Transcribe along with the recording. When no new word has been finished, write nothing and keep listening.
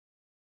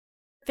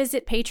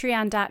Visit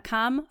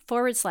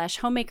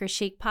patreon.com/Homemaker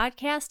Chic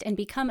podcast and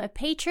become a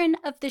patron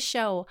of the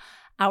show.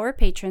 Our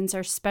patrons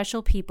are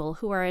special people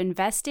who are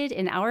invested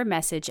in our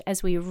message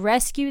as we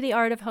rescue the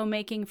art of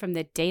homemaking from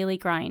the daily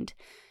grind.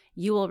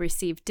 You will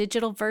receive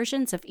digital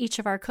versions of each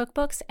of our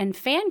cookbooks, and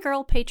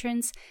fangirl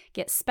patrons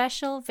get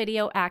special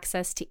video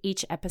access to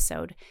each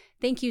episode.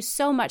 Thank you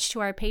so much to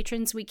our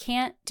patrons. We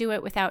can't do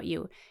it without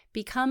you.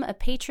 Become a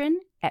patron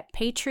at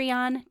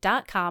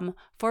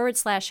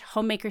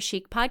patreon.com/Homemaker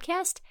Chic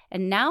podcast.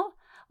 And now,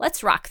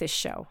 let's rock this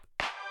show.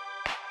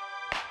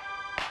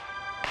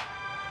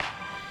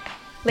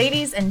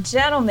 Ladies and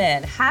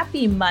gentlemen,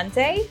 happy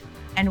Monday,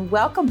 and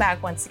welcome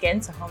back once again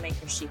to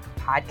Homemaker Chic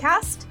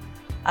podcast.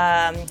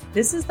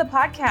 This is the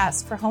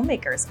podcast for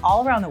homemakers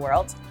all around the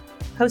world,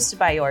 hosted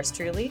by yours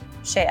truly,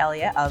 Shay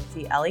Elliott of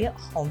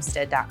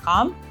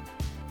theelliotthomestead.com,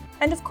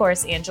 and of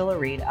course, Angela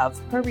Reed of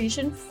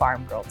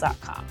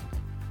ParisianFarmGirl.com.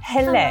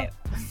 Hello.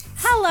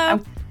 Hello.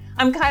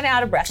 I'm kind of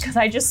out of breath because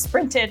I just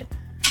sprinted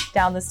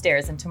down the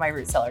stairs into my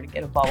root cellar to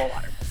get a bottle of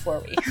water before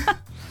we...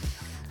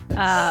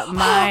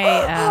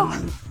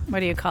 What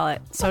do you call it?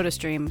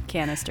 SodaStream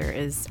canister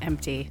is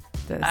empty.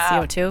 The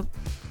CO2.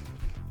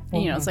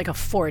 You know, it's like a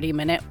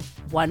 40-minute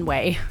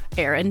one-way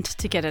errand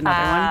to get another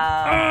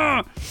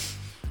one.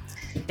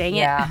 Dang it.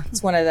 Yeah,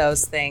 it's one of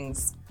those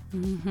things.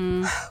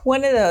 Mm-hmm.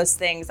 One of those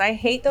things. I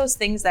hate those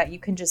things that you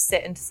can just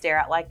sit and stare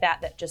at like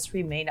that just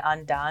remain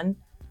undone.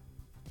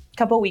 A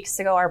couple of weeks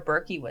ago, our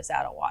Berkey was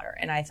out of water,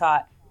 and I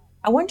thought,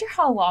 I wonder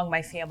how long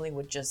my family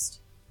would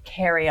just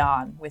carry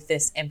on with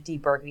this empty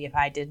Berkey if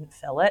I didn't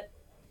fill it.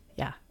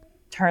 Yeah.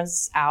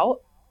 Turns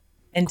out,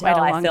 until quite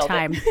a I long filled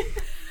time.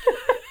 it.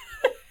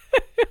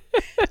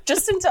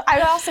 Just until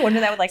I also wonder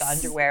that with like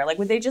underwear. Like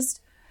would they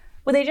just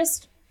wear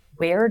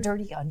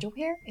dirty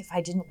underwear if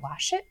I didn't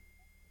wash it?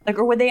 Like,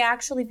 or would they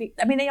actually be,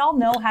 I mean, they all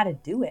know how to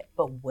do it,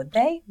 but would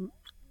they?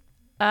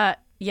 Yeah,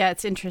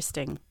 it's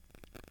interesting.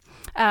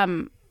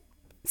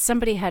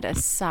 Somebody had a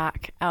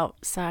sock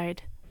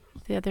outside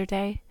the other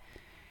day,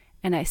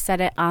 and I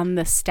set it on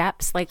the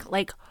steps,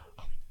 like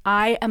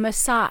I am a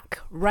sock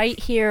right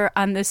here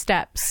on the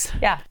steps.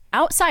 Yeah.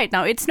 Outside.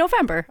 Now, it's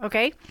November,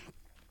 okay?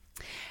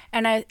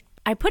 And I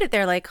put it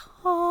there like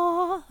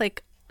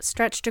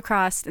stretched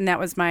across, and that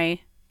was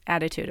my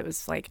attitude. It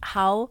was like,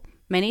 how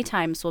many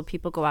times will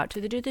people go out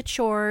to do the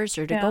chores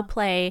or to go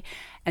play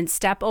and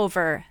step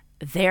over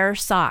their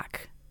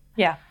sock?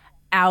 Yeah.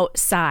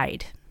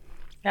 Outside.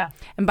 Yeah.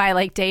 And by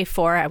like day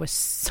 4, I was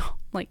so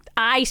like,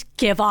 I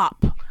give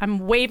up. I'm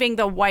waving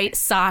the white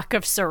sock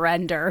of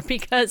surrender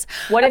because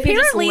what if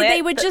apparently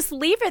they would just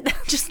leave it,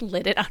 just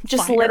lit it on fire.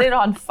 Just lit it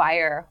on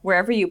fire.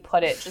 Wherever you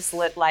put it, just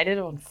light it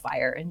on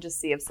fire and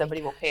just see if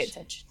somebody will pay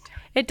attention.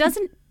 It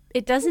doesn't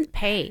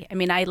pay. I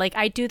mean,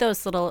 I do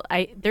those little,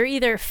 they're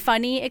either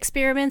funny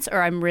experiments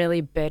or I'm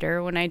really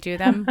bitter when I do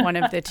them. One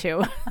of the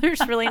two.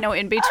 There's really no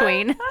in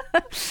between.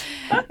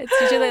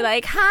 It's usually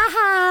like, ha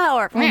ha,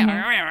 or,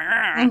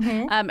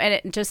 and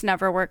it just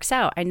never works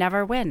out. I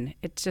never win.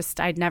 It's just,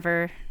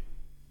 the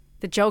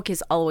joke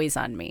is always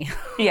on me.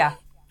 Yeah.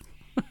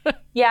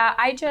 Yeah,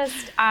 I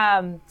just,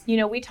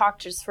 we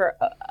talked just for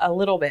a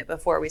little bit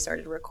before we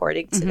started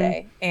recording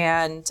today. Mm-hmm.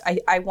 And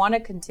I want to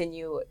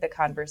continue the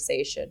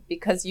conversation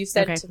because you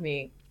said to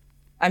me,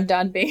 I'm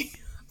done being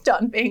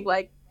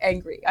like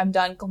angry. I'm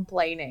done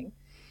complaining.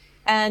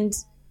 And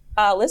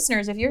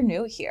listeners, if you're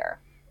new here,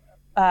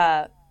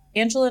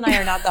 Angela and I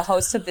are not the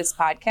hosts of this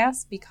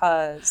podcast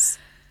because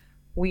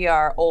we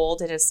are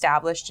old and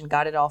established and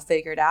got it all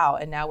figured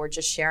out. And now we're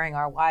just sharing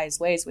our wise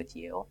ways with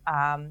you.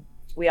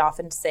 We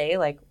often say,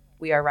 like,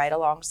 we are right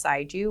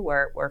alongside you.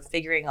 We're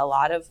figuring a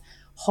lot of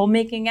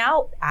homemaking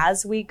out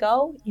as we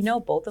go. You know,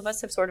 both of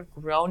us have sort of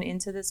grown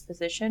into this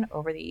position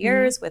over the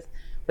years with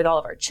all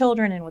of our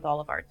children and with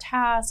all of our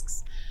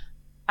tasks.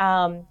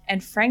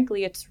 And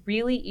frankly, it's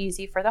really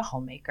easy for the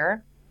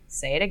homemaker,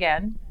 say it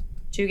again,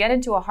 to get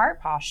into a heart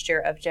posture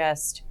of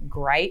just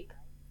gripe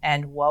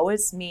and woe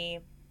is me.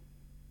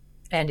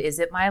 And is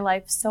it my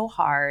life so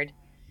hard?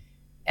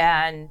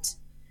 And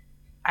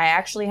I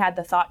actually had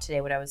the thought today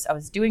when I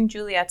was doing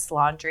Juliet's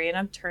laundry and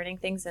I'm turning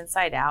things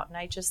inside out. And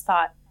I just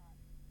thought,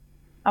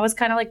 I was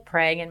kind of like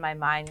praying in my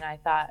mind. And I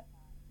thought,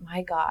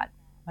 my God,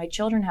 my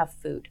children have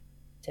food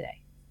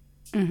today.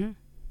 Mm-hmm. You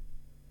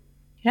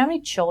know how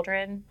many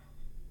children,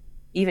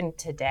 even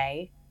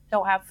today,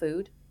 don't have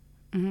food?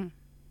 Mm-hmm.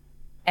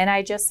 And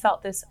I just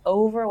felt this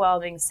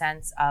overwhelming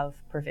sense of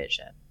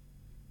provision.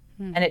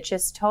 Mm. And it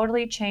just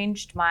totally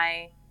changed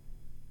my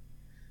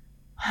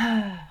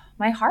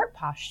heart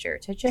posture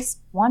to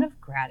just one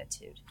of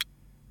gratitude.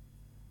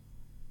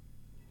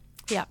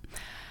 Yeah.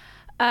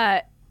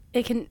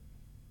 It can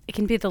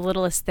be the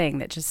littlest thing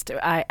that just,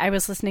 I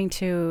was listening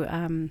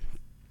to,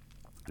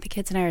 the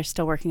kids and I are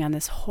still working on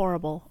this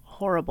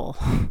horrible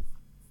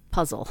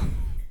puzzle.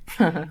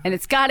 And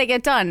it's got to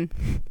get done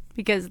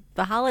because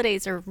the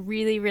holidays are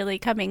really, really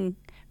coming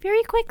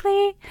very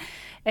quickly.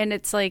 And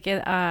it's like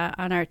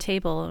on our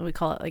table, we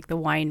call it like the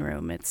wine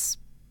room. It's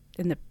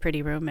in the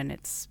pretty room and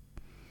it's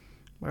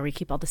where we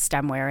keep all the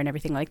stemware and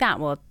everything like that.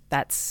 Well,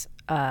 that's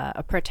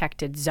a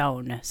protected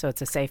zone, so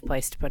it's a safe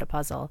place to put a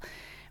puzzle.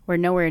 We're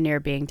nowhere near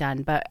being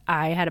done, but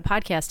I had a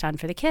podcast on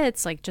for the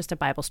kids, like just a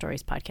Bible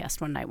stories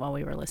podcast one night while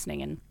we were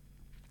listening, and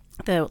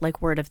the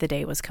word of the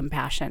day was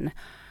compassion.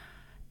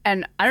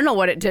 And I don't know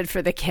what it did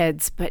for the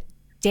kids, but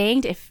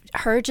danged if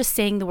her just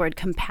saying the word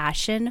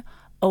compassion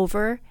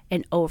over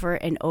and over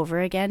and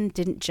over again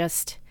didn't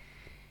just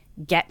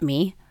get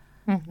me.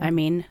 Mm-hmm. I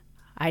mean,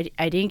 I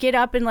didn't get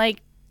up and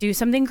do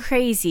something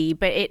crazy,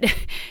 but it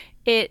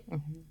mm-hmm.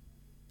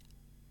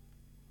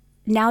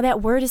 Now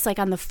that word is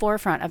on the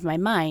forefront of my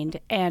mind,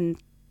 and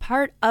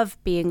part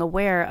of being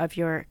aware of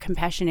your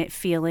compassionate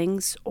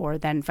feelings or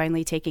then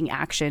finally taking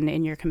action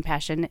in your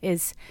compassion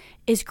is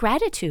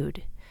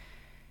gratitude.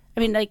 I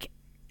mean,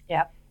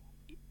 yep.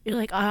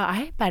 You're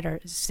I better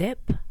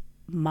zip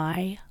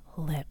my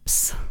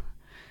lips,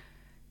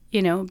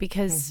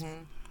 because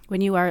mm-hmm.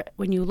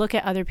 when you look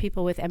at other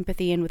people with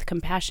empathy and with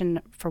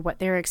compassion for what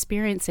they're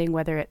experiencing,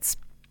 whether it's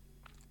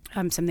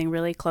something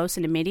really close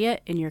and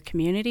immediate in your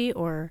community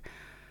or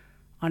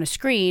on a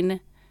screen,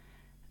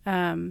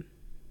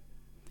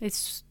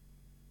 it's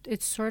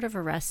sort of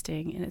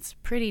arresting, and it's a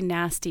pretty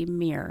nasty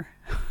mirror.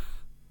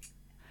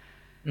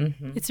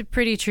 Mm-hmm. It's a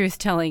pretty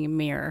truth-telling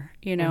mirror,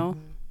 Mm-hmm.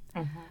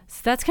 Mm-hmm.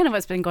 So that's kind of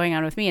what's been going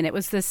on with me, and it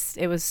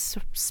was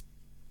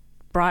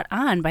brought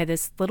on by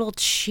this little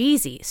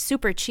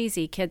super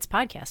cheesy kids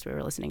podcast we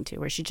were listening to,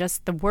 where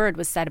the word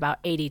was said about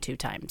 82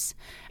 times.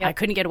 Yep. I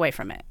couldn't get away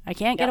from it. I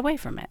can't get away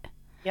from it.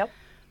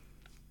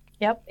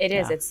 Yep, it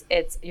is.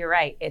 It's you're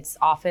right. It's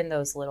often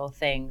those little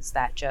things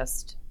that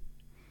just,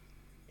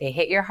 they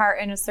hit your heart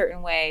in a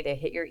certain way, they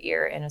hit your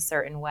ear in a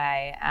certain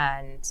way.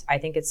 And I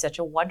think it's such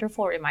a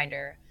wonderful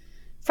reminder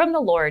from the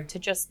Lord to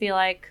just be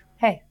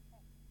hey,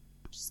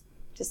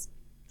 just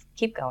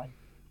keep going,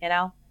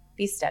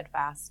 be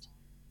steadfast,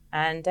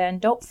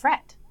 and don't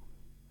fret.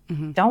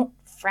 Mm-hmm. Don't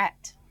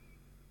fret.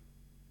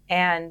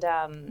 And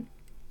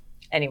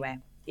anyway,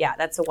 yeah,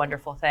 that's a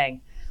wonderful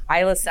thing.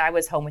 I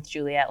was home with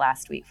Juliet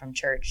last week from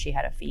church. She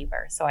had a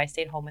fever, so I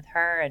stayed home with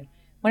her. And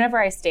whenever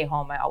I stay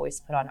home, I always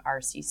put on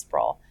R.C.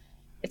 Sproul.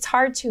 It's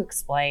hard to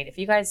explain. If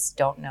you guys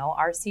don't know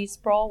R.C.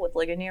 Sproul with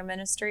Ligonier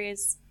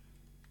Ministries,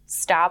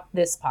 stop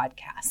this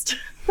podcast.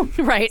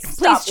 Right.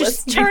 Please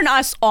just turn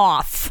us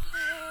off.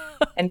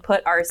 And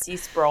put R.C.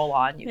 Sproul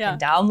on. You can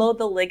download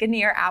the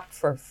Ligonier app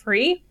for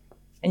free,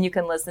 and you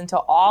can listen to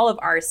all of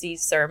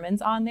R.C.'s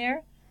sermons on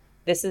there.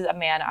 This is a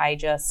man I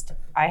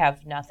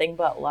have nothing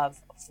but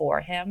love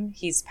for him.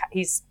 He's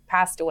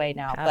passed away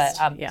now.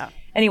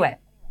 Anyway,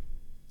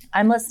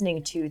 I'm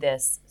listening to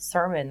this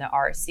sermon that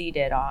R.C.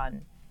 did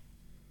on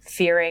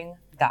fearing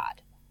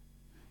God.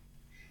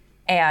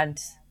 And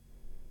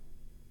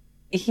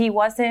it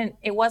wasn't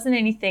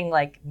anything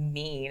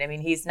mean. I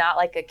mean, he's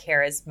not a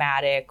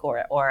charismatic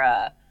or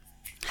a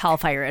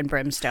hellfire and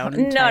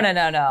brimstone. No.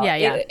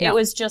 Yeah. It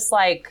was just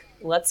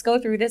let's go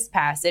through this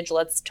passage.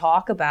 Let's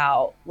talk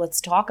about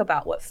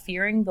what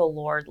fearing the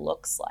Lord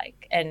looks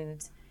like.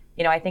 And,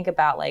 I think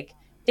about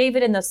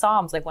David in the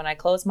Psalms, when I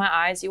close my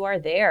eyes, you are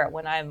there.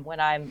 When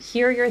I'm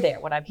here, you're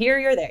there. When I'm here,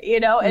 you're there,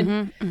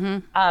 And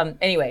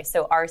anyway,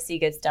 so RC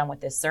gets done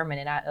with this sermon,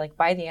 and I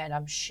by the end,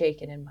 I'm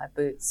shaking in my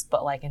boots,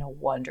 but in a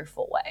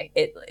wonderful way.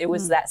 It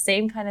was that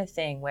same kind of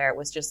thing where it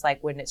was just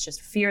when it's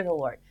just fear the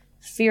Lord,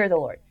 fear the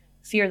Lord,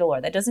 fear the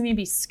Lord. That doesn't mean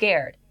be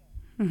scared.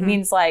 Mm-hmm. It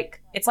means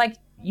it's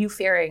you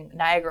fearing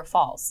Niagara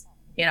Falls,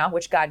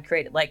 which God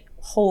created.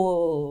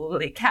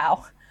 Holy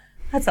cow,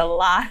 that's a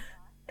lot.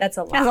 That's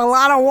a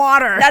lot of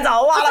water. That's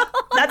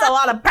a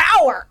lot of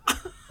power.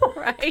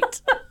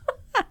 Right.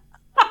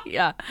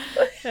 Yeah.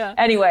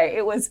 Anyway,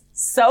 it was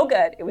so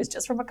good. It was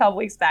just from a couple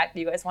weeks back. If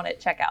you guys want to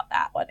check out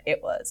that one,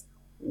 it was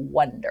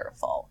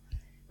wonderful.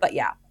 But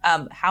yeah,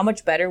 how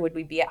much better would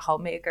we be at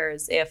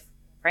homemakers if,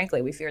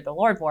 frankly, we feared the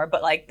Lord more?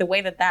 But the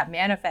way that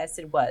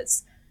manifested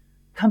was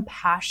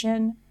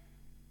compassion,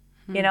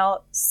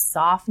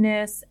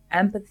 softness,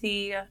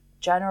 empathy,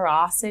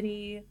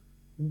 generosity,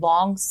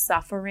 long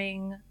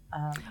suffering.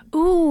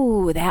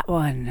 Ooh, that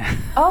one.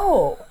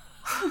 Oh,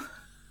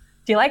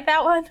 do you like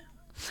that one?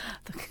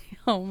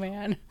 Oh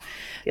man, do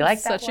you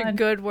like that such a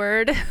good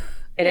word?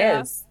 It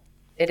is.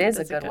 It is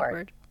a good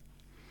word.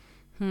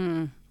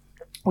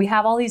 We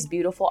have all these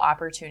beautiful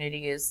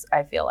opportunities,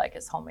 I feel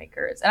as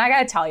homemakers, and I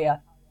gotta tell you,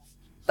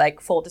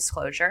 full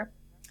disclosure,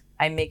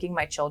 I'm making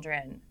my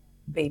children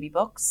baby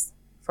books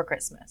for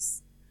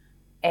Christmas,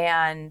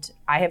 and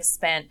I have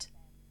spent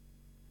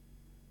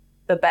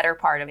the better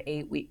part of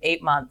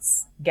 8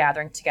 months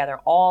gathering together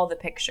all the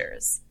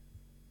pictures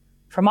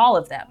from all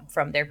of them,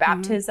 from their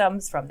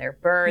baptisms, from their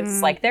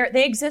births.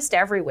 They exist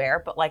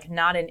everywhere, but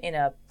not in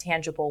a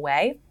tangible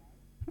way.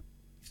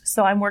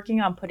 So I'm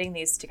working on putting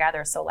these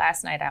together. So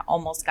last night I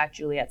almost got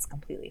Juliet's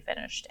completely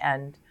finished,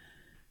 and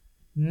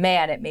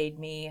man, it made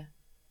me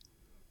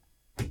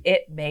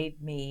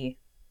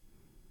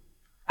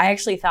I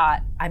actually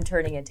thought I'm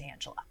turning into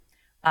Angela,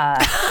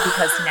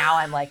 because now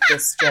I'm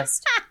this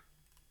just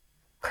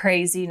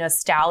crazy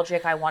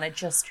nostalgic. I want to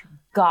just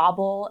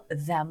gobble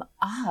them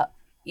up.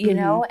 you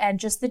know, and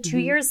just the 2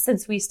 years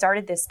since we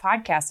started this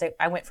podcast,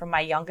 I went from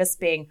my youngest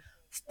being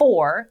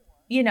 4,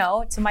 you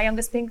know, to my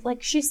youngest being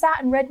like, she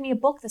sat and read me a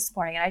book this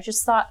morning. And I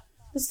just thought,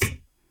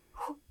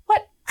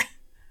 what?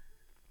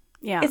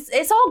 Yeah.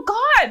 It's all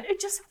gone.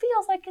 It just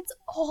feels like it's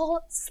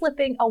all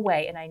slipping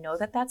away. And I know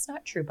that that's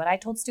not true, but I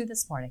told Stu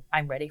this morning,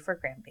 I'm ready for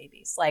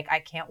grandbabies. Like, I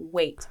can't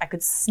wait. I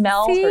could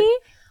smell her.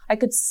 I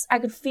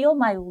could feel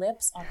my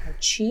lips on her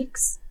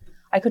cheeks.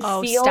 I could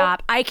feel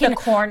the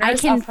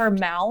corners of her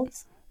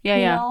mouth. Yeah,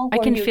 yeah. I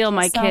can feel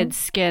my kid's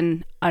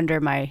skin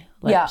under my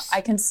lips. Yeah, I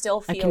can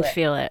still feel it. I can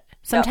feel it.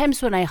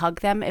 Sometimes when I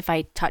hug them, if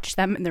I touch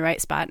them in the right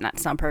spot, not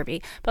to sound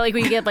pervy, but like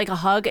when you get like a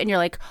hug and you're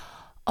like,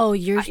 oh,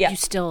 you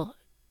still,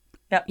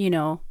 you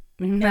know,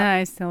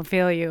 I still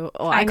feel you.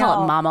 Oh, I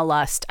call it mama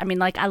lust. I mean,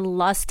 like I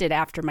lusted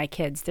after my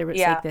kids. There was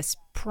like this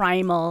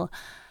primal.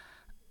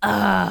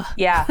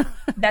 Yeah,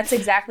 that's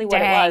exactly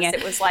what it was.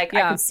 It was like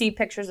I could see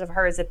pictures of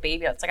her as a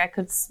baby. It's like I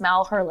could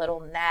smell her little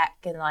neck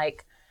and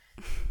like,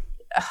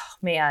 oh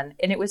man.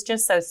 And it was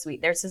just so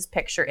sweet. There's this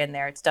picture in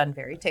there. It's done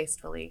very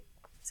tastefully.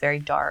 It's very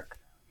dark.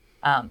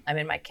 I'm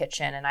in my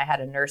kitchen and I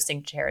had a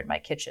nursing chair in my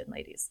kitchen,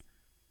 ladies.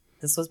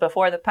 This was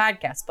before the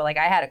podcast, but like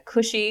I had a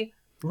cushy,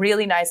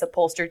 really nice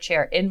upholstered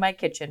chair in my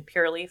kitchen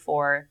purely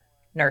for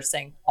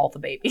nursing all the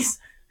babies.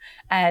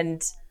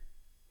 And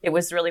it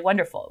was really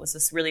wonderful. It was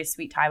this really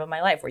sweet time of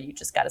my life where you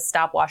just got to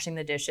stop washing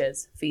the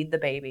dishes, feed the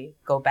baby,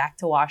 go back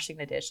to washing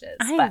the dishes.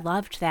 I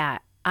loved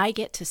that. I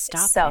get to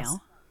stop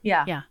now.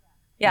 Yeah.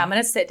 I'm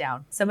going to sit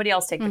down. Somebody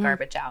else take the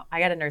garbage out. I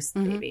got to nurse the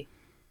baby.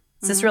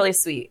 It's just really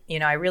sweet. You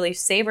know, I really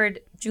savored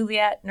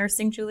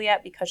nursing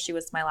Juliet because she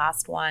was my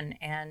last one.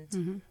 And,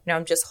 you know,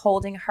 I'm just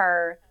holding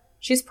her.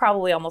 She's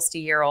probably almost a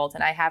year old.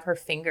 And I have her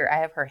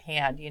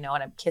hand, you know,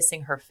 and I'm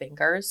kissing her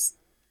fingers.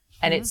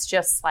 And it's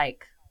just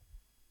like,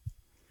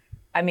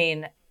 I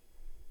mean,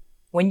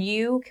 when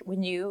you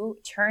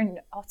turn,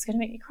 it's going to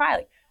make me cry.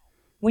 Like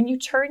when you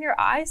turn your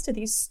eyes to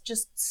these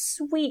just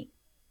sweet,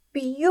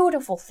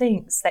 beautiful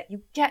things that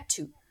you get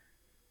to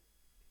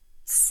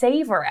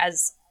savor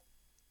as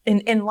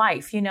in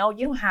life, you know,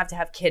 you don't have to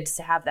have kids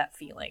to have that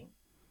feeling.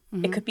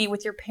 It could be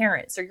with your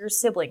parents or your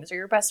siblings or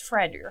your best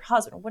friend or your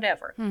husband or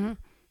whatever.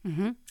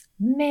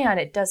 Man,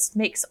 it just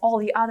makes all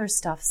the other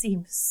stuff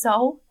seem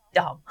so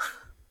dumb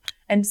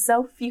and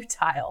so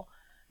futile.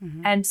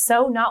 And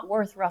so not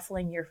worth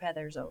ruffling your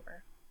feathers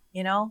over,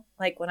 you know?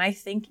 Like when I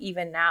think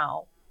even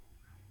now,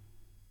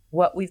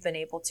 what we've been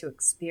able to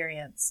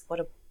experience,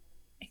 what an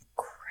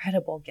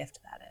incredible gift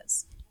that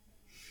is.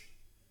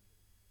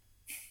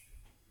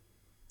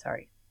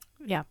 Sorry.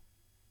 Yeah.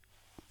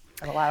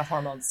 I have a lot of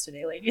hormones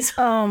today, ladies.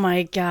 Oh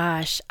my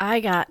gosh. I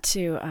got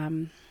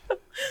to,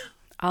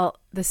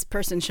 this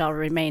person shall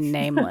remain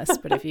nameless,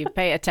 but if you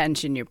pay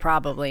attention, you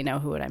probably know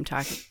who I'm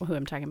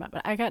talking about.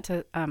 But I got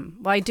to,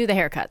 I do the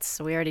haircuts.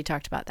 So we already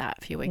talked about that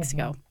a few weeks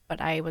ago, but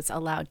I was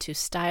allowed to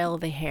style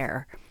the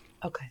hair.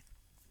 Okay.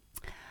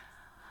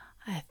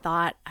 I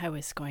thought I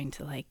was going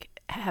to like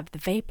have the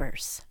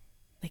vapors,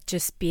 like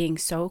just being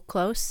so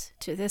close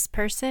to this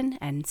person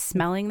and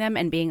smelling them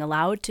and being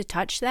allowed to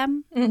touch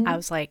them. I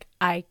was like,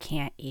 I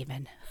can't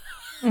even.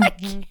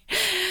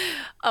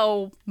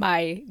 Oh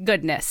my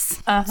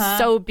goodness.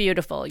 So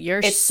beautiful.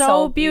 It's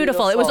so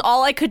beautiful. It was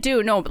all I could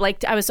do. No,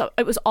 like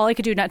it was all I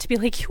could do not to be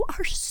like, you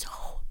are so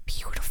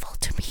beautiful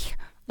to me.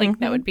 Like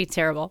that would be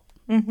terrible.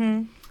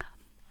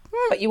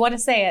 But you want to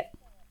say it.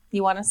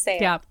 You want to say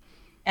it. Yeah.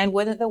 And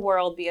wouldn't the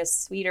world be a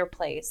sweeter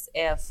place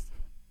if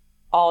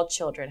all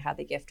children had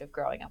the gift of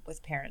growing up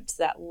with parents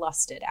that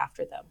lusted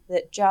after them,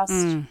 that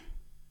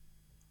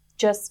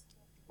just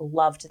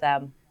loved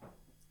them.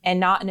 And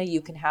not in a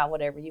you can have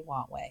whatever you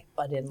want way,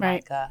 but in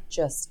like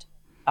just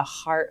a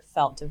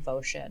heartfelt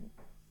devotion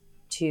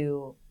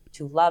to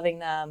loving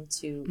them,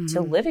 to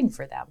living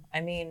for them. I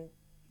mean,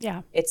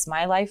 it's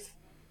my life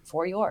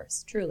for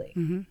yours, truly.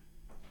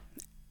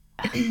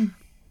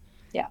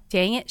 Yeah.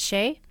 Dang it,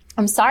 Shay.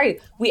 I'm sorry.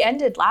 We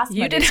ended last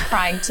Monday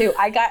crying too.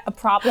 I got a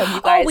problem,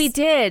 you guys. Oh, we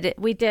did.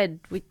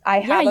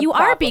 You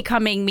are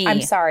becoming me.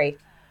 I'm sorry.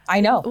 I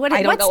know.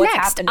 I don't know what's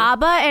next? happening.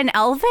 ABBA and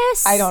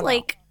Elvis? I don't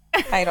know.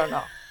 I don't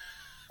know.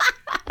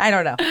 I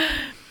don't know.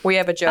 We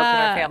have a joke in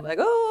our family, like,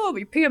 oh,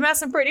 we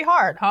PMSing pretty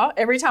hard, huh?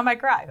 Every time I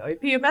cry, we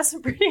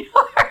PMSing pretty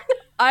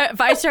hard. If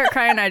I start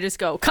crying, I just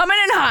go, coming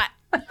in hot.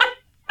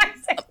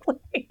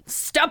 Exactly.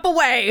 Step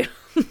away.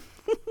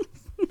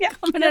 Yeah,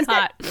 coming in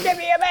hot. Give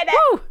me a minute.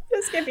 Woo.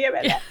 Just give me a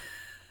minute.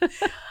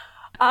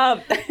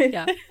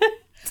 Yeah.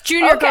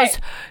 Junior goes,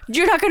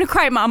 you're not going to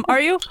cry, Mom, are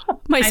you?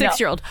 My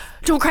 6-year-old.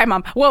 Don't cry,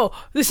 Mom. Whoa,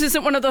 this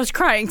isn't one of those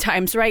crying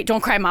times, right?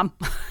 Don't cry, Mom.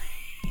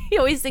 He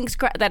always thinks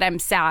that I'm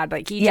sad.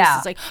 Like he just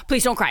is like,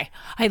 please don't cry.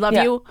 I love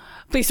you.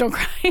 Please don't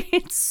cry.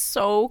 It's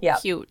so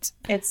cute.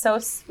 It's so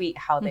sweet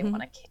how they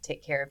want to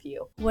take care of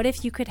you. What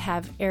if you could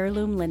have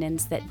heirloom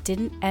linens that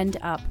didn't end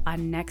up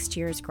on next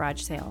year's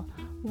garage sale?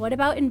 What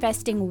about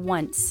investing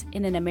once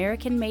in an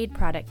American-made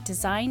product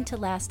designed to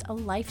last a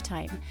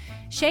lifetime?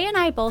 Shay and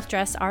I both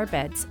dress our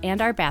beds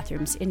and our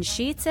bathrooms in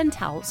sheets and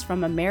towels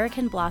from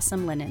American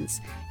Blossom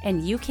Linens,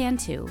 and you can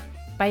too.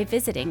 by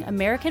visiting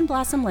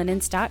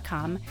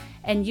AmericanBlossomLinens.com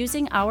and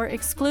using our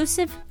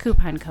exclusive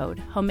coupon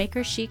code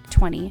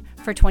HomemakerChic20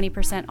 for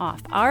 20%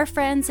 off. Our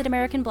friends at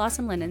American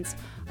Blossom Linens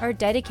are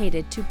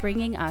dedicated to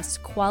bringing us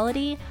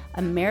quality,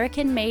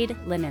 American-made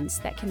linens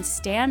that can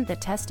stand the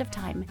test of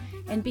time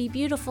and be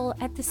beautiful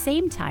at the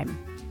same time.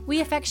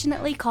 We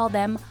affectionately call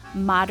them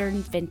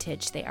modern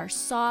vintage. They are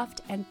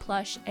soft and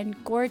plush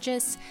and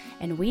gorgeous,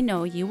 and we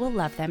know you will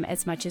love them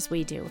as much as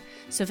we do.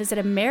 So visit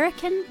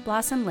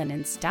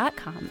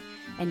AmericanBlossomLinens.com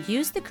and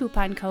use the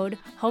coupon code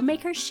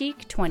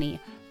HomemakerChic20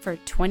 for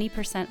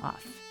 20%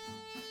 off.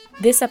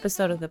 This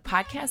episode of the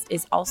podcast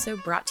is also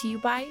brought to you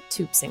by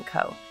Toups &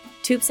 Co.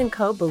 Toups &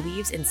 Co.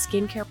 believes in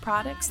skincare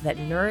products that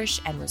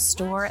nourish and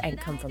restore and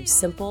come from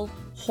simple,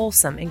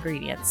 wholesome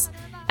ingredients.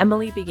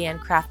 Emily began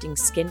crafting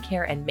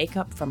skincare and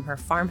makeup from her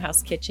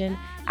farmhouse kitchen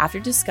after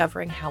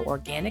discovering how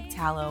organic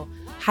tallow,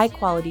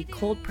 high-quality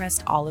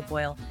cold-pressed olive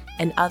oil,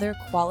 and other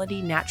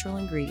quality natural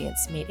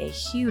ingredients made a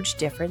huge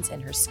difference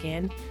in her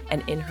skin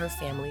and in her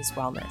family's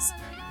wellness.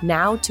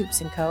 Now,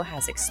 Toups & Co.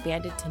 has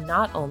expanded to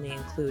not only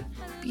include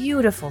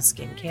beautiful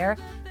skincare,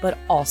 but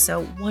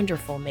also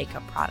wonderful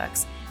makeup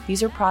products.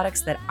 These are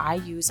products that I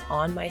use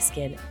on my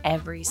skin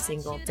every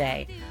single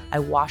day. I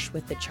wash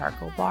with the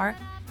charcoal bar,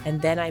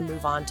 and then I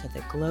move on to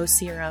the glow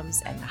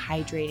serums and the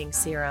hydrating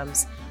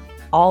serums,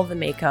 all the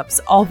makeups,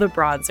 all the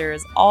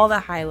bronzers, all the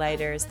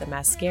highlighters, the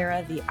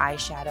mascara, the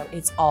eyeshadow.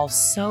 It's all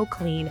so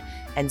clean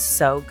and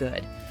so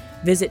good.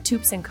 Visit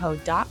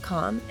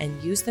toupsandco.com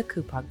and use the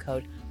coupon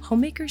code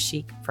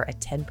HomemakerChic for a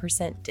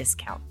 10%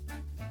 discount.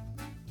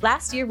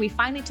 Last year, we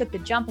finally took the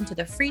jump into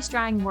the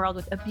freeze-drying world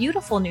with a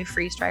beautiful new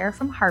freeze dryer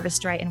from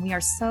Harvest Right, and we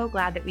are so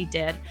glad that we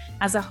did.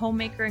 As a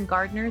homemaker and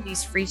gardener,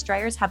 these freeze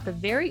dryers have the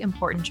very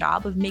important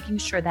job of making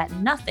sure that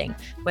nothing,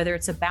 whether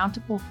it's a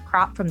bountiful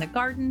crop from the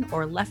garden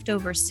or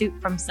leftover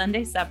soup from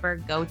Sunday supper,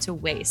 go to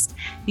waste.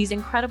 These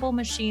incredible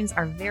machines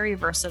are very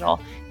versatile.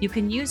 You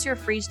can use your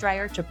freeze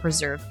dryer to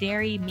preserve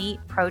dairy,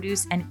 meat,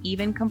 produce, and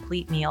even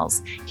complete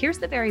meals. Here's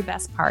the very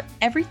best part.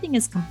 Everything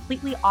is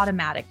completely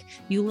automatic.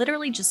 You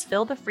literally just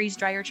fill the freeze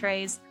dryer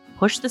trays,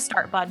 push the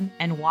start button,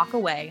 and walk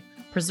away.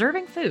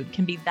 Preserving food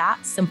can be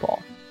that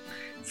simple.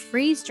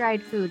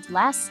 Freeze-dried foods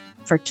last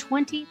for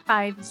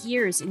 25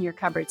 years in your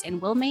cupboards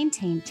and will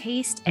maintain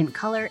taste and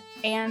color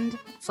and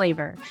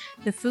flavor.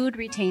 The food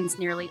retains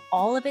nearly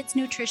all of its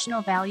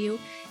nutritional value,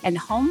 and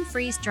home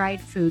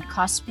freeze-dried food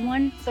costs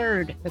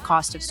 1/3 the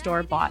cost of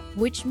store-bought,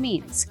 which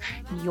means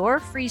your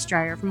freeze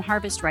dryer from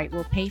Harvest Right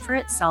will pay for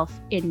itself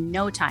in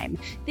no time.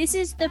 This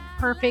is the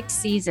perfect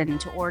season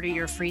to order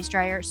your freeze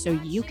dryer so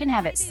you can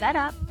have it set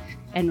up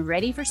and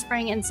ready for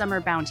spring and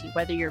summer bounty,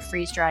 whether you're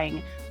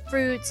freeze-drying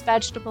fruits,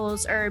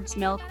 vegetables, herbs,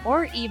 milk,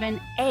 or even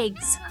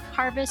eggs.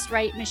 Harvest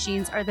Right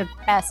machines are the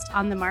best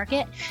on the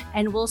market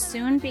and will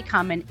soon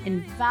become an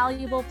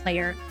invaluable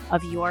player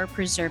of your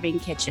preserving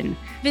kitchen.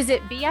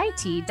 Visit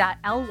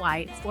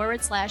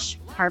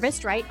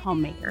bit.ly/Harvest Right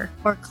Homemaker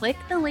or click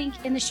the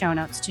link in the show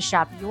notes to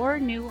shop your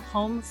new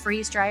home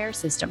freeze dryer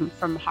system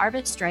from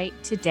Harvest Right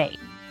today.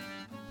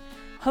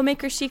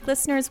 Homemaker Chic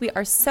listeners, we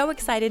are so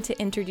excited to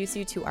introduce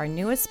you to our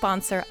newest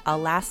sponsor,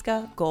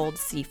 Alaska Gold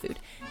Seafood.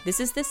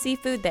 This is the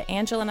seafood that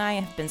Angela and I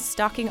have been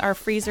stocking our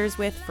freezers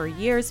with for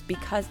years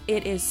because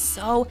it is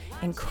so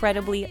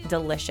incredibly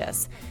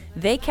delicious.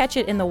 They catch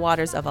it in the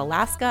waters of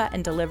Alaska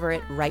and deliver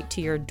it right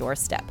to your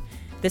doorstep.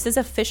 This is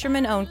a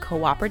fisherman-owned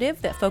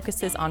cooperative that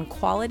focuses on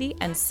quality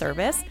and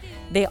service.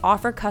 They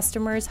offer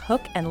customers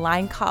hook and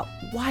line-caught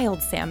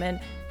wild salmon,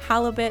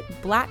 halibut,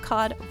 black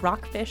cod,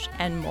 rockfish,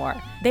 and more.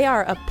 They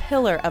are a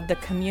pillar of the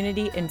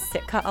community in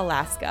Sitka,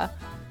 Alaska.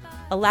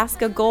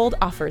 Alaska Gold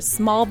offers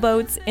small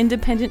boats,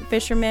 independent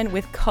fishermen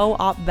with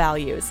co-op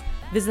values.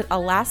 Visit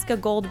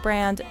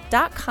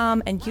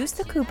alaskagoldbrand.com and use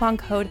the coupon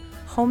code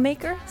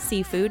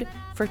HomemakerSeafood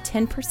for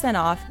 10%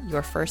 off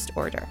your first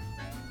order.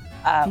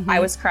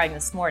 I was crying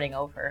this morning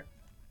over.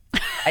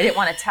 I didn't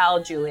want to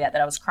tell Juliet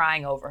that I was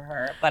crying over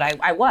her, but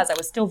I was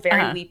still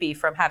very weepy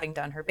from having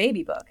done her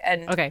baby book.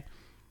 And Okay.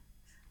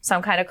 so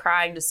I'm kind of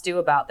crying to Stu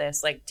about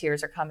this, like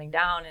tears are coming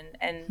down.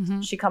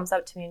 And she comes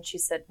up to me and she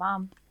said,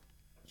 Mom,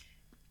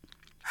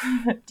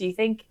 do you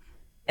think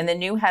in the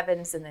new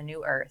heavens and the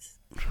new earth,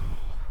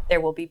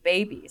 there will be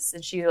babies?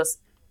 And she goes,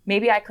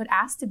 maybe I could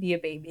ask to be a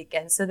baby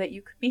again so that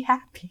you could be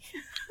happy.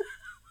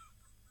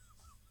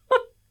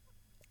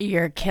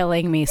 You're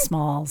killing me,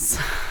 Smalls.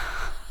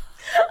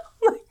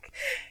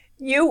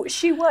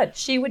 She would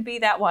be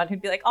that one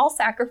who'd be like, I'll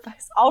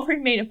sacrifice, I'll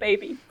remain a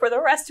baby for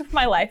the rest of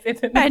my life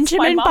if it makes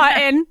Benjamin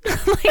Button.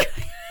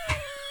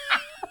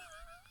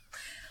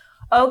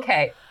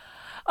 Okay.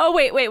 Oh,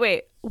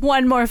 wait.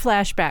 One more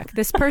flashback.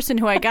 This person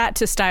who I got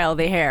to style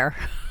the hair.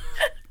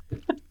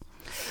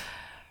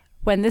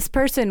 When this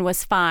person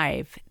was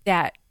 5,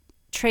 that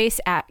Trace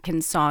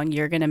Atkins song,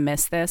 You're Gonna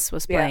Miss This,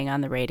 was playing on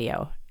the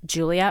radio.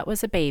 Juliet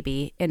was a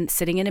baby and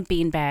sitting in a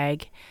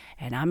beanbag,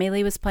 and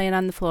Amelie was playing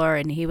on the floor,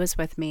 and he was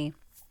with me.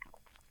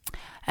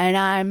 And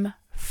I'm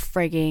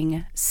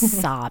frigging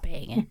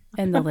sobbing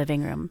in the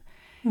living room.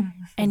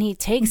 And he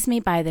takes me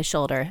by the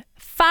shoulder,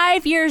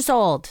 5 years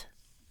old,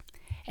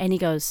 And he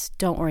goes,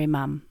 don't worry,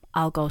 Mom.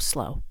 I'll go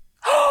slow.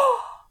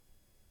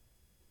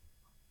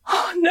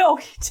 Oh, no,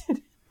 he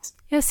didn't.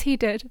 Yes, he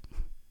did.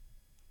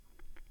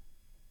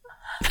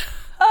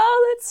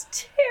 Oh, that's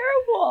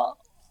terrible.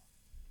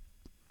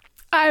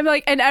 I'm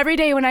like, and every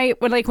day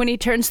when he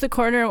turns the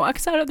corner and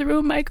walks out of the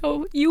room, I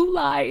go, you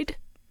lied.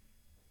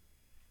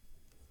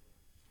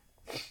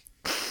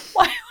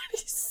 Why would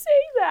he say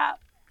that?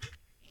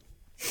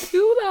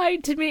 You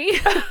lied to me.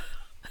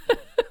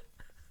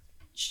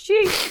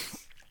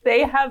 Jeez.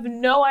 They have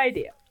no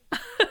idea.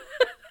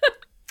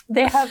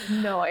 They have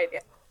no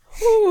idea.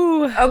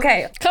 Ooh.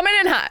 Okay. Coming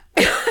in hot.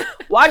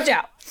 Watch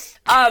out.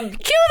 Cue the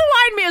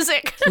wine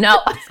music.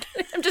 No.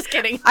 I'm just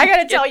kidding. I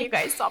gotta tell you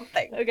guys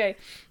something. Okay.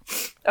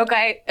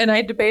 Okay. And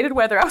I debated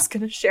whether I was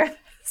gonna share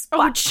this.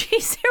 Oh,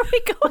 jeez. Here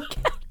we go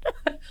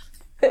again.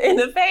 In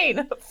the vein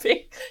of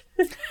being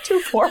too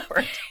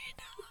forward.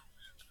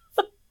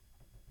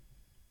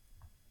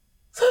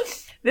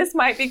 This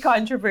might be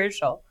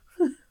controversial.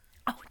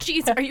 Oh,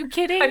 jeez. Are you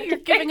kidding? You're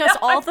giving us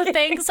all the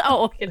things?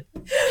 Oh,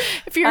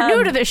 if you're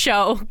new to the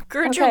show,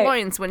 gird your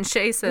loins when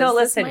Shay says no,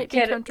 listen, this might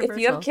kid, be controversial.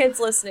 if you have kids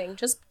listening,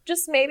 just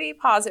maybe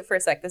pause it for a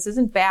sec. This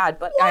isn't bad,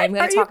 but What I'm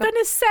going to talk are you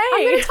going to say?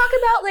 I'm going to talk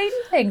about lady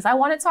things. I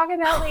want to talk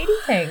about lady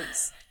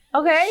things.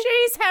 Okay?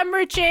 Shay's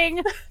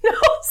hemorrhaging. No,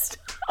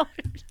 stop.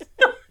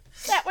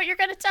 Is that what you're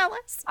going to tell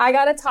us? I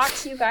got to talk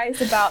to you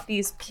guys about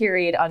these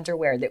period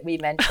underwear that we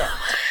mentioned.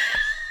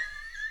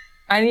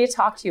 I need to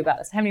talk to you about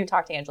this. I haven't even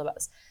talked to Angela about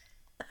this.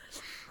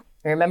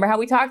 Remember how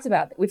we talked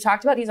about it? We've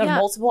talked about these on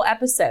multiple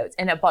episodes,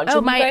 and a bunch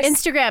of my you guys,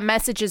 Instagram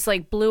messages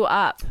like blew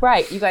up.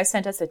 Right. You guys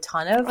sent us a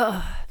ton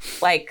of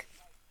like,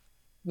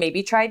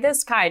 maybe try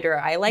this kind, or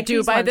I like do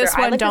these buy ones, this or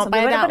I one, like don't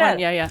buy that one.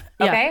 Yeah.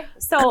 Okay.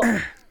 So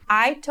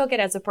I took it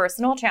as a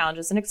personal challenge,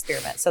 as an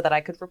experiment, so that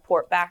I could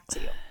report back to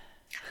you.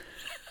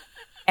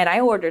 And I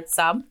ordered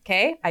some.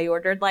 Okay. I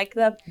ordered like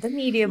the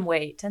medium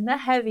weight and the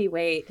heavy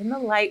weight and the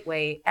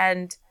lightweight,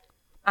 and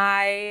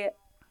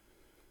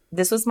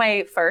this was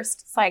my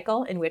first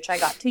cycle in which I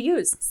got to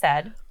use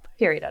said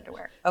period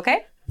underwear.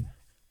 Okay?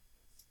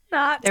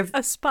 Not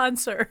a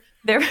sponsor.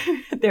 They're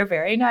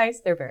very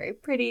nice. They're very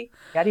pretty.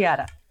 Yada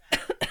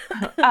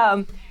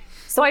yada.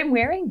 So I'm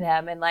wearing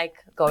them and like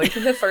going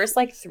through the first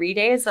like 3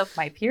 days of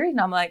my period,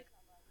 and I'm like,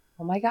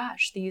 oh my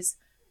gosh, these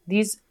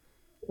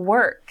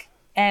work.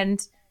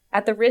 And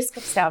at the risk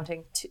of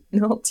sounding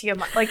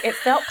TMI, like it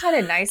felt kind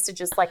of nice to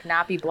just like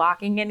not be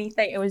blocking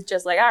anything. It was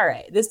just like, all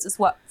right, this is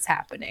what's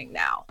happening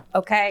now.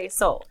 Okay.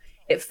 So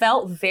it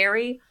felt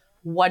very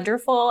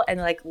wonderful and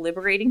like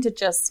liberating to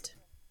just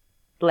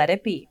let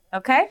it be.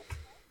 Okay.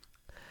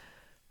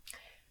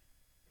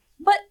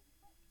 But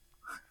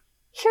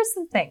here's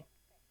the thing.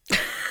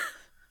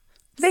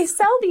 They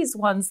sell these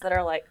ones that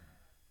are like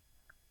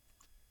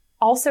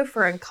also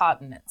for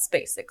incontinence,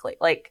 basically.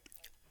 Like,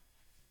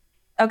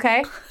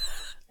 okay.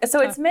 So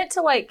it's meant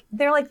to like,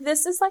 they're like,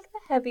 this is like the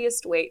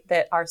heaviest weight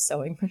that our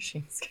sewing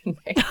machines can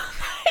make.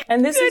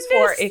 And this is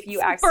for if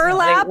you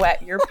accidentally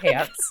wet your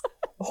pants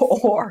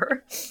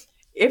or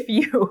if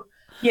you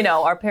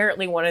are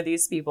apparently one of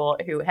these people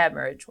who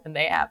hemorrhage when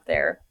they have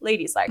their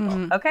lady cycle.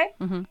 Mm-hmm. Okay.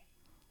 Mm-hmm.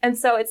 And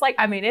so it's like,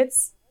 I mean,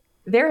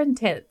 they're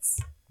intense.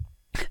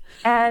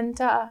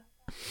 And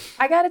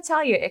I got to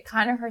tell you, it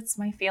kind of hurts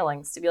my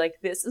feelings to be like,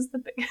 this is the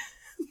biggest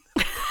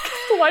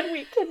one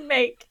we can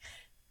make.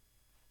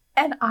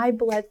 And I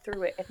bled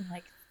through it in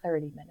like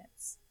 30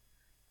 minutes.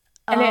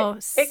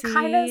 And it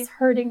kind of is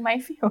hurting my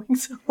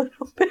feelings a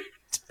little bit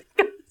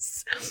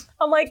because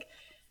I'm like,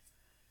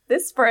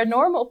 this for a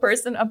normal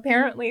person,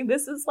 apparently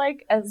this is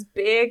like as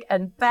big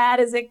and bad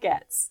as it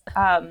gets.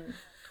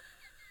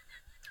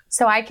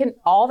 So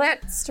all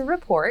that's to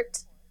report.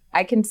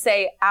 I can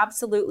say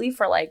absolutely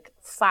for like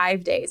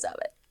 5 days of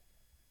it.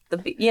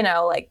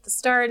 Like the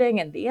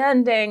starting and the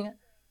ending.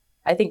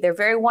 I think they're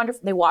very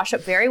wonderful. They wash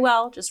up very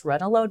well. Just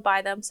run a load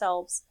by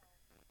themselves.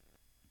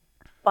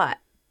 But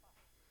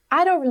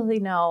I don't really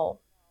know.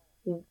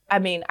 I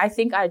mean, I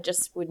think I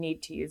just would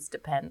need to use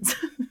Depends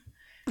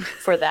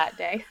for that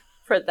day.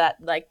 For that,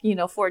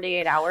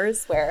 48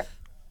 hours or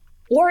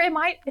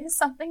is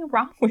something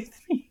wrong with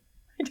me?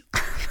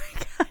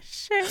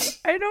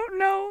 I don't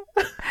know.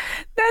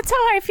 That's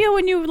how I feel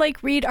when you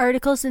like read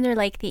articles and they're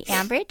like, the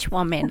average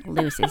woman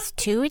loses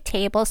 2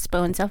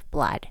 tablespoons of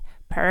blood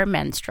per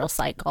menstrual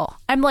cycle.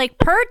 I'm like,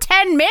 per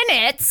 10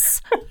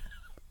 minutes?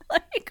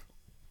 Like,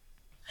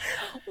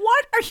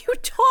 what are you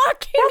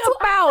talking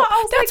about?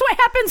 That's what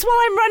happens while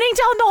I'm running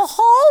down the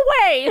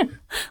hallway,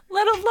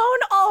 let alone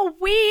all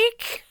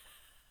week.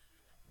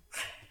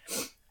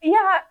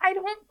 Yeah, I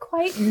don't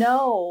quite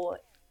know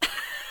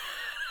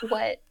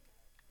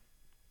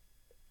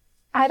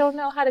I don't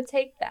know how to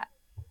take that.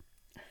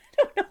 I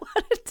don't know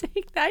how to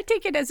take that. I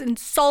take it as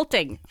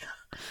insulting.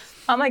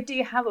 I'm like, do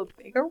you have a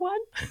bigger one?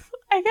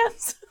 I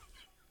guess.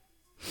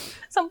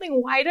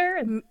 Something wider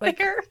and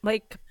thicker.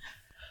 Like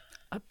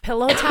a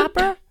pillow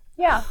topper?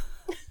 Yeah.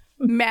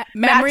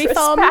 Memory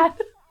foam?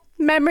 Pad.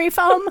 Memory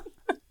foam?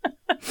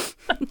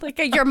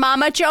 Like your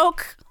mama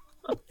joke?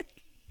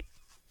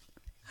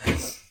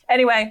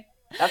 Anyway,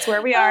 That's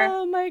where we are.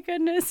 Oh my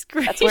goodness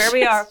gracious. That's where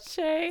we are.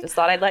 Shay. Just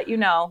thought I'd let you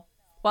know.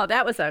 Well,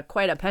 that was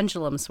quite a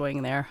pendulum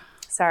swing there.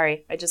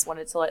 Sorry, I just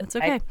wanted to let. It's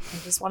okay. I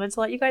just wanted to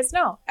let you guys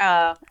know.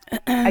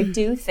 I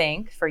do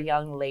think for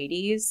young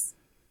ladies,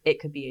 it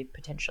could be a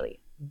potentially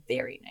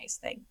very nice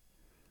thing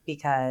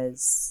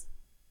because,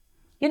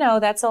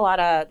 that's a lot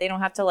of. They don't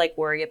have to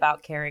worry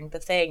about carrying the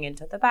thing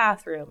into the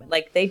bathroom.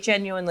 They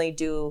genuinely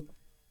do.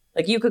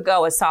 You could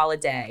go a solid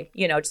day.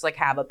 Just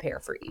have a pair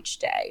for each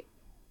day,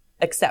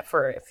 except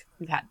for if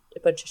you've had a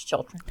bunch of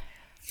children.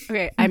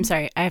 Okay, I'm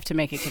sorry. I have to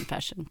make a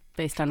confession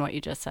based on what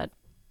you just said.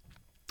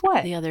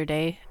 What? The other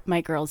day,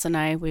 my girls and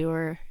I, we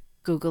were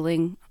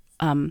Googling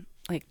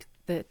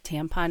the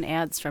tampon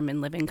ads from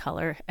In Living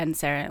Color and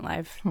Saturday Night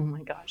Live. Oh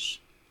my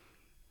gosh.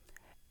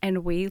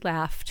 And we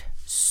laughed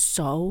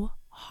so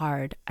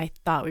hard. I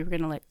thought we were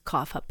going to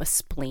cough up a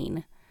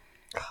spleen.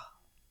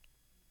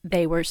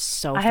 They were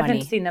so funny. I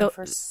haven't seen them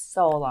for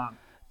so long.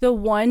 The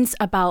ones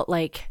about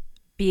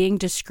being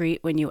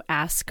discreet when you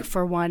ask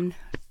for one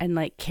and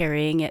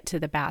carrying it to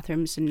the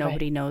bathrooms and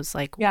nobody knows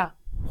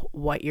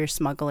what you're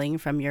smuggling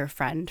from your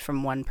friend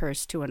from one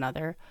purse to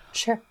another.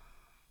 Sure.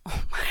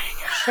 Oh my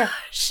gosh.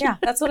 Sure. Yeah,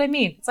 that's what I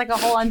mean. It's a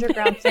whole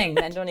underground thing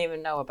men don't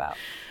even know about.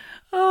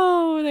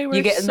 Oh, they were so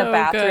You get in the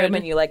bathroom good.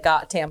 and you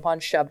got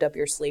tampon shoved up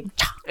your sleeve.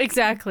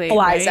 Exactly.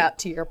 Flies out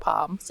to your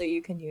palm so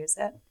you can use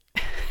it.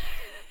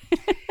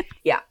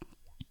 Yeah.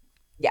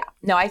 Yeah.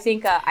 No, I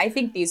think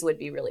these would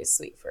be really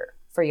sweet for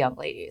young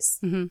ladies.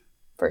 Mm-hmm.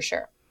 For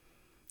sure.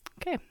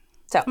 Okay.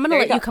 So I'm going to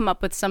let you come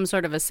up with some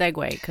sort of a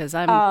segue because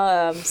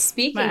I'm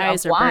speaking my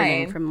eyes of are wine,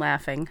 burning from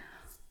laughing.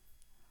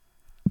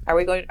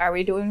 Are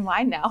we doing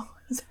wine now?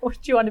 Is that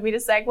what you wanted me to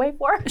segue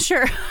for?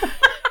 Sure.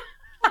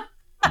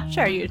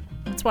 Sure,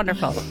 it's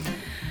wonderful.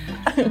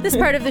 This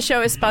part of the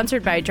show is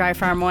sponsored by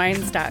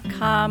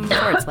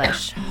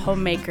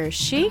dryfarmwines.com/homemaker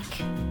chic.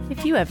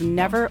 If you have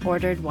never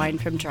ordered wine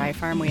from Dry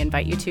Farm, we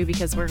invite you to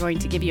because we're going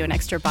to give you an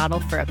extra bottle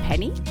for a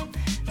penny.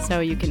 So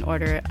you can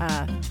order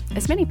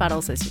as many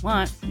bottles as you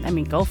want. I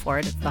mean, go for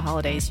it. It's the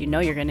holidays. You know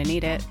you're going to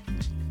need it.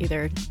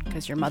 Either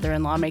because your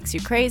mother-in-law makes you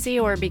crazy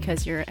or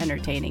because you're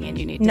entertaining and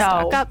you need to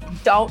stock up.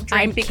 Don't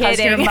drink I'm because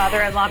kidding. your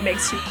mother-in-law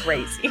makes you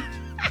crazy.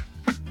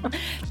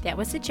 That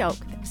was a joke.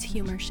 That was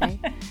humor, Shay.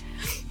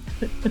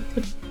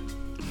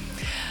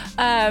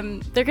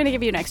 They're going to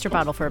give you an extra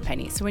bottle for a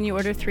penny. So when you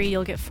order 3,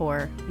 you'll get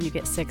 4. When you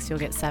get 6, you'll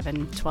get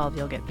 7. 12,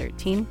 you'll get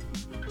 13.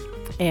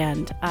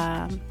 And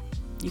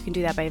you can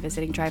do that by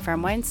visiting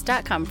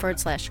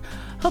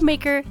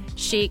dryfarmwines.com/homemaker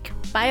chic,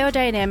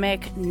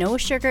 biodynamic, no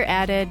sugar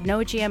added, no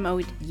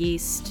GMO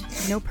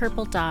yeast, no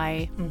purple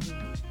dye,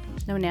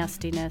 no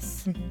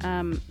nastiness.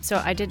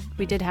 So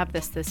we did have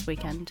this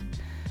weekend.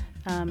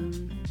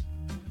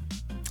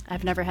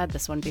 I've never had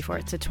this one before.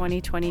 It's a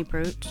 2020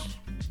 Brut.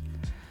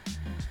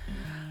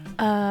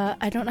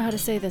 I don't know how to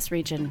say this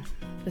region.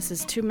 This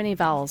is too many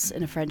vowels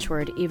in a French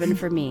word, even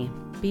for me.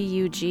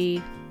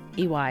 Bugey.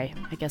 I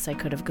guess I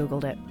could have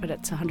Googled it, but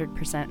it's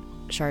 100%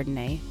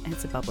 Chardonnay. And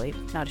it's a bubbly,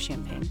 not a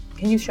champagne.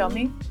 Can you show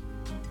me?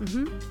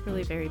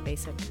 Really very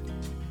basic.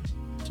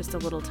 Just a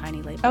little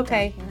tiny label.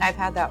 Okay, I've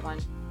had that one.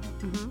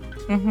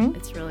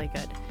 It's really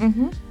good.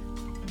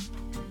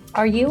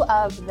 Are you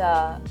of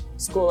the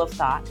school of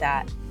thought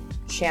that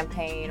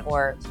champagne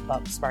or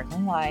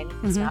sparkling wine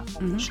is not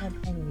from the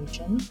Champagne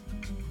region,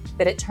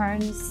 that it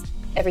turns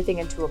everything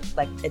into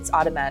it's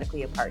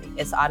automatically a party?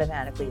 It's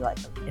automatically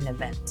an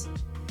event.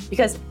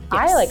 Because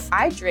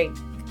I drink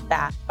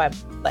that by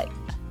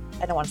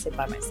I don't want to say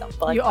by myself,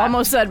 but you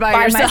almost said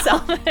by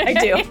yourself. Myself. I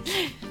do.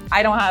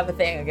 I don't have a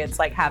thing against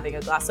having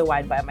a glass of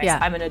wine by myself. Yeah.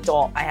 I'm an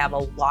adult. I have a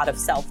lot of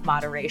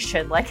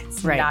self-moderation.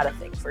 It's not a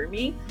thing for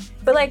me.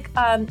 But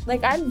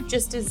I'm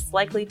just as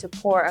likely to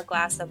pour a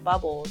glass of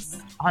bubbles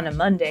on a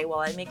Monday while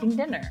I'm making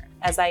dinner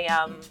as I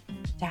am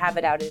to have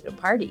it out at a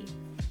party.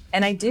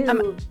 And I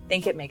do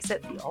think it makes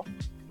it feel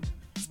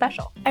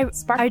special.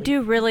 I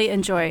do really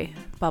enjoy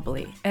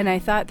bubbly. And I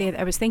thought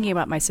I was thinking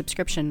about my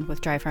subscription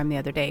with Dry Farm the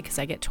other day because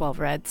I get 12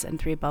 reds and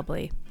 3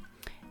 bubbly.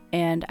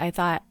 And I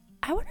thought,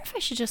 I wonder if I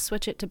should just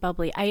switch it to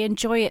bubbly. I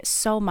enjoy it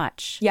so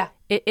much. Yeah.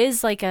 It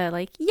is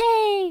yay.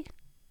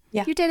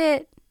 Yeah. You did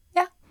it.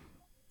 Yeah.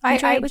 I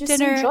enjoy it with just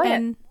dinner. Enjoy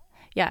and it.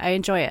 Yeah, I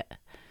enjoy it.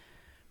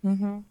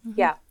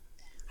 Yeah.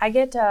 I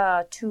get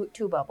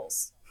two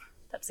bubbles.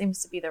 That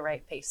seems to be the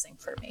right pacing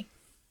for me.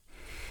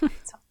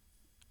 So,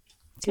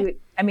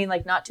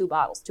 not 2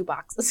 bottles, 2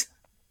 boxes.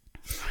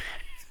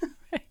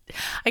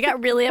 I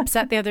got really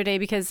upset the other day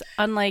because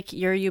unlike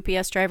your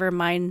UPS driver,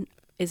 mine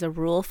is a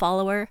rule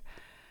follower.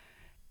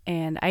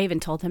 And I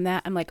even told him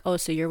that. I'm like, oh,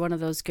 so you're one of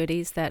those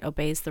goodies that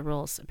obeys the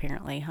rules,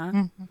 apparently,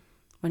 huh?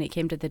 When he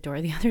came to the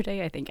door the other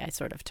day, I think I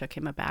sort of took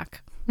him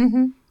aback.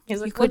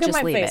 He's like, look at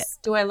my face.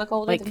 Do I look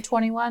older than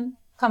 21?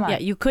 Come on. Yeah,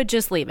 you could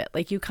just leave it.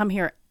 You come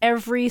here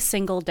every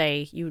single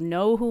day. You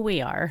know who we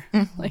are.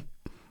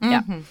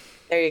 Yeah.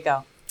 There you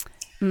go.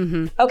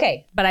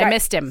 Okay. But I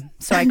missed him,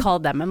 so I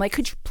called them. I'm like,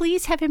 could you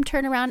please have him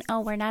turn around?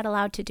 Oh, we're not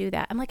allowed to do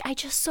that. I'm like, I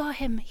just saw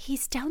him.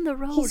 He's down the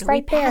road. He's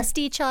right we passed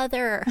each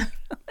other.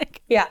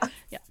 Yeah.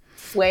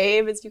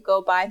 Wave as you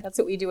go by. That's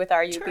what we do with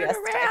our UPS Turn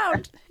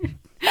around.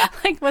 driver.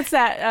 Like, what's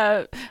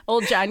that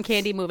old John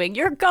Candy moving?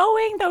 You're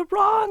going the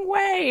wrong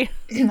way.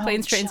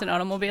 Planes, trains, and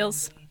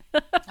automobiles.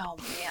 Oh,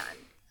 man.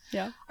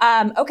 Yeah.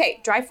 Okay,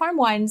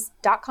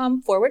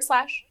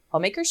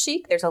 dryfarmwines.com/homemaker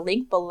chic. There's a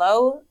link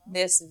below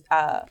this.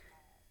 I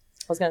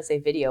was going to say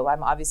video.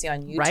 I'm obviously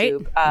on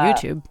YouTube. Right?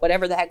 YouTube.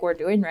 Whatever the heck we're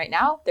doing right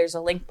now, there's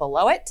a link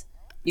below it.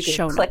 You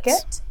can click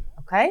it.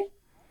 Okay.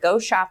 Go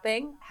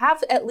shopping.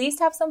 At least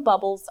have some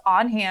bubbles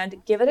on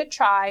hand. Give it a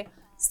try.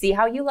 See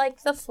how you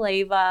like the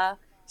flavor.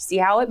 See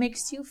how it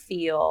makes you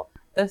feel.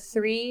 The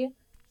 3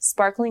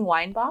 sparkling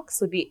wine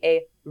box would be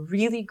a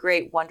really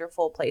great,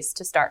 wonderful place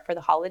to start for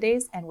the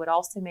holidays and would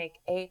also make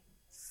a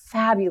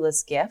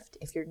fabulous gift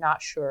if you're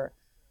not sure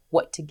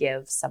what to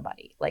give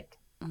somebody, like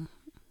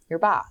your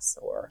boss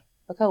or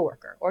a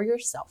coworker or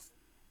yourself.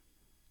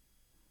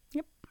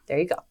 Yep. There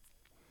you go.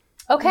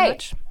 Okay.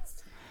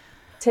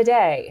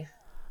 Today,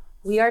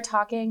 we are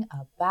talking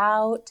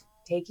about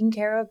taking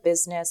care of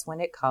business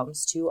when it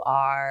comes to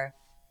our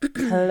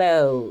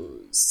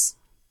clothes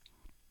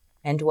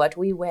and what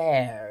we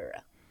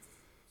wear.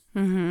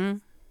 Mm-hmm.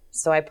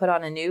 So I put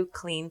on a new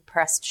clean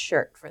pressed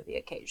shirt for the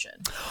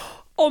occasion.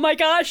 Oh my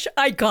gosh,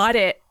 I got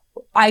it.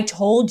 I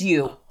told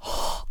you.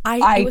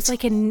 It was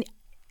like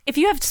if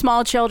you have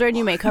small children,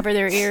 you may cover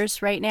their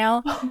ears right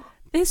now.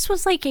 This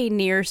was like a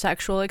near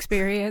sexual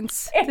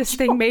experience. This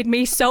thing made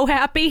me so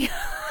happy.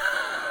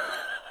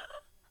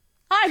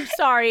 I'm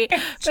sorry,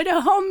 but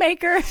a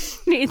homemaker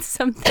needs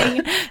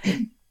something.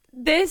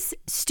 This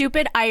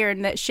stupid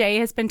iron that Shay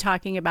has been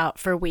talking about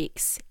for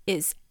weeks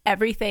is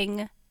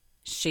everything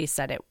she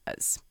said it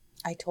was.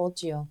 I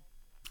told you.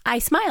 I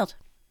smiled.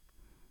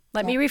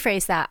 Let me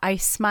rephrase that. I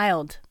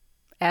smiled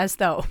as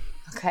though.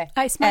 Okay.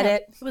 I smiled.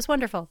 Edit. It was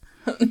wonderful.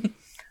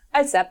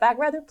 I sat back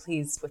rather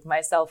pleased with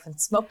myself and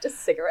smoked a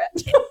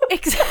cigarette.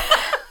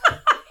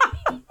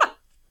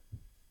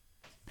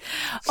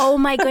 Oh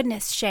my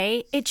goodness,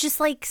 Shay. It just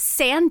like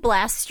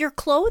sandblasts your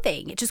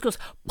clothing. It just goes.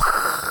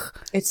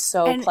 It's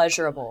so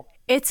pleasurable.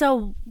 It's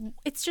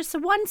just a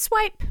one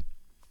swipe.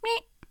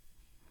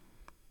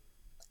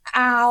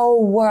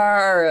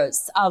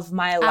 Hours of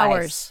my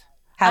life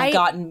have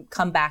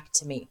come back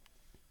to me.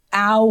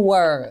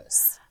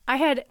 Hours. I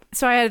had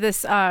this,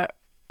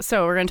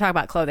 so we're going to talk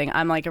about clothing.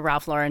 I'm like a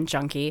Ralph Lauren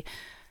junkie,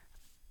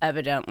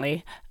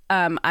 evidently.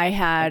 I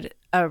had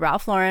a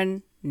Ralph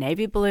Lauren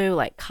navy blue,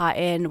 like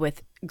cotton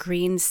with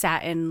green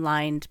satin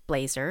lined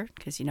blazer.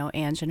 Because, you know,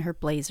 Ange and her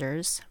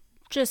blazers,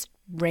 just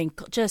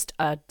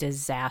a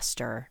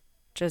disaster.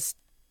 Just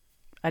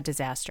a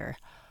disaster.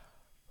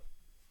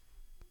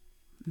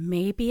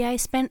 Maybe I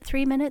spent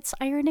 3 minutes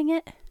ironing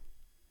it.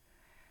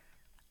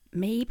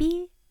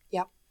 Maybe.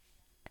 Yep.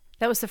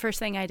 That was the first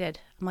thing I did.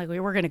 I'm like,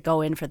 we're going to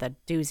go in for the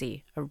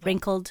doozy. A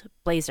wrinkled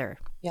blazer.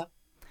 Yep.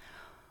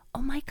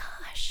 Oh my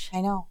gosh.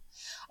 I know.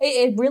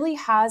 It really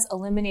has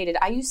eliminated.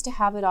 I used to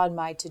have it on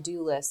my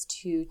to-do list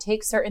to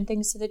take certain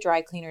things to the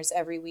dry cleaners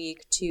every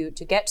week, to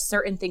get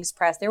certain things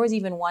pressed. There was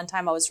even one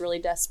time I was really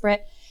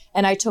desperate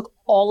and I took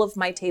all of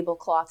my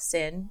tablecloths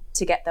in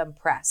to get them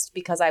pressed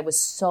because I was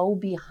so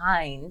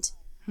behind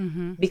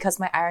because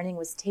my ironing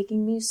was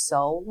taking me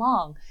so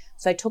long.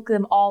 So I took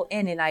them all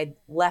in and I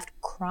left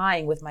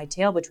crying with my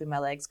tail between my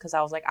legs because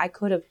I was like, I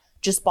could have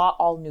just bought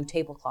all new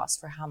tablecloths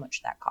for how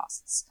much that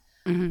costs.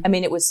 I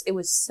mean, it was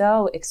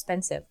so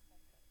expensive.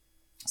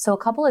 So a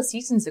couple of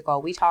seasons ago,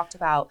 we talked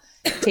about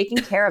taking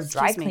care of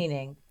dry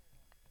cleaning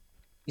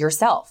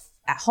yourself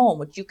at home,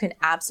 which you can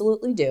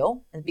absolutely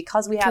do. And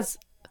because we have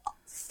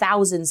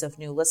thousands of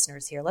new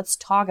listeners here, let's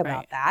talk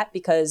about that,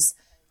 because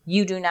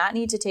you do not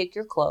need to take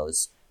your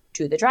clothes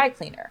to the dry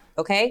cleaner,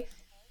 okay?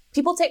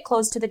 People take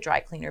clothes to the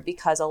dry cleaner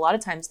because a lot of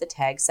times the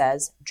tag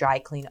says dry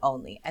clean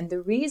only. And the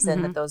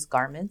reason that those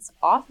garments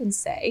often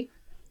say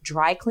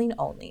dry clean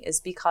only is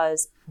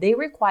because they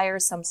require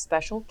some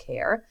special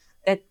care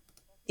that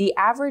the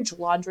average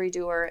laundry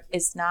doer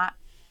is not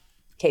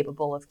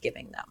capable of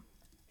giving them.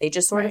 They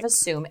just sort of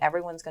assume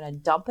everyone's going to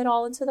dump it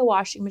all into the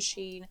washing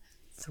machine,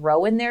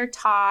 throw in their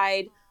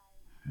Tide,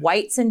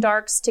 whites and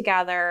darks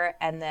together,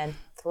 and then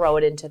throw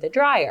it into the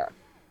dryer.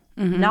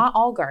 Not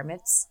all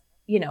garments,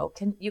 you know,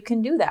 you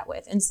can do that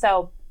with. And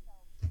so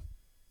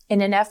in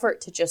an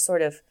effort to just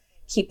sort of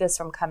keep this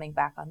from coming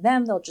back on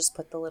them, they'll just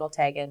put the little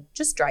tag in,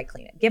 just dry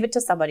clean it. Give it to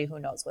somebody who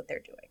knows what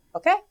they're doing.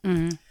 Okay?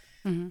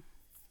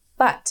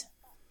 But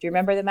do you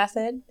remember the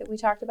method that we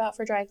talked about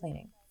for dry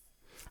cleaning?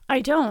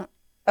 I don't.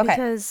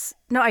 Okay.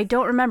 I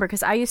don't remember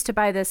because I used to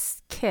buy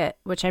this kit,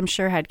 which I'm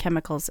sure had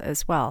chemicals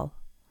as well.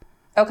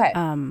 Okay.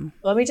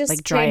 Let me just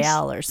like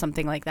Dryel or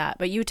something like that.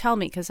 But you tell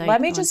me because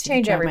let me just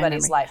change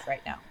everybody's life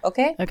right now.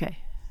 Okay. Okay.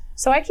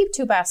 So I keep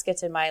 2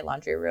 baskets in my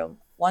laundry room.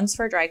 One's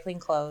for dry clean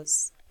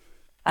clothes,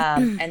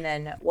 and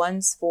then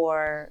one's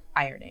for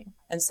ironing.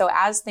 And so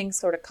as things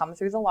sort of come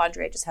through the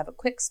laundry, I just have a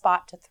quick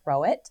spot to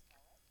throw it.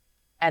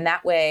 And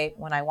that way,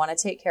 when I want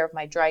to take care of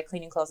my dry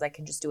cleaning clothes, I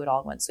can just do it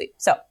all in one sweep.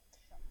 So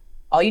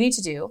all you need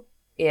to do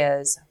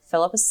is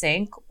fill up a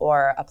sink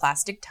or a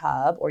plastic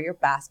tub or your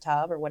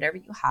bathtub or whatever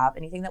you have,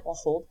 anything that will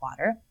hold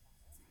water.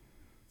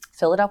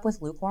 fill it up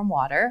with lukewarm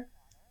water,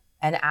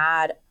 and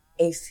add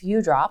a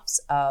few drops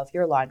of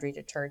your laundry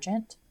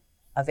detergent,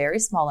 a very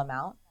small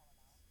amount.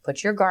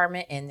 Put your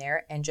garment in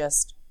there and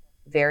just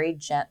very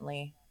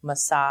gently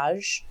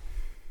massage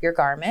your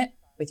garment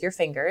with your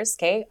fingers,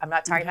 okay? I'm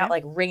not talking about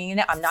like wringing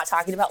it. I'm not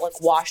talking about like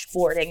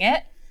washboarding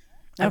it.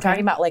 I'm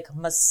talking about like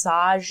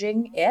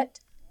massaging it.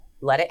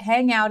 Let it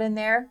hang out in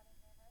there.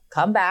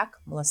 Come back,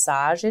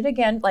 massage it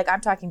again. Like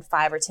I'm talking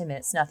 5 or 10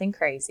 minutes, nothing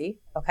crazy,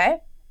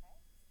 okay?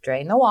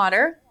 Drain the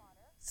water,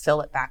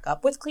 fill it back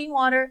up with clean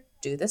water,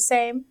 do the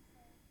same.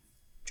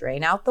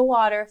 Drain out the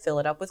water, fill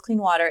it up with clean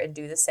water, and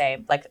do the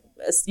same. Like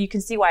you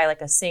can see why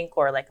like a sink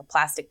or like a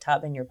plastic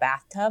tub in your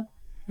bathtub,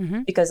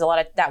 because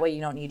that way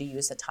you don't need to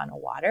use a ton of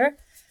water.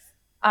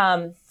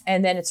 And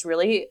then it's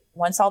really,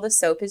 once all the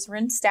soap is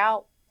rinsed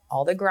out,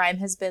 all the grime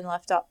has been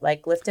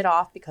lifted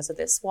off because of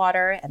this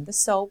water and the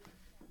soap,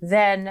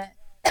 then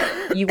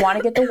you want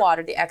to get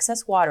the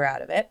excess water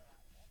out of it.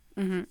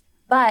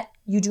 But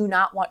you do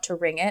not want to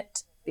wring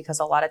it,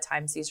 because a lot of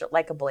times these are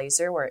like a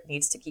blazer where it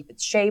needs to keep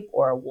its shape,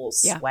 or a wool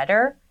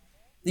sweater.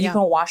 You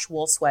can wash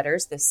wool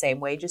sweaters the same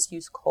way, just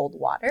use cold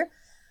water.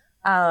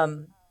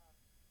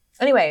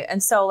 Anyway,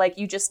 and so like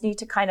you just need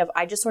to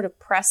I just sort of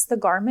press the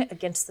garment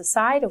against the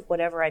side of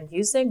whatever I'm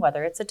using,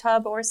 whether it's a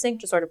tub or a sink,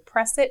 just sort of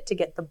press it to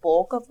get the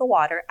bulk of the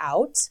water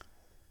out.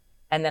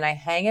 And then I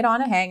hang it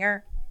on a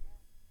hanger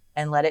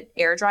and let it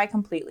air dry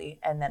completely.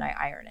 And then I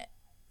iron it.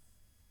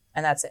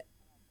 And that's it.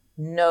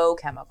 No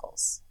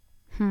chemicals.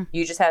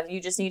 You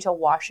just need to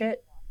wash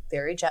it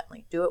very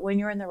gently. Do it when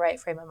you're in the right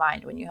frame of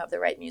mind, when you have the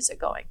right music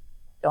going.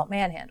 Don't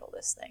manhandle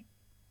this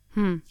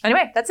thing.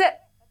 Anyway, that's it.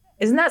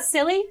 Isn't that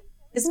silly?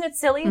 Isn't it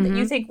silly that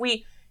you think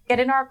we get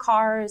in our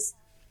cars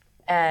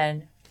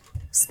and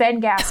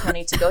spend gas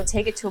money to go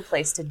take it to a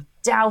place to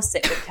douse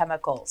it with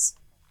chemicals?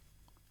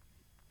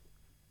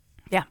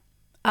 Yeah.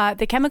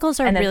 The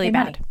chemicals are really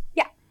bad.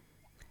 Yeah.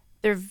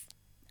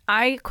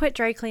 I quit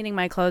dry cleaning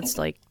my clothes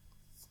like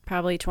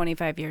probably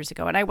 25 years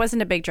ago. And I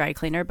wasn't a big dry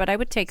cleaner, but I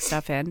would take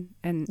stuff in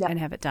and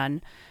have it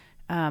done.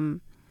 And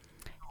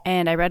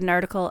I read an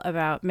article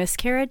about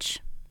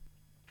miscarriage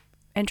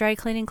and dry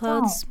cleaning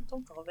clothes. Oh,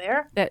 don't go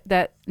there.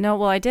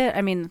 I did.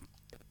 I mean,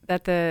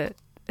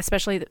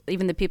 especially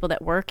even the people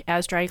that work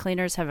as dry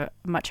cleaners have a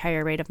much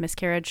higher rate of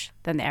miscarriage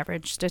than the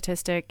average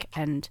statistic,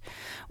 and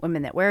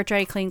women that wear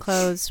dry clean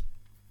clothes.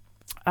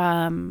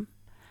 Yikes.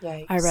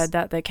 I read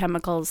that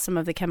some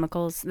of the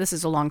chemicals, this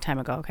is a long time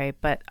ago, okay,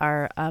 but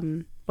are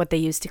what they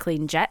use to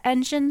clean jet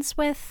engines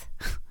with.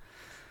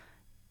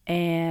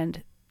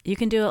 And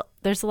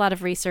there's a lot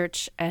of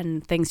research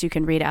and things you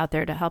can read out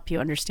there to help you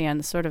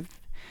understand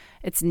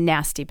it's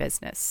nasty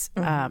business.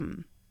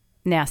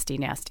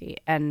 Nasty.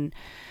 And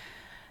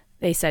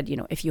they said,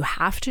 if you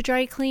have to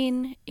dry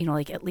clean,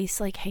 like at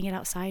least like hang it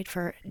outside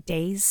for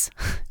days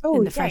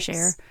in the fresh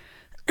air.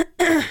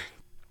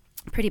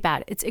 Pretty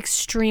bad. It's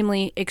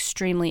extremely,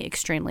 extremely,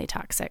 extremely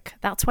toxic.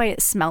 That's why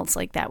it smells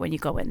like that when you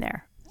go in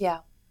there. Yeah.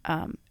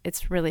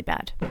 It's really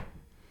bad.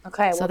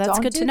 Okay. So that's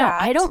good to know.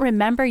 I don't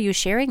remember you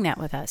sharing that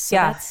with us.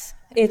 So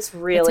it's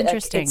really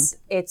interesting.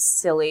 It's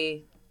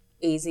silly,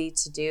 easy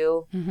to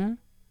do.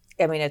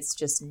 I mean, it's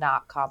just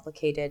not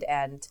complicated.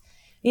 And,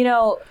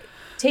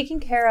 taking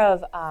care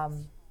of,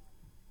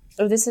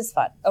 this is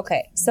fun.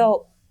 Okay.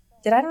 So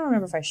I don't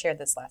remember if I shared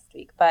this last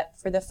week, but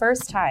for the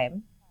first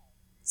time,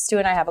 Stu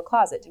and I have a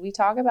closet. Did we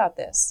talk about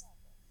this?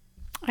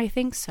 I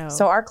think so.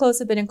 So our clothes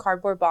have been in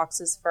cardboard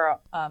boxes for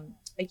a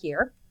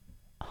year.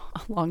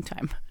 A long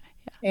time.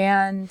 Yeah.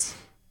 And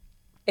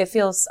I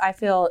feel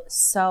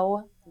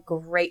so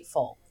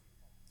grateful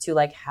to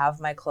like have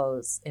my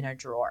clothes in a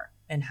drawer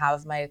and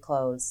have my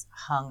clothes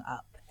hung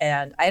up.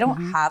 And I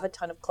don't have a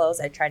ton of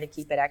clothes. I try to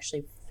keep it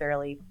actually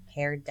fairly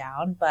pared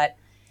down, but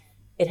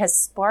it has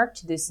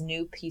sparked this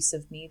new piece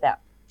of me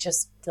that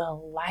just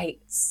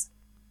delights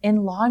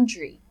in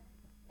laundry.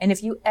 And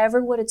if you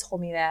ever would have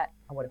told me that,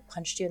 I would have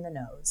punched you in the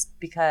nose,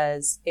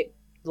 because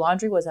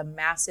laundry was a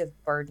massive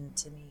burden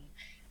to me.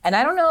 And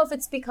I don't know if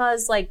it's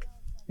because like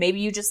maybe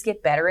you just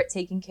get better at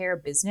taking care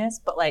of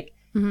business, but like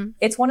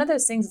it's one of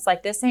those things. It's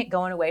like, this ain't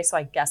going away, so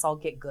I guess I'll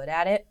get good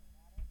at it.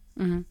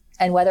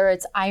 And whether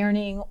it's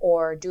ironing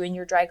or doing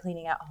your dry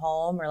cleaning at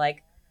home, or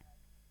like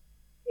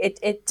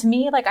it to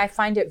me, like I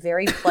find it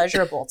very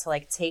pleasurable to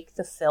like take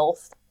the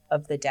filth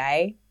of the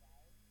day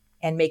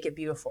and make it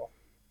beautiful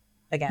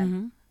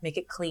again. Make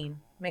it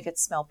clean, make it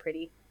smell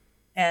pretty.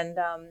 And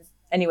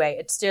anyway,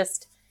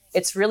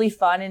 it's really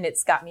fun, and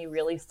it's got me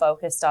really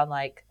focused on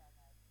like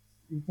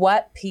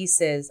what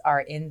pieces are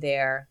in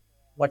there,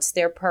 what's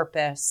their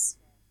purpose,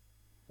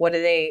 what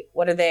do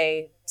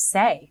they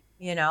say?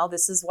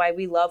 This is why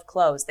we love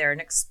clothes. They're an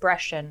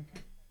expression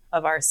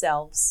of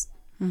ourselves.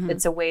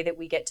 It's a way that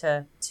we get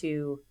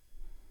to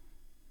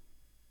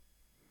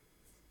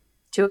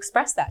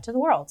express that to the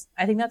world.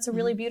 I think that's a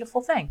really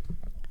beautiful thing.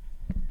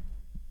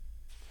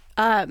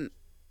 I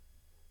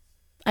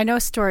know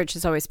storage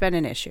has always been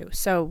an issue.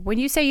 So when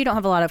you say you don't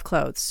have a lot of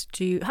clothes,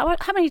 how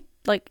many,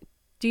 like,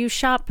 do you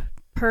shop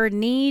per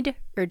need,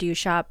 or do you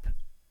shop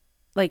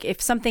like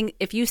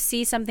if you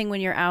see something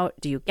when you're out,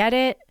 do you get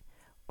it?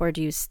 Or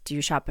do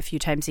you shop a few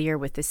times a year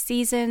with the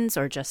seasons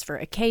or just for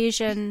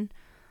occasion?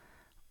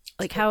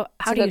 Like how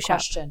do you shop?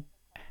 Question.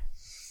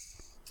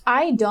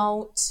 I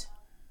don't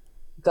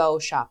go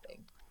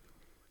shopping.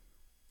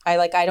 I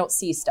don't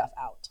see stuff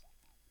out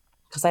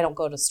because I don't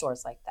go to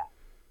stores like that.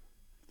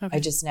 Okay. I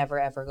just never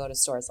ever go to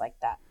stores like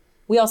that.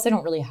 We also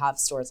don't really have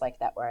stores like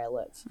that where I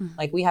live.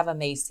 Like we have a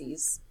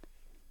Macy's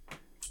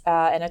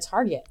and a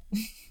Target.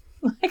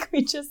 Like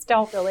we just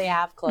don't really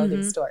have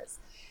clothing stores.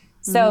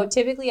 So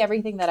typically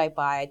everything that I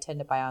buy, I tend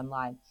to buy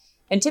online.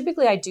 And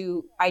typically I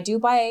do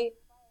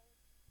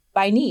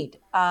by need.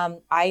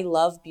 I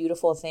love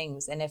beautiful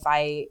things. And if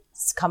I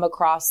come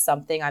across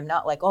something, I'm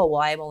not like, oh,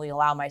 well, I only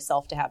allow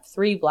myself to have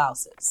 3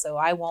 blouses, so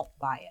I won't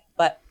buy it.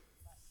 But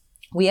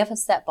we have a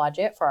set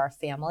budget for our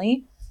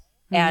family.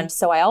 And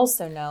so I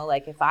also know,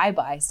 like, if I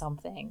buy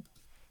something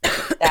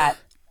that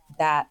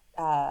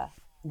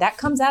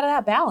comes out of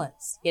that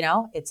balance, you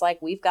know, it's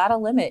like we've got a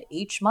limit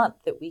each month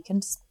that we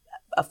can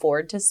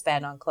afford to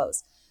spend on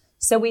clothes.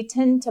 So we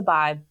tend to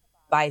buy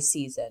by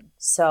season.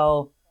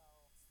 So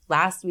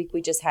last week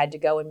we just had to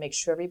go and make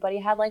sure everybody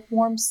had like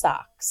warm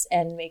socks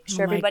and make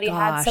sure everybody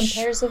had some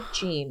pairs of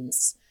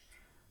jeans,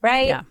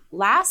 right? Yeah.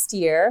 Last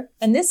year,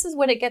 and this is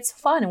when it gets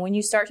fun. And when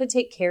you start to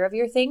take care of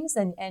your things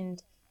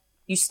and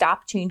you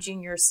stop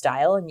changing your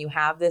style and you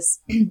have this,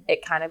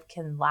 it kind of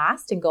can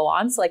last and go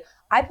on. So like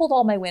I pulled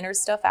all my winter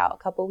stuff out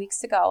a couple of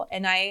weeks ago,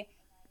 and I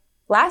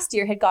last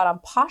year had got on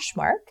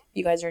Poshmark. If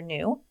you guys are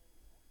new,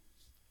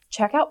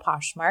 check out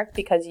Poshmark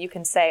because you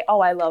can say, oh,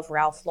 I love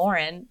Ralph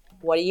Lauren.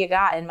 What do you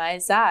got in my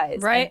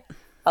size? Right. And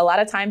a lot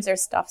of times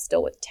there's stuff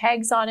still with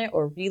tags on it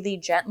or really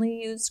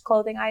gently used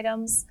clothing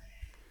items.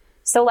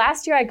 So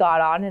last year I got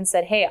on and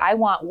said, hey, I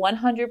want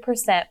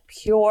 100%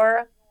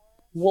 pure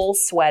wool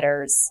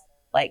sweaters,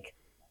 like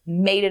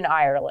made in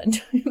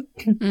Ireland.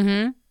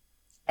 And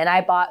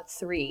I bought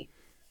 3.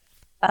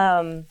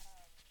 And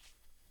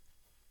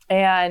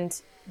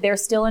they're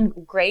still in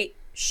great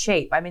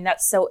shape. I mean,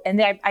 that's so, and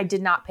I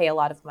did not pay a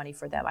lot of money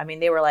for them. I mean,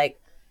 they were like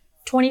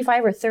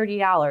 $25 or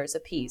 $30 a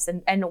piece.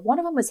 And one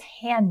of them was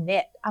hand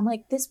knit. I'm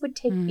like, this would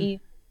take me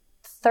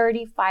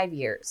 35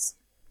 years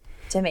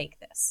to make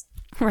this.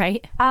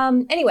 Right.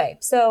 Anyway,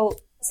 so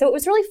it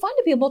was really fun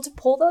to be able to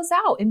pull those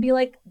out and be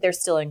like, they're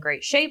still in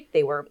great shape.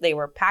 They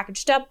were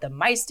packaged up. The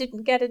mice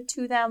didn't get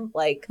into them.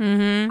 Like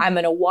I'm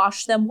going to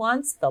wash them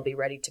once. They'll be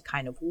ready to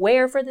kind of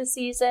wear for the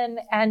season.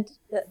 And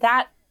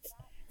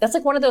that's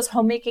like one of those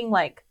homemaking,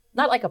 like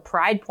not like a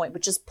pride point,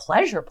 but just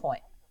pleasure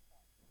point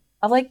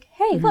of like,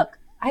 hey, look,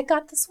 I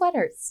got the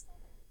sweaters.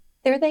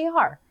 There they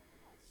are.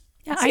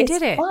 Yeah, I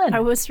did it. Fun.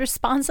 I was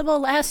responsible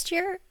last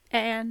year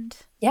and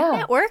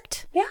it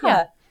worked.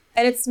 Yeah.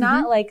 And it's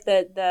not like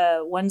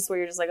the ones where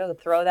you're just like, oh,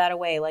 throw that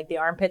away. Like the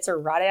armpits are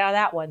rotted out of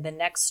that one. The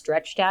neck's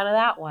stretched out of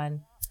that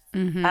one.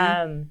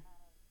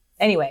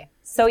 Anyway,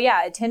 so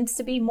yeah, it tends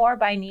to be more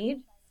by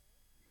need.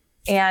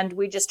 And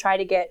we just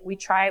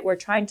we're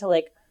trying to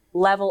like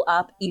level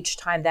up each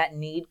time that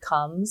need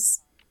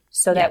comes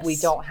so that we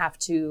don't have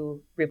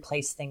to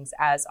replace things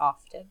as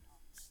often.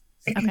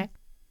 Okay.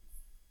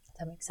 Does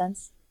that make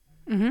sense?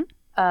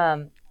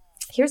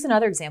 Here's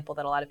another example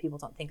that a lot of people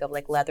don't think of,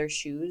 like leather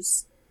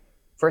shoes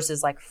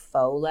versus like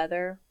faux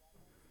leather.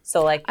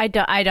 So like I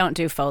don't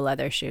do faux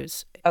leather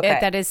shoes. Okay.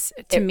 That is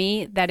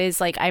me, that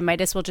is like I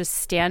might as well just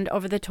stand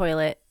over the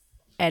toilet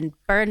and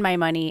burn my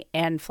money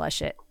and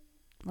flush it,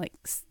 like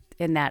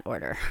in that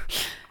order.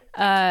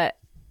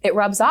 It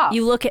rubs off.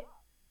 You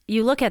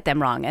look at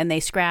them wrong and they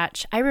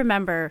scratch. I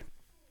remember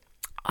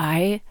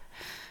I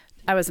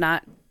was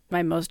not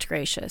my most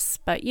gracious,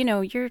 but you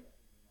know, you're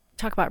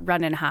talk about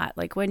running hot.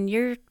 Like when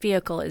your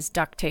vehicle is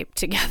duct taped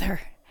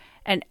together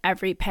and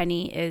every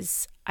penny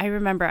is, I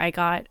remember I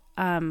got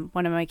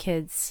one of my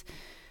kids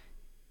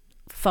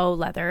faux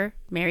leather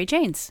Mary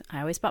Jane's. I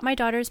always bought my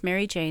daughters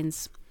Mary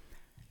Jane's.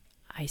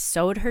 I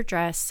sewed her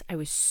dress. I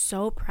was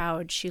so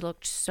proud. She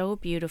looked so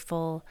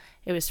beautiful.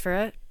 It was for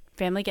a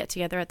family get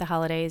together at the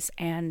holidays,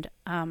 and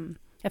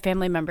a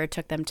family member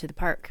took them to the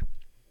park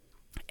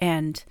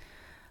and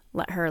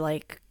let her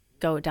like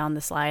go down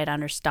the slide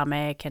on her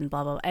stomach and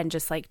blah blah, and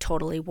just like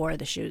totally wore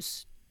the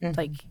shoes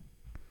like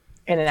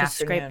in an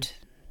afternoon.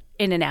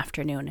 In an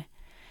afternoon.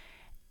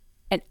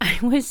 And I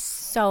was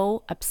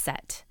so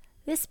upset.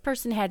 This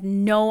person had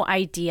no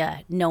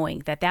idea,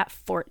 knowing that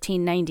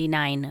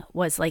 $14.99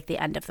 was like the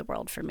end of the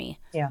world for me.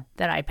 Yeah,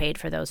 that I paid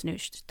for those new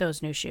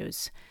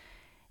shoes.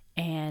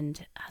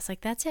 And I was like,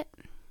 that's it.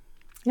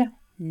 Yeah.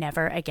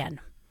 Never again.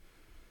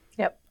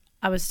 Yep.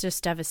 I was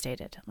just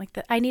devastated. Like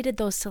I needed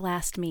those to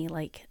last me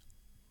like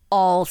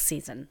all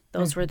season.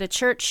 Those were the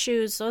church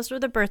shoes. Those were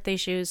the birthday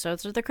shoes.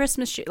 Those were the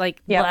Christmas shoes.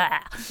 Like, blah.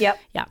 Yep.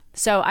 Yeah.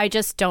 So I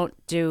just don't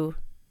do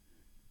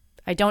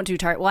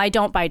Target. Well, I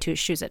don't buy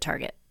shoes at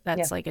Target.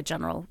 That's like a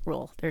general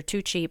rule. They're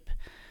too cheap.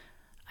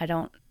 I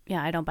don't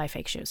buy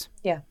fake shoes.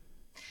 Yeah.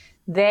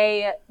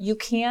 You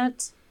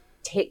can't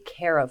take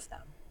care of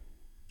them.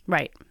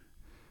 Right.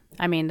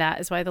 I mean, that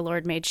is why the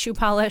Lord made shoe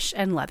polish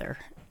and leather,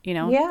 you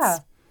know? Yeah.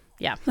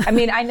 Yeah. I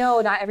mean, I know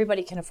not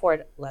everybody can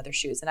afford leather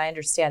shoes, and I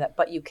understand that,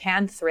 but you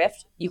can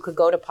thrift. You could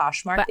go to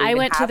Poshmark. But they I even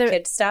went to have the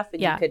kids stuff,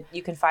 and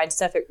you can find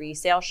stuff at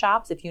resale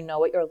shops if you know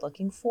what you're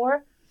looking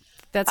for.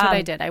 That's what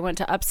I did. I went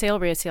to upsale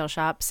resale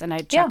shops and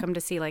I'd check them to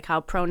see like how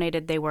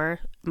pronated they were.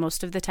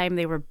 Most of the time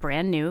they were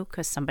brand new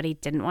because somebody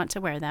didn't want to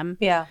wear them.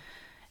 Yeah.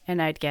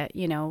 And I'd get,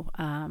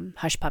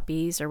 hush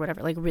puppies or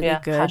whatever, like really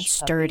good,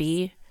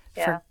 sturdy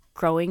for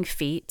growing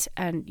feet.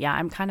 And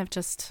I'm kind of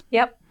just...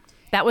 Yep.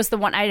 That was the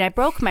one. I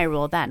broke my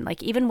rule then.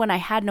 Like, even when I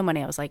had no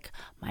money, I was like,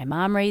 my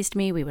mom raised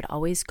me. We would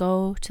always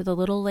go to the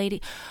little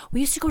lady.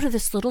 We used to go to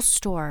this little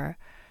store.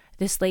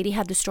 This lady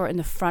had the store in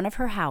the front of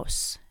her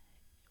house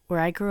where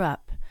I grew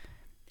up.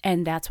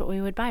 And that's what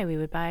we would buy. We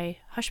would buy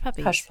hush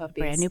puppies. Hush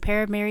puppies. Brand new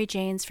pair of Mary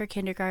Janes for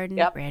kindergarten.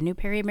 Yep. Brand new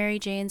pair of Mary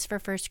Janes for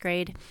first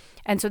grade.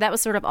 And so that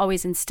was sort of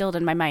always instilled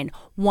in my mind.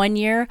 One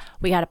year,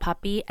 we got a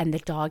puppy and the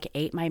dog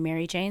ate my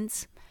Mary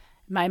Janes.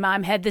 My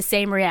mom had the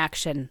same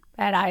reaction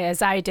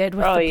as I did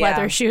with the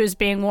pleather shoes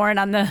being worn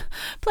on the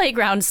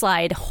playground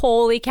slide.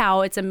 Holy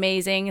cow, it's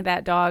amazing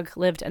that dog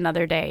lived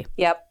another day.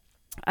 Yep.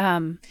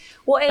 And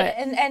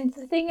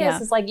the thing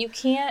is like you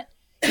can't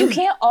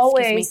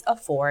always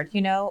afford,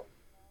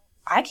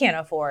 I can't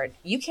afford.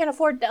 You can't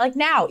afford like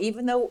now,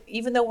 even though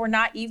we're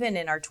not even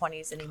in our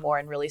 20s anymore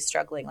and really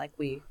struggling like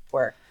we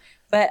were.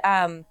 But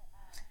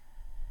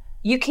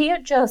you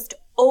can't just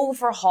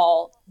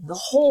overhaul the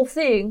whole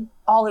thing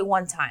all at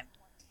one time.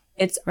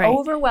 It's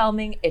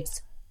overwhelming.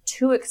 It's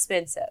too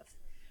expensive.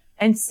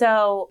 And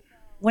so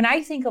when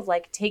I think of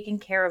like taking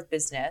care of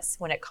business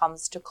when it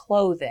comes to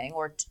clothing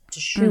or to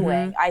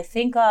shoeing, I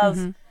think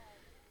of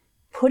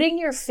putting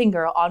your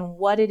finger on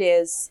what it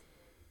is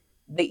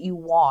that you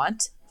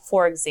want.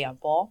 For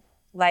example,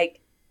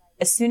 like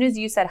as soon as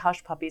you said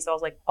hush puppies, I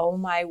was like, oh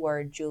my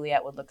word,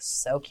 Juliet would look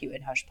so cute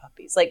in hush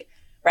puppies. Like,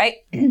 right?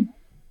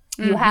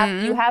 You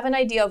have an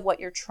idea of what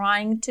you're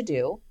trying to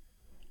do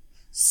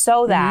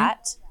so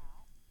that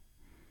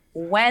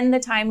when the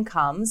time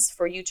comes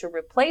for you to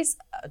replace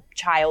a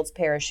child's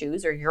pair of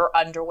shoes or your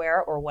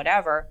underwear or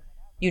whatever,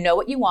 you know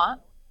what you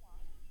want.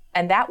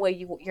 And that way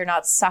you're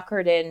not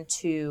suckered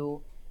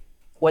into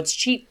what's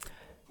cheap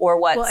or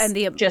what's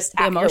just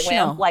at your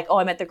whim. Like, oh,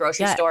 I'm at the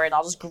grocery store and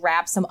I'll just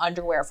grab some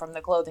underwear from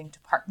the clothing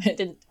department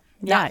and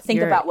not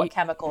think about what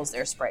chemicals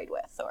they're sprayed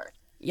with. Or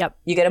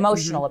you get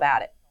emotional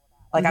about it.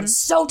 Like, I'm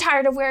so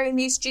tired of wearing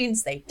these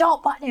jeans. They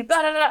don't button, blah,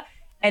 blah, blah.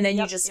 And then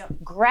you just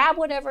grab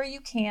whatever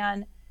you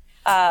can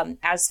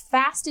as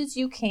fast as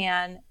you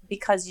can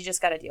because you just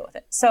got to deal with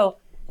it. So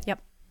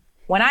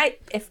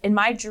if in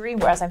my dream,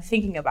 whereas I'm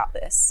thinking about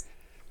this,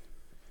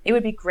 it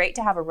would be great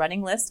to have a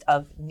running list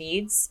of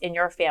needs in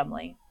your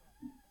family,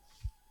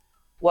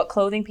 what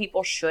clothing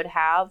people should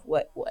have,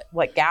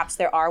 what gaps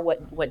there are,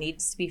 what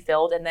needs to be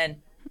filled. And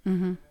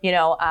then,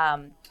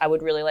 I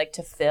would really like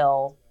to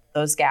fill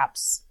those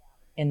gaps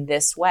in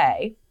this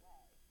way.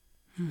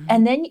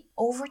 And then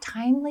over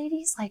time,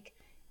 ladies, like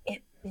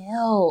it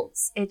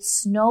builds, it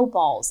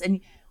snowballs. And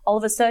all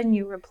of a sudden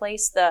you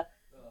replace the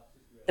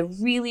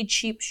really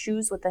cheap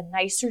shoes with a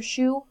nicer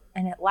shoe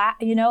and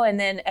and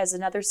then as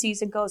another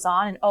season goes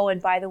on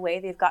and by the way,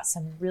 they've got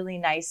some really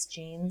nice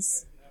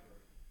jeans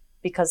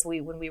because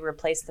when we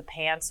replaced the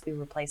pants, we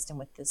replaced them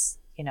with this,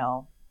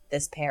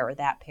 this pair or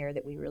that pair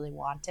that we really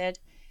wanted.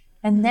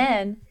 And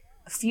then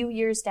a few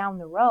years down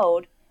the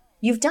road,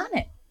 you've done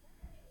it.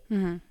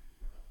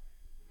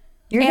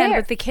 You're there.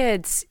 With the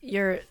kids,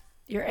 you're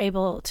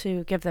able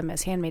to give them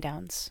as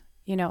hand-me-downs.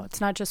 It's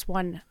not just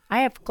one.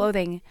 I have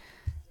clothing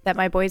that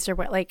my boys are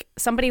wearing. Like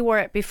somebody wore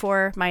it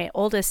before my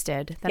oldest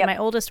did. Then my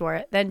oldest wore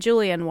it. Then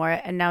Julian wore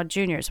it, and now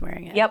Junior's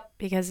wearing it. Yep.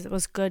 Because it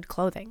was good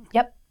clothing.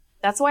 Yep.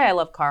 That's why I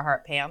love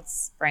Carhartt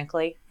pants,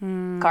 frankly.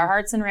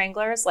 Carhartts and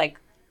Wranglers. Like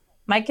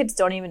my kids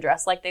don't even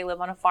dress like they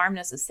live on a farm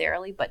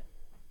necessarily, but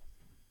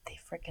they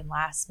freaking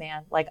last,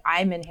 man. Like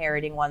I'm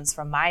inheriting ones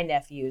from my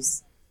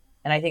nephews.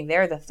 And I think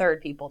they're the third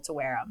people to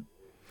wear them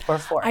or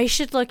fourth. I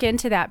should look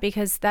into that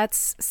because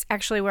that's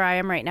actually where I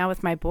am right now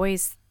with my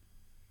boys.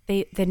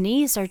 The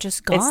knees are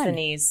just gone. It's the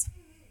knees.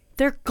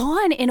 They're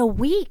gone in a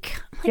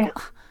week. I'm like,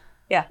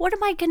 yeah. What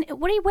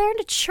are you wearing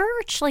to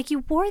church? Like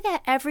you wore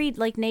that every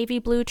like navy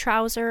blue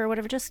trouser or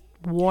whatever, just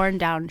worn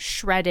down,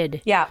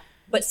 shredded. Yeah.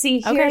 But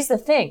see, here's the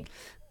thing.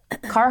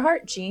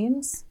 Carhartt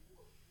jeans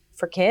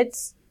for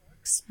kids,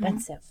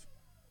 expensive.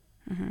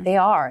 They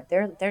are.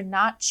 They're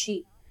not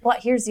cheap.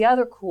 But here's the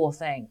other cool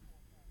thing.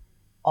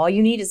 All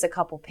you need is a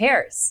couple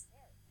pairs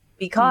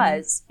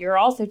because you're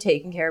also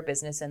taking care of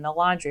business in the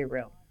laundry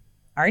room,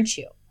 aren't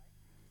you?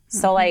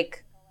 So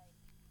like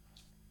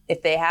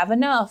if they have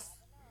enough,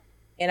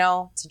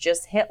 to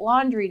just hit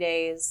laundry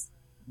days,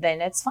 then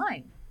it's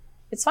fine.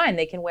 It's fine.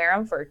 They can wear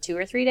them for 2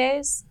 or 3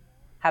 days,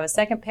 have a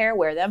second pair,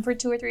 wear them for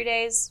 2 or 3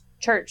 days,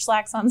 church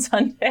slacks on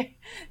Sunday,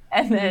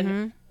 and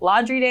then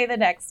laundry day the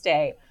next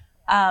day.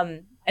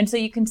 And so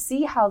you can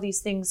see how these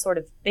things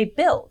they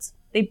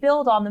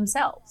build on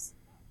themselves.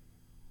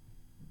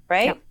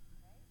 Right?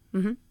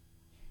 Yep.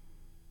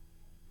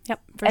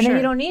 Yep, for and sure. Then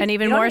you don't need, and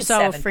even more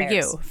so for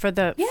pairs.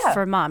 you,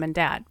 for mom and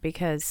dad,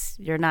 because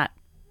you're not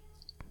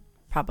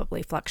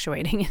probably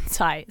fluctuating in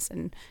size.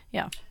 And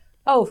yeah.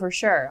 Oh, for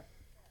sure.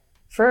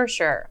 For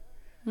sure.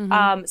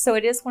 So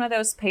it is one of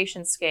those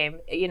patience game,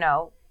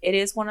 it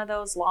is one of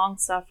those long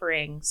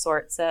suffering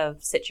sorts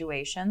of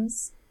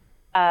situations,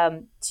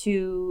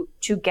 to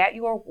get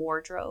your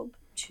wardrobe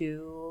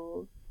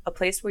to a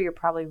place where you're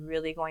probably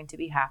really going to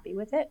be happy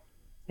with it.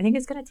 I think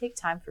it's going to take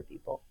time for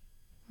people.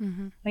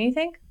 Don't you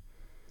think?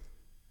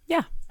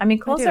 Yeah. I mean,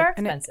 clothes are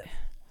expensive.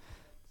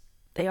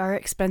 They are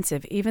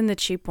expensive. Even the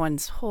cheap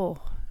ones. Oh,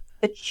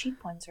 the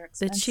cheap ones are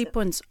expensive. The cheap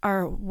ones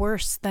are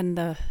worse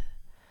than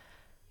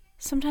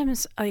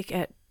sometimes like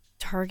at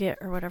Target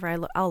or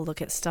whatever, I'll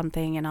look at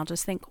something and I'll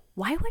just think,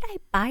 why would I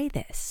buy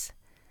this?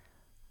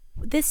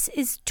 This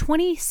is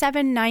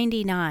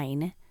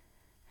 $27.99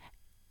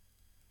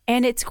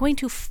 and it's going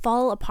to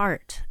fall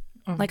apart.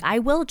 Like I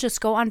will just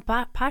go on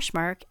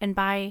Poshmark and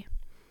buy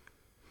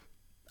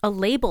a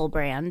label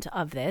brand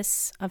of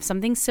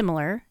something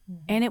similar,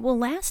 and it will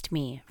last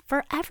me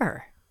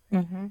forever.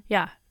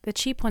 Yeah, the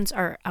cheap ones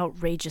are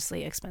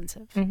outrageously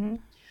expensive.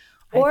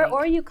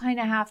 Or you kind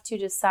of have to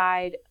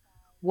decide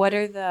what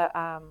are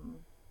the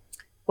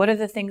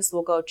things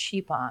we'll go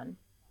cheap on.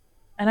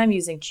 And I'm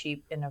using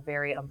cheap in a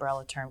very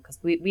umbrella term because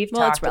we've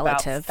talked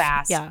about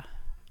fast. Yeah,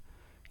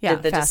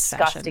 the fast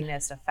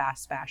disgustingness fashion. Of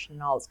fast fashion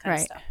and all this kind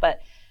of stuff.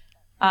 But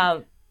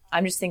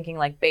I'm just thinking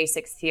like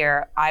basics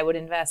here. I would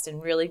invest in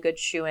really good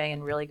shoeing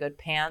and really good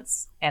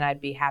pants, and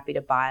I'd be happy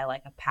to buy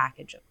like a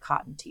package of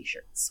cotton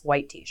t-shirts,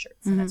 white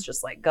t-shirts. And it's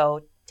just like,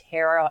 go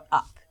tear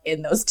up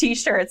in those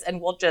t-shirts, and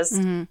we'll just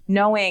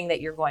knowing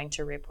that you're going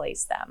to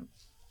replace them.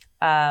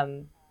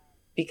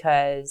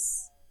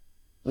 Because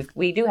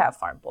we do have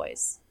farm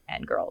boys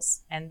and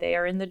girls, and they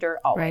are in the dirt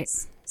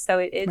always. Right. So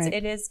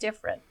it is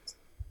different.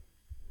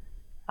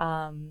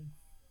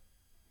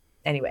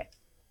 Anyway.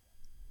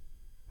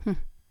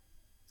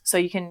 So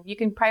you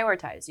can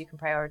prioritize. You can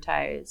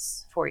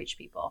prioritize for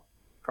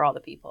all the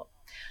people.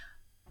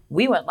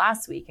 We went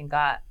last week and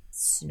got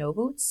snow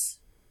boots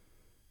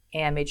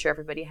and made sure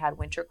everybody had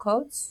winter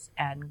coats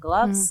and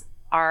gloves.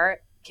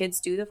 Our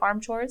kids do the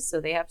farm chores, so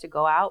they have to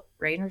go out,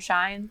 rain or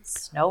shine,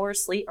 snow or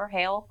sleet or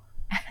hail,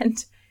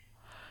 and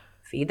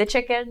feed the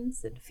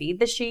chickens and feed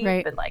the sheep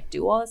and like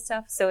do all this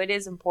stuff. So it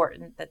is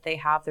important that they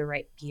have the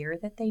right gear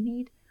that they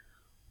need.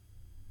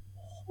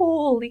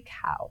 Holy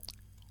cow.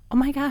 Oh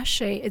my gosh,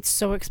 Shay, it's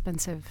so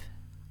expensive.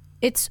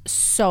 It's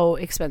so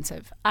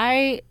expensive.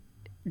 I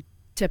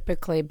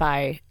typically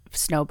buy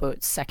snow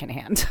boots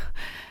secondhand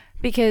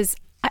because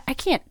I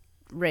can't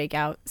rake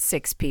out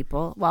 6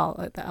 people.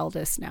 Well, the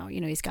eldest now,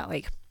 he's got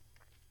like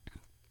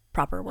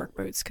proper work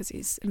boots because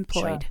he's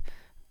employed. Sure.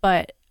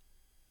 But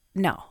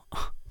no.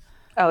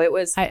 Oh, it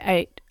was.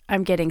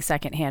 I'm getting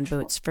secondhand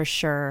boots for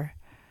sure.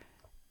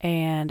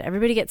 And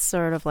everybody gets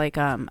sort of like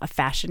a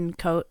fashion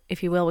coat,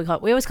 if you will. We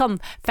always call them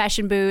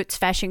fashion boots,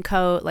 fashion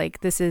coat.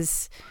 Like this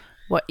is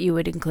what you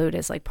would include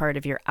as like part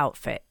of your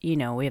outfit.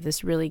 We have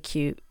this really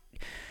cute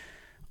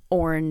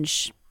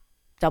orange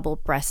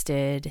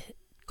double-breasted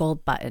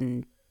gold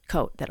button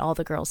coat that all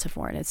the girls have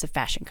worn. It's a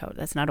fashion coat.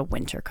 That's not a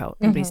winter coat.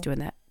 Nobody's doing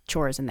that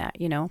chores in that,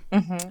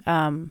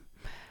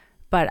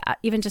 But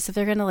even just if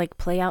they're going to like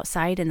play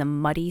outside in the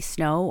muddy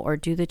snow or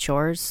do the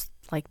chores,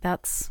 like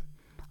that's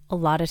a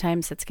lot of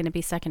times it's going to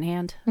be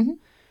secondhand.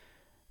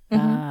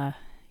 Yeah.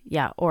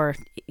 Or,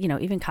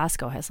 even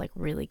Costco has like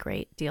really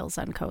great deals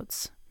on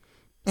coats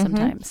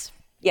sometimes.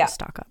 Yeah.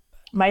 Stock up.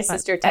 My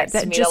sister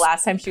texted me the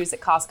last time she was at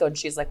Costco and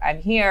she's like,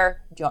 I'm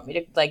here. Do you want me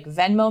to like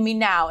Venmo me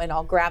now and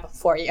I'll grab them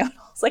for you? And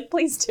I was like,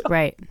 please do.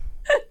 Right.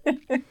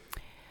 But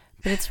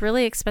it's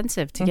really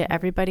expensive to get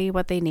everybody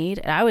what they need.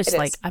 And I was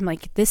like, I'm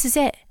like, this is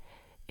it.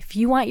 If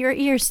you want your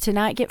ears to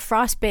not get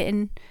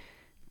frostbitten,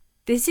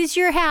 this is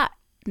your hat.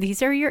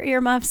 These are your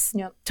earmuffs.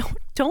 Yep.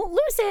 Don't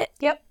lose it.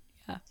 Yep.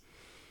 Yeah.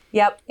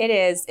 Yep, it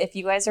is. If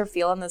you guys are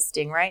feeling the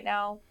sting right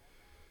now,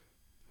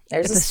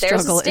 the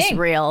struggle is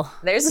real.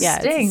 There's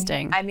a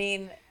sting. I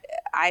mean,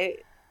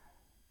 it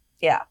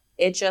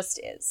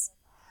just is.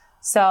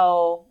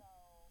 So,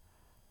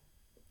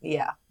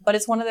 yeah. But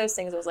it's one of those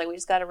things that was like, we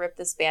just got to rip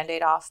this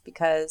Band-Aid off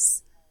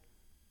because,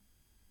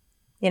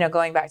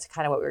 going back to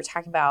kind of what we were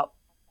talking about,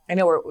 I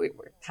know we're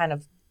kind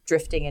of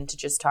drifting into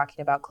just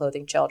talking about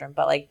clothing children,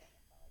 but like,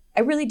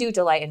 I really do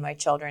delight in my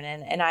children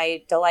and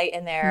I delight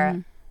in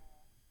their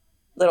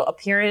little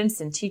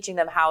appearance and teaching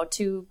them how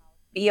to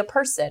be a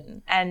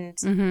person.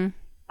 And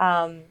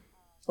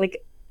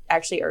like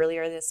actually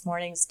earlier this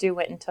morning, Stu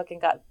went and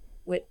got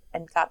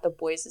the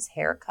boys'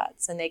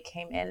 haircuts and they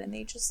came in and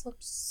they just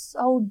looked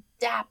so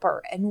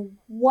dapper and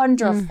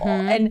wonderful.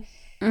 And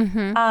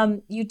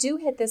you do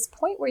hit this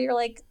point where you're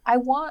like, I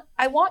want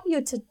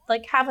you to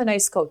like have a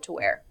nice coat to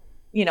wear,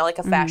 like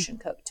a fashion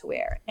coat to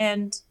wear.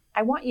 And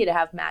I want you to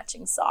have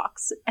matching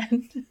socks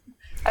and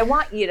I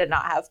want you to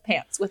not have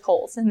pants with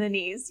holes in the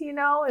knees,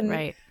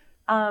 and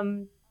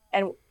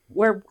and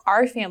where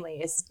our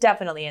family is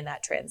definitely in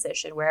that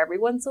transition where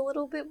everyone's a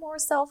little bit more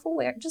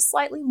self-aware, just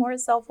slightly more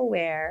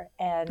self-aware.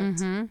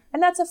 And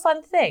that's a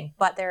fun thing,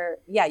 but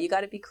you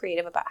got to be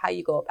creative about how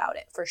you go about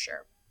it for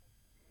sure.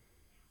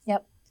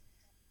 Yep.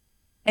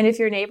 And if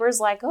your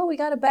neighbor's like, oh, we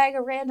got a bag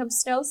of random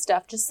snow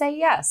stuff, just say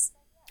yes.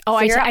 Oh,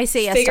 I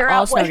say yes to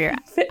all snow gear.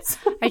 Fits.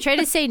 I try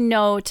to say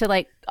no to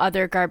like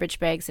other garbage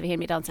bags of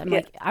hand-me-downs. I'm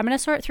like, I'm going to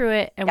sort through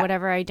it, and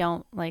whatever I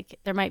don't like,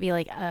 there might be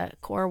like a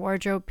core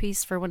wardrobe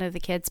piece for one of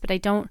the kids, but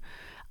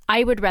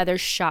I would rather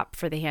shop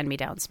for the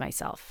hand-me-downs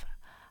myself.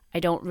 I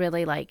don't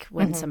really like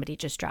when somebody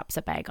just drops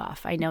a bag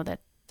off. I know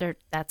that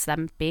that's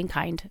them being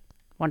kind,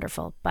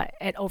 wonderful, but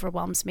it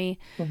overwhelms me.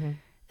 It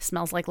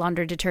smells like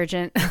laundry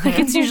detergent. Like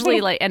it's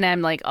usually like, and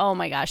I'm like, oh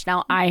my gosh,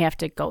 now I have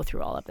to go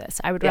through all of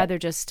this. I would rather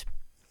just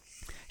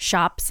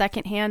shop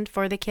secondhand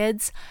for the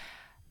kids,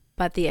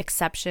 but the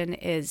exception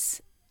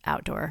is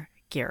outdoor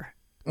gear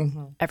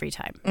every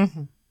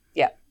time.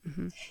 Yeah,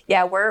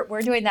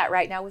 we're doing that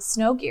right now with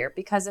snow gear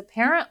because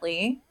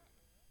apparently,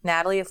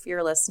 Natalie, if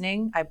you're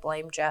listening, I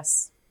blame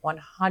Jess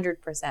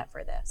 100%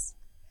 for this.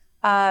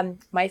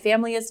 My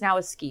family is now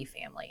a ski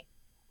family.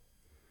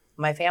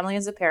 My family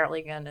is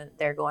apparently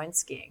they're going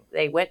skiing.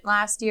 They went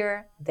last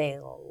year. They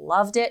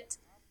loved it.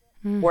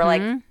 We're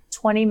like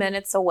 20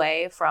 minutes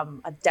away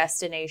from a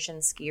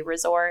destination ski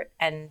resort.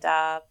 And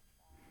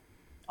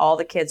all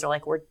the kids are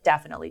like, we're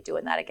definitely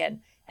doing that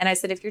again. And I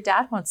said, if your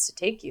dad wants to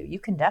take you, you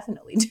can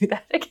definitely do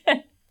that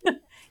again.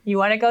 You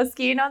want to go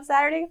skiing on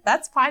Saturday?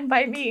 That's fine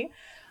by me.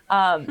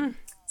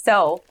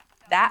 So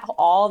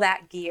all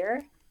that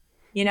gear,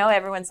 you know,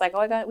 everyone's like,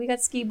 oh, we got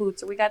ski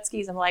boots or we got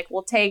skis. I'm like,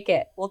 we'll take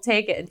it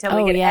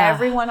until we get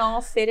everyone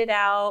all fitted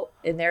out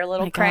in their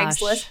little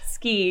Craigslist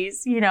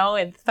skis, you know,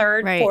 and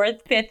third,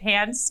 fourth, fifth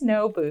hand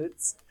snow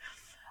boots.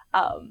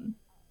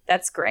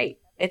 That's great.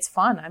 It's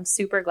fun. I'm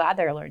super glad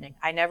they're learning.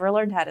 I never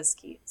learned how to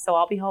ski, so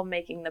I'll be home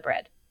making the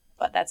bread,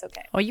 but that's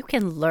okay. Oh, you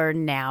can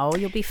learn now.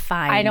 You'll be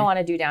fine. I don't want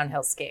to do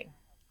downhill skiing.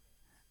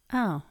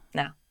 Oh.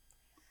 No.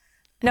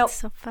 Nope.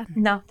 So fun.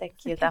 No,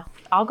 thank you, though.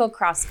 I'll go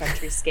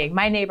cross-country skiing.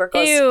 My neighbor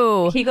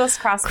goes, he goes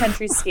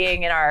cross-country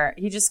skiing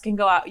he just can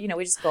go out, you know,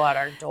 we just go out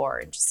our door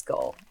and just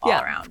go all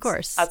around. Of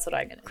course. That's what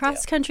I'm going to do.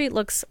 Cross-country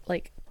looks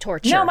like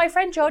torture. No, my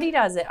friend Jody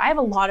does it. I have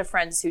a lot of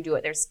friends who do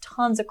it. There's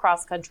tons of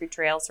cross-country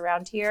trails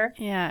around here.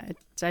 Yeah,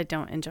 I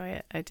don't enjoy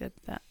it. I did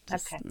that.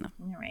 Okay. No.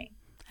 All right.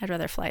 I'd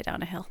rather fly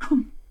down a hill.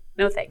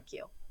 No, thank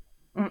you.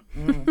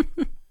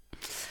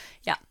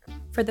 Yeah.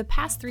 For the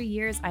past 3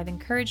 years, I've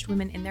encouraged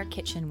women in their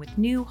kitchen with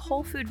new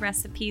whole food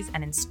recipes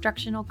and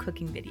instructional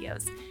cooking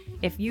videos.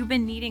 If you've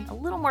been needing a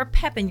little more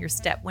pep in your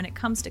step when it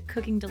comes to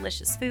cooking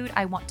delicious food,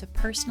 I want to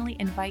personally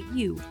invite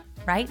you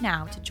right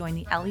now to join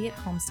the Elliott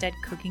Homestead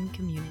cooking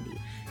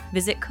community.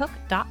 Visit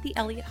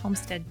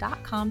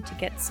cook.theelliottHomestead.com to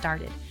get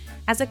started.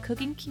 As a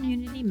cooking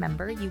community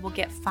member, you will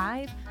get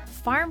 5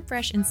 farm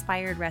fresh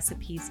inspired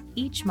recipes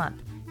each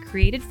month,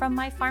 created from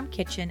my farm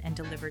kitchen and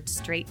delivered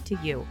straight to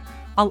you.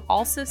 I'll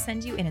also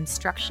send you an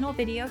instructional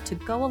video to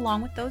go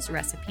along with those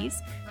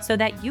recipes so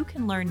that you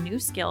can learn new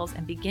skills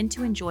and begin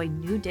to enjoy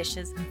new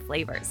dishes and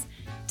flavors.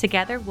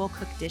 Together, we'll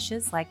cook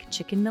dishes like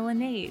chicken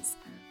Milanese,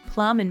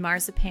 plum and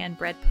marzipan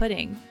bread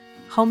pudding,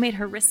 homemade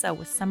harissa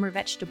with summer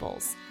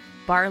vegetables,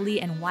 barley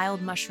and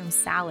wild mushroom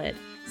salad,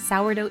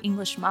 sourdough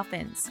English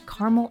muffins,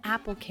 caramel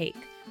apple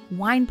cake,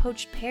 wine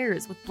poached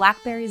pears with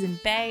blackberries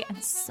and bay,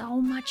 and so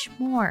much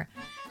more.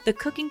 The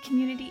cooking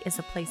community is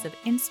a place of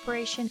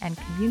inspiration and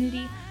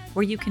community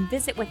where you can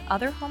visit with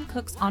other home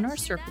cooks on our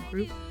circle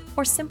group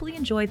or simply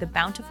enjoy the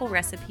bountiful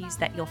recipes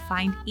that you'll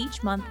find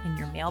each month in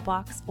your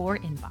mailbox or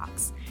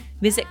inbox.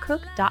 Visit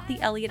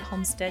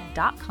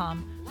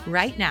cook.theelliottHomestead.com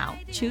right now.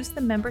 Choose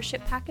the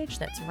membership package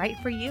that's right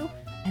for you,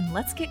 and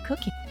let's get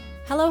cooking.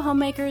 Hello,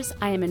 homemakers.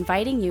 I am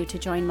inviting you to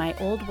join my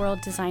Old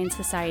World Design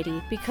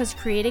Society because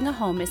creating a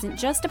home isn't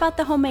just about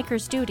the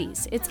homemaker's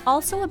duties. It's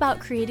also about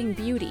creating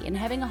beauty and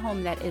having a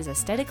home that is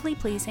aesthetically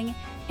pleasing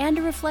and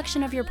a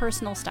reflection of your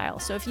personal style.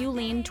 So if you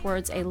lean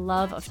towards a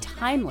love of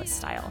timeless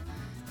style,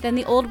 then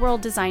the Old World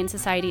Design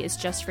Society is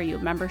just for you.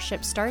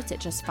 Membership starts at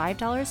just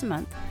 $5 a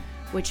month,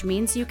 which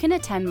means you can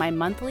attend my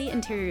monthly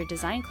interior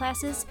design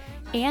classes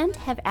and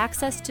have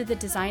access to the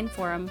design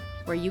forum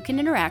where you can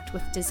interact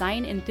with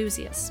design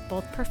enthusiasts,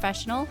 both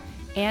professional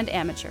and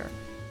amateur.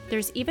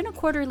 There's even a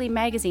quarterly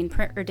magazine,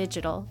 print or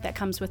digital, that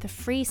comes with a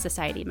free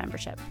society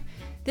membership.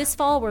 This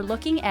fall, we're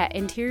looking at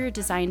interior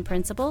design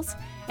principles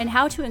and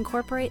how to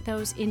incorporate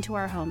those into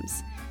our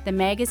homes. The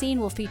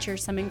magazine will feature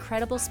some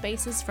incredible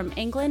spaces from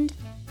England,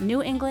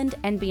 New England,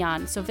 and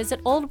beyond, so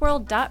visit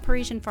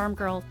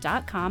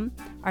oldworld.parisianfarmgirl.com.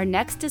 Our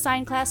next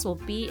design class will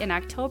be in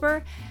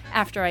October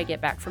after I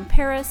get back from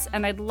Paris,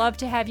 and I'd love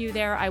to have you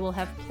there. I will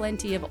have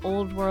plenty of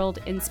Old World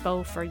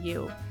inspo for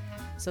you.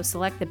 So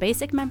select the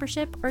basic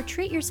membership or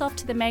treat yourself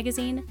to the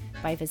magazine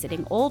by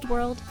visiting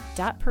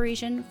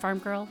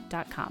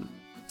oldworld.parisianfarmgirl.com.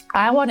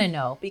 I want to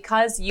know,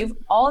 because you've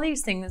all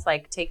these things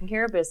like taking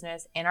care of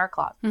business in our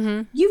closet.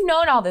 Mm-hmm. You've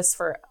known all this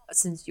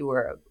since you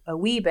were a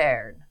wee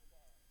bairn.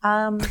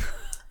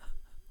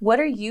 What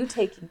are you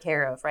taking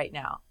care of right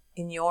now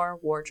in your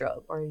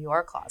wardrobe or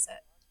your closet?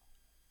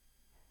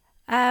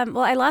 Well,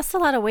 I lost a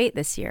lot of weight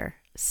this year,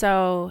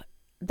 so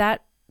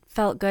that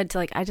felt good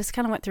to I just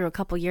kind of went through a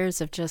couple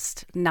years of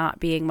just not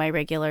being my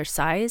regular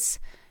size.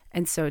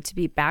 And so to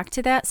be back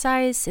to that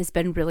size has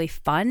been really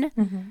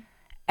fun.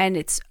 And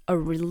it's a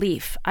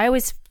relief. I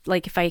always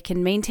like, if I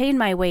can maintain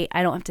my weight,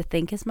 I don't have to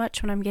think as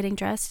much when I'm getting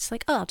dressed. It's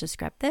like, oh, I'll just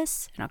grab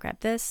this and I'll grab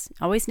this.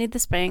 Always need the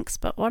Spanx,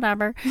 but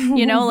whatever,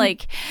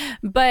 like,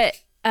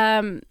 but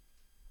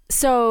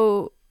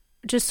so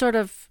just sort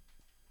of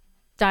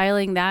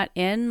dialing that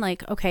in,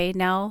 like, okay,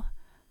 now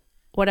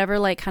whatever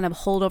like kind of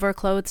holdover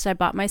clothes I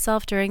bought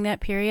myself during that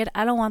period,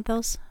 I don't want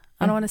those.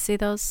 I don't want to see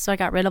those. So I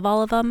got rid of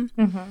all of them.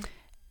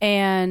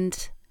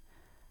 And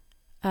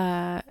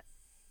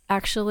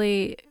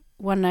actually,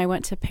 when I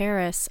went to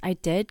Paris, I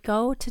did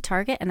go to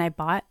Target and I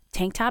bought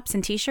tank tops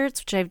and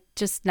t-shirts, which I've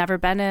just never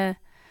been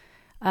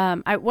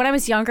when I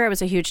was younger, I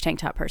was a huge tank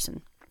top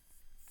person.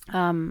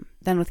 Then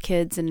with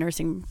kids and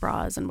nursing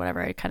bras and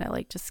whatever, I kind of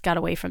like just got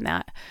away from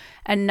that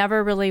and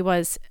never really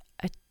was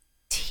a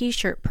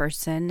t-shirt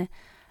person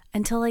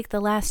until like the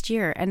last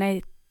year. And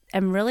I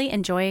am really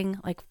enjoying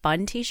like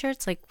fun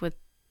t-shirts, like with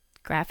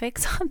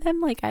graphics on them.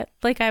 Like I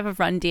have a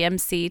Run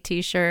DMC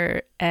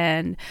t-shirt,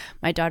 and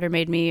my daughter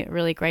made me a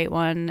really great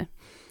one.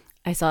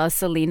 I saw a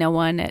Selena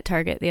one at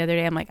Target the other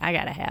day. I'm like, I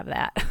gotta have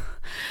that.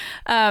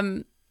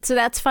 So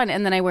that's fun.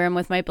 And then I wear them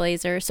with my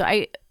blazer. So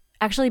I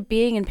actually,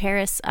 being in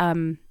Paris,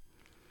 kind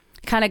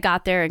of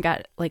got there and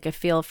got like a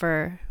feel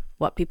for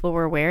what people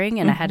were wearing,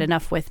 and I had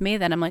enough with me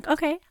that I'm like,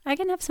 okay, I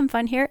can have some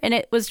fun here. And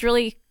it was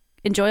really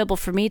enjoyable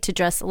for me to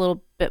dress a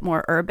little bit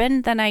more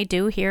urban than I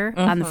do here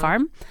on the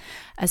farm.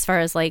 As far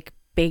as like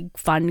big,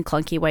 fun,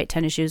 clunky white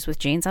tennis shoes with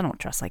jeans, I don't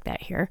dress like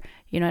that here.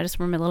 I just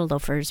wear my little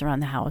loafers around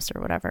the house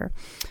or whatever.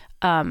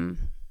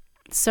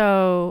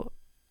 So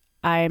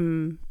I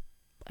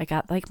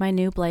got like my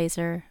new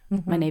blazer,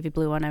 my navy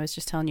blue one I was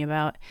just telling you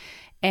about,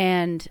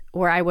 and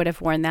where I would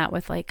have worn that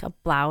with like a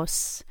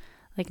blouse,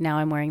 like now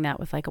I'm wearing that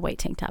with like a white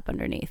tank top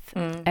underneath.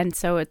 And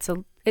so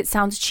it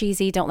sounds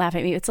cheesy, don't laugh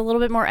at me. It's a little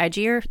bit more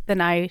edgier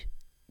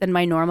than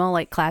my normal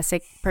like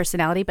classic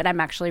personality, but I'm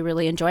actually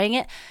really enjoying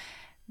it.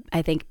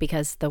 I think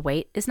because the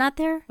weight is not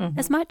there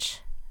as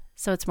much,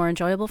 so it's more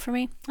enjoyable for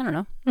me. I don't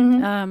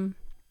know.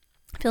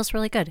 It feels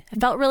really good. It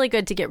felt really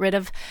good to get rid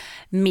of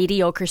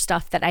mediocre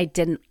stuff that I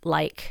didn't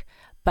like,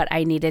 but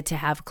I needed to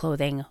have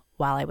clothing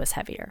while I was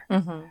heavier.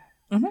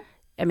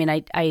 I mean,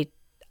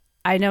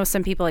 I know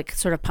some people like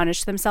sort of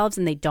punish themselves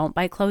and they don't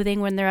buy clothing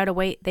when they're at a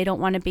weight they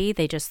don't want to be.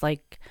 They just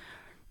like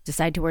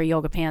decide to wear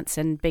yoga pants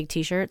and big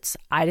t-shirts.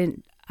 I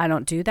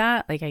don't do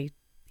that. Like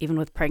even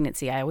with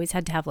pregnancy, I always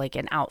had to have like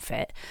an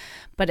outfit,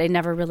 but I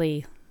never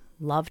really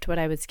loved what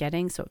I was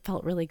getting. So it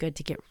felt really good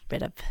to get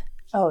rid of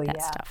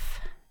that stuff.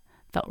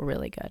 Felt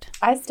really good.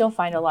 I still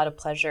find a lot of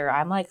pleasure.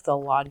 I'm like the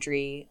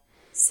laundry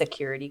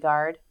security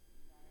guard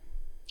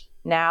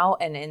now,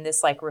 and in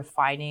this like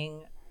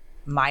refining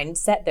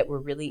mindset that we're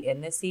really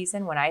in this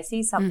season. When I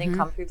see something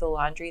come through the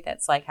laundry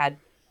that's like had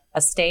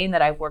a stain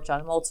that I've worked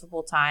on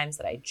multiple times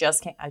that I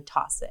just can't, I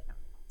toss it.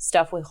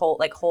 Stuff with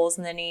holes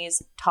in the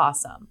knees,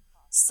 toss them.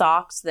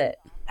 Socks that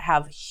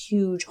have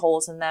huge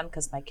holes in them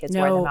because my kids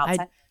wear them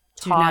outside,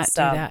 toss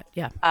them. Do that.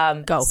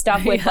 Yeah. Go.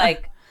 Stuff with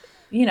like,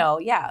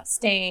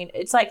 stain.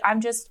 It's like, I'm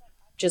just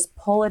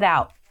pull it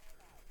out.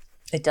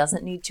 It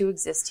doesn't need to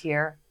exist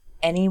here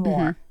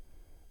anymore.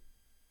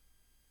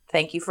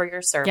 Thank you for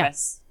your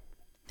service. Yeah.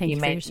 Thank you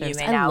for your service.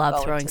 I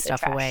love throwing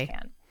stuff away.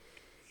 Can.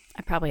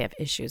 I probably have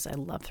issues. I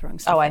love throwing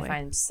stuff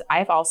away.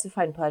 I also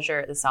find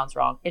pleasure, this sounds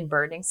wrong, in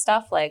burning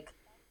stuff. Like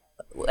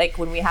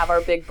when we have our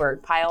big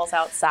bird piles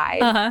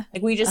outside,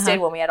 like we just did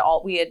when we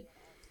had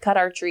cut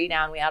our tree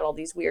down. We had all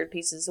these weird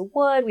pieces of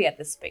wood. We had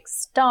this big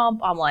stump.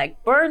 I'm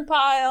like, burn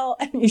pile.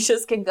 And you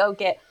just can go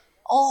get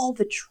all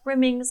the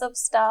trimmings of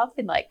stuff.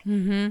 And like,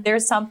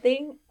 there's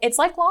something, it's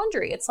like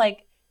laundry. It's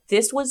like,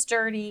 this was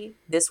dirty,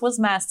 this was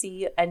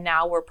messy, and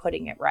now we're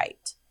putting it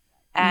right.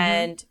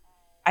 And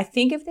I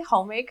think if the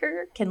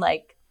homemaker can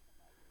like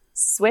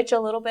switch a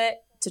little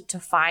bit to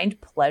find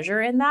pleasure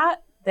in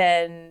that,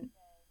 then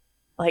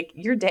like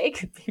your day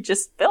could be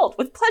just filled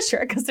with pleasure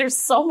because there's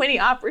so many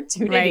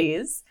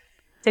opportunities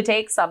to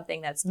take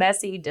something that's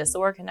messy,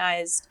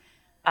 disorganized,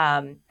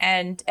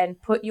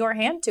 and put your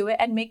hand to it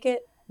and make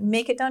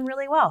it done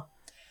really well.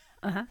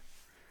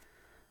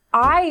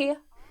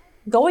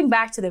 Going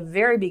back to the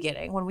very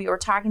beginning when we were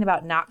talking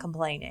about not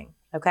complaining,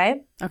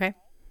 okay?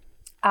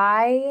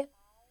 I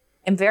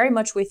am very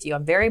much with you.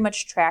 I'm very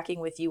much tracking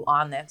with you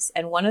on this.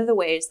 And one of the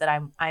ways that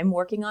I'm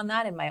working on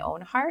that in my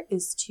own heart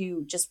is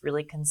to just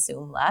really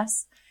consume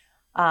less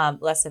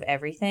of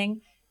everything.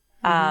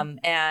 And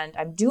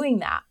I'm doing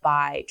that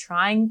by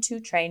trying to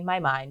train my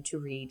mind to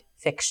read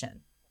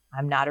fiction.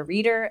 I'm not a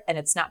reader, and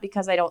it's not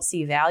because I don't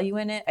see value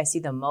in it. I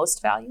see the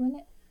most value in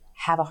it.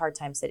 Have a hard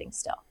time sitting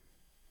still.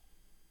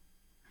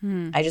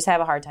 I just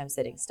have a hard time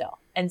sitting still.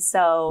 And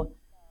so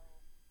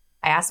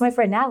I asked my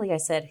friend Natalie, I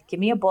said, give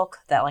me a book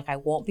that like I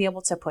won't be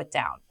able to put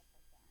down.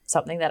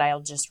 Something that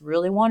I'll just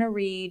really want to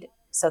read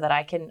so that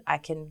I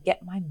can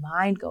get my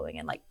mind going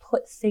and like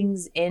put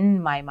things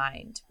in my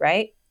mind,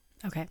 right?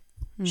 Okay.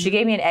 She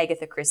gave me an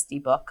Agatha Christie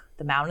book,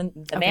 The Man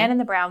in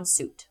the Brown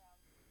Suit.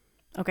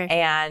 Okay.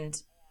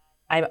 And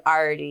I'm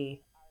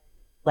already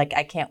Like,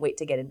 I can't wait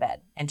to get in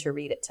bed and to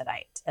read it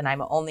tonight. And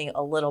I'm only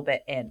a little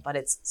bit in, but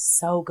it's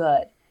so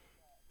good.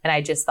 And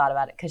I just thought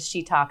about it because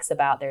she talks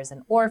about there's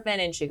an orphan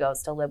and she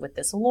goes to live with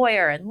this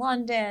lawyer in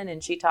London.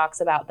 And she talks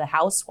about the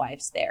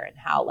housewives there and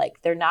how,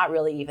 like, they're not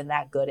really even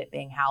that good at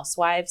being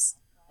housewives.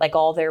 Like,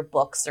 all their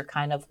books are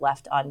kind of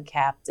left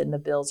unkept and the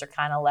bills are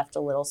kind of left a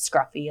little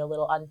scruffy, a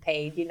little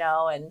unpaid, you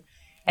know,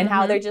 and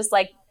how they're just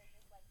like,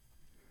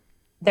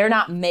 they're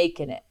not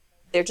making it.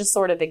 They're just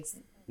sort of,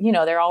 you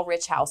know, they're all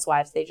rich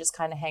housewives. They just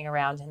kind of hang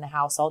around in the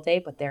house all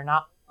day, but they're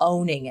not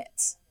owning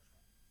it.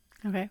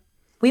 Okay.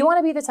 We want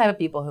to be the type of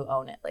people who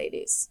own it,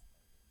 ladies.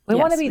 We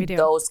want to be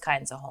those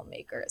kinds of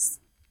homemakers.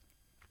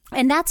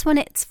 And that's when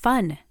it's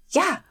fun.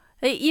 Yeah.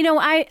 You know,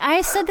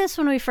 I said this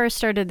when we first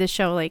started the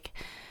show, like,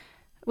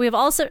 we have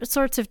all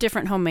sorts of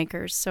different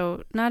homemakers.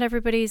 So not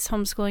everybody's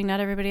homeschooling. Not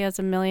everybody has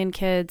a million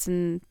kids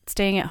and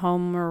staying at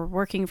home or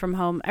working from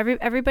home.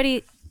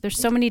 Everybody, there's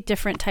so many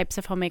different types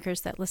of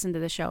homemakers that listen to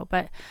the show.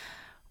 But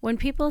when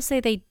people say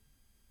they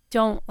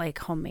don't like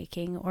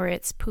homemaking or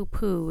it's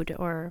poo-pooed,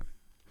 or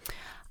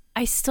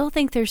I still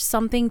think there's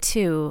something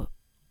to,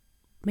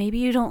 maybe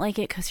you don't like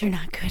it because you're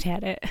not good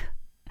at it.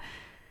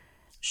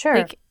 Sure.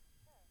 Like,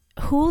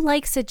 who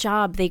likes a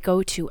job they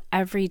go to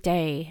every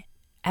day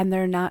and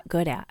they're not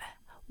good at?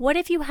 What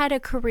if you had a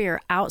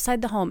career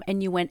outside the home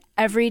and you went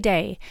every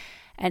day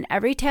and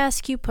every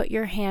task you put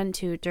your hand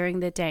to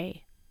during the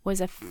day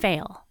was a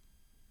fail?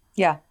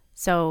 Yeah.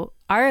 So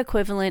our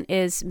equivalent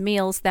is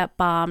meals that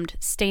bombed,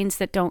 stains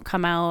that don't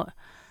come out,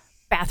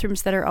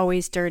 bathrooms that are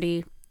always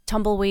dirty,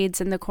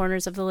 tumbleweeds in the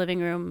corners of the living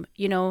room.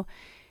 You know,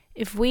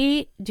 if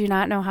we do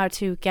not know how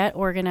to get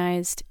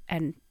organized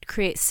and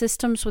create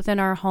systems within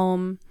our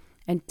home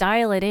and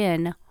dial it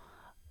in,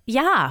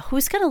 yeah,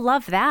 who's going to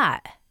love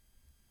that?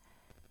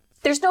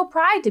 There's no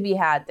pride to be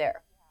had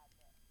there.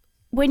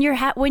 When you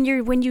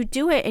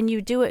do it and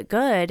you do it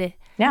good,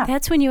 yeah,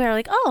 that's when you are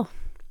like, oh,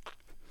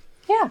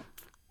 yeah,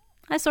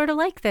 I sort of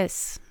like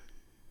this.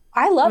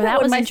 I love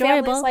it when my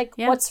enjoyable. family's like,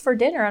 what's for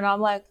dinner? And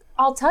I'm like,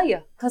 I'll tell you,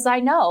 because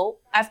I know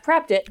I've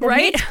prepped it. The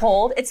meat's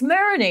cold. It's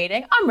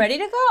marinating. I'm ready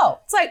to go.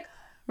 It's like,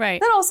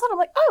 right. Then all of a sudden I'm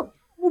like, oh,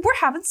 well, we're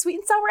having sweet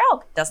and sour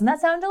elk. Doesn't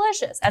that sound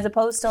delicious? As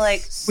opposed to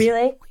like,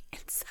 really? Sweet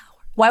and sour.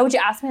 Why would you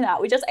ask me that?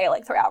 We just ate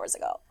like 3 hours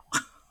ago.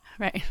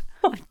 Right.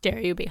 How dare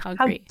you be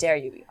hungry? How dare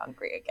you be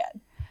hungry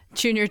again?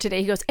 Junior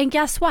today, he goes, and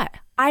guess what?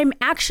 I'm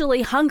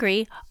actually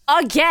hungry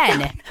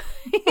again.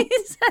 He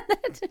said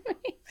that to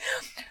me.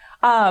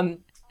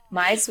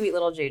 My sweet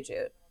little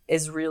Juju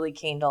is really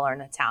keen to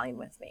learn Italian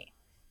with me.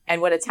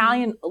 And what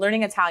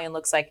learning Italian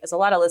looks like is a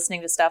lot of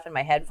listening to stuff in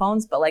my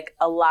headphones, but like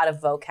a lot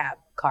of vocab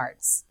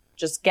cards.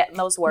 Just getting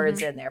those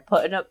words in there,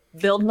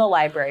 building a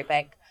library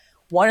bank.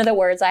 One of the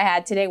words I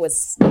had today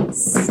was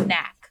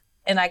snack.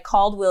 And I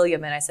called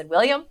William and I said,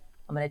 William,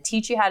 I'm going to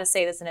teach you how to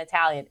say this in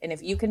Italian. And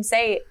if you can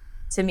say it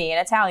to me in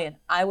Italian,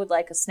 I would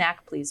like a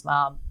snack, please,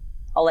 Mom.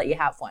 I'll let you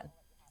have one.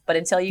 But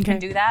until you can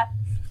do that,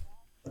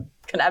 I'm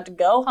going to have to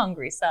go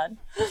hungry, son.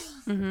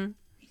 Mm-hmm.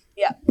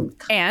 Yeah.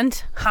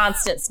 And?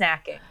 Constant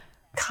snacking,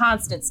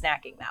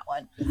 that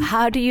one.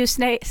 How do you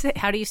say?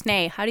 I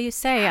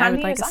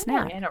would like a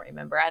snack. I don't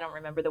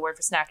remember the word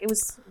for snack. It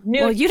was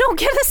new. Well, you don't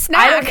get a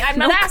snack. I'm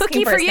not no asking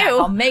cookie for a you. snack.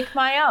 I'll make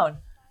my own.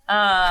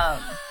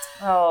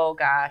 Oh,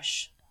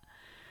 gosh.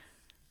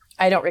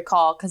 I don't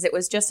recall because it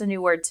was just a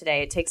new word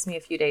today. It takes me a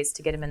few days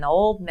to get them in the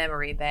old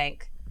memory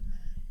bank.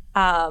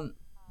 In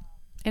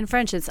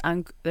French,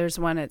 there's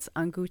one, it's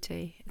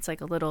angouté. It's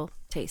like a little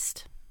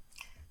taste.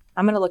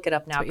 I'm going to look it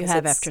up now. That's what you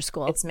have after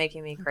school. It's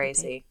making me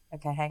crazy.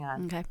 Okay, hang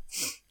on. Okay.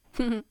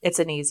 It's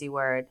an easy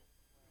word.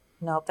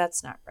 Nope,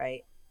 that's not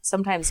right.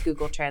 Sometimes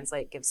Google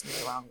Translate gives me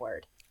the wrong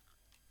word.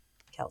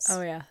 Kels.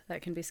 Oh, yeah.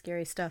 That can be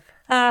scary stuff.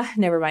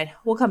 Never mind.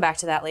 We'll come back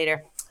to that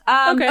later.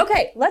 Okay.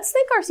 Okay, let's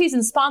thank our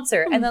season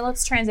sponsor, and then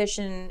let's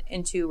transition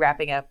into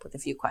wrapping up with a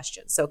few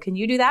questions. So can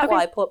you do that while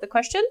I pull up the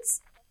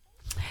questions?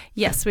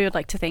 Yes, we would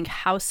like to thank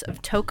House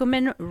of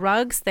Tokumen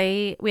Rugs.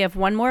 We have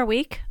one more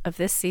week of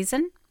this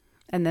season,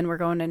 and then we're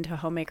going into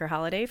Homemaker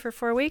Holiday for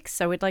 4 weeks.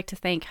 So we'd like to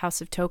thank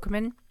House of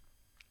Tokumen.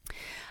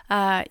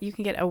 You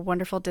can get a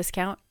wonderful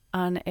discount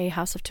on a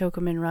House of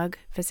Tokumen rug.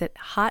 Visit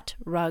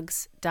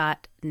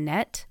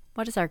hotrugs.net.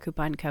 What is our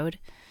coupon code?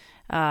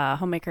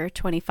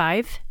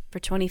 Homemaker25 for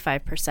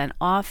 25%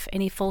 off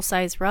any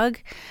full-size rug.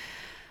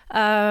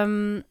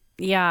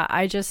 Yeah,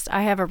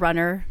 I have a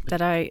runner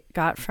that I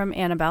got from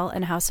Annabelle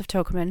and House of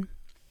Tokumen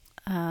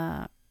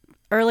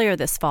earlier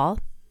this fall,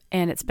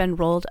 and it's been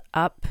rolled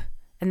up,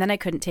 and then I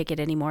couldn't take it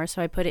anymore,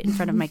 so I put it in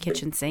front of my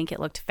kitchen sink. It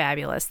looked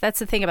fabulous. That's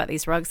the thing about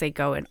these rugs. They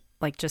go in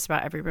like just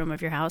about every room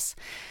of your house.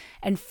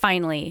 And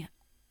finally,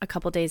 a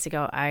couple days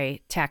ago, I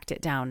tacked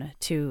it down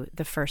to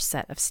the first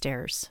set of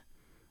stairs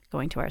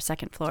going to our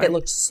second floor. It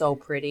looked so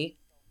pretty.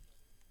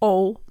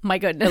 Oh, my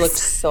goodness. It looked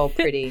so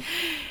pretty.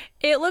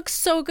 It looks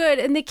so good.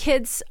 And the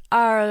kids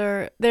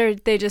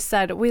they just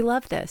said, we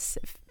love this.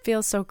 It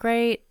feels so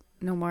great.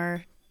 No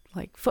more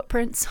like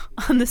footprints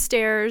on the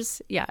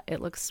stairs. Yeah,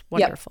 it looks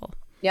wonderful.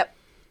 Yep.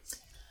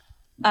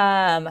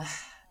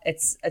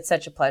 It's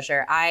such a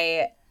pleasure.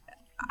 I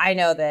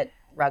know that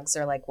rugs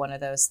are like one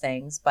of those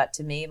things. But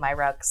to me, my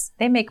rugs,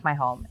 they make my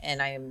home,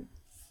 and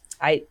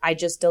I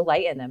just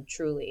delight in them,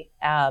 truly.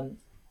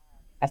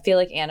 I feel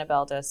like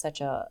Annabelle does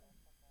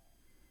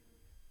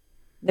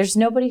there's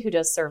nobody who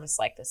does service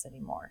like this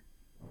anymore,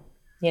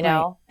 you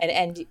know? Right.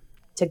 And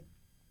to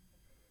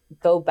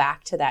go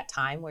back to that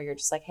time where you're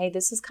just like, hey,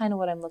 this is kind of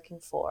what I'm looking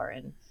for.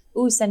 And,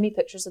 ooh, send me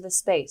pictures of the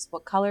space.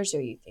 What colors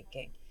are you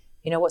thinking?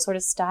 You know, what sort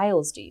of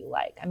styles do you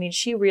like? I mean,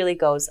 she really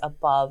goes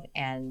above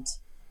and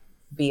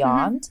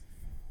beyond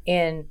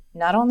in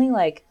not only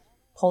like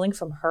pulling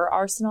from her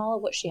arsenal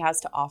of what she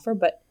has to offer,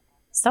 but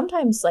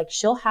sometimes like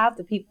she'll have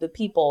the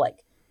people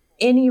like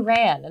in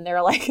Iran, and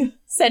they're like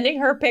sending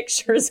her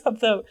pictures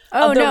of the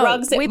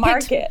rugs at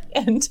market.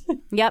 And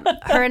yep,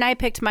 her and I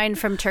picked mine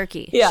from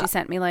Turkey. Yeah. She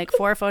sent me like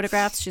 4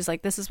 photographs. She's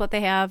like, this is what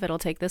they have. It'll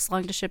take this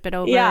long to ship it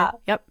over. Yeah.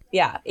 Yep.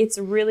 Yeah. It's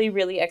really,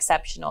 really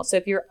exceptional. So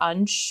if you're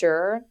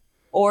unsure,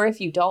 or if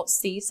you don't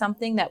see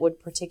something that would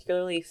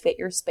particularly fit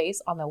your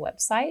space on the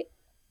website,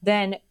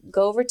 then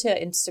go over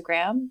to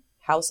Instagram,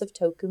 House of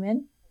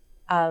Tokumen.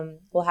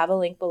 We'll have a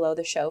link below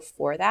the show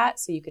for that.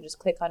 So you can just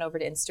click on over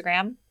to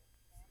Instagram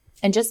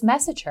and just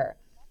message her.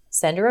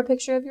 Send her a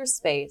picture of your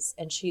space.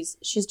 And she's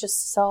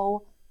just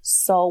so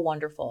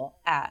wonderful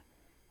at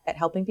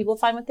helping people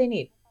find what they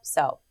need.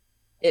 So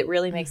it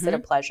really makes it a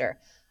pleasure.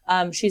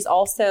 She's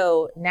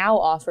also now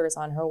offers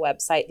on her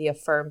website the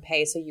Affirm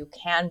Pay, so you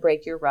can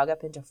break your rug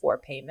up into 4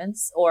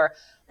 payments. Or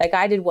like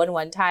I did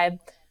one time,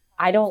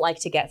 I don't like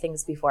to get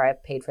things before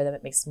I've paid for them.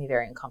 It makes me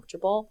very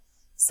uncomfortable.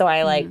 So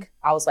I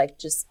was like,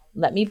 just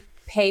let me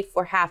pay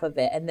for half of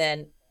it. And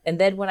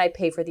then when I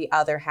pay for the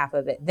other half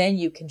of it, then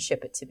you can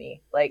ship it to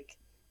me. Like,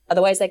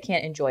 otherwise I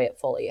can't enjoy it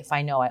fully if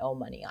I know I owe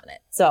money on it.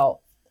 So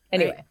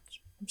anyway,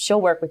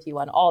 she'll work with you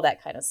on all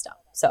that kind of stuff.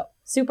 So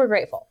super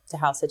grateful to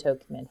House of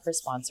Tokumen for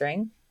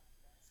sponsoring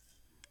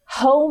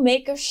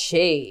Homemaker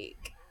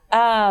Shake.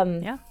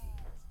 Yeah.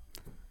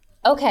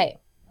 Okay.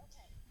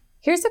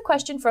 Here's a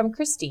question from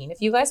Christine.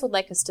 If you guys would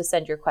like us to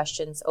send your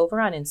questions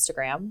over on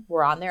Instagram,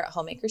 we're on there at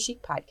Homemaker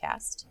Chic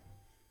Podcast.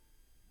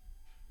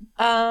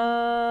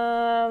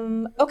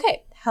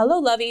 Okay.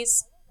 Hello,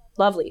 lovelies.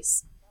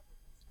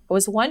 I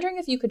was wondering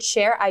if you could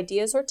share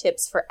ideas or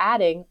tips for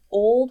adding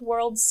old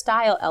world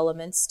style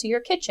elements to your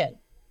kitchen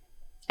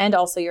and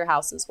also your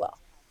house as well.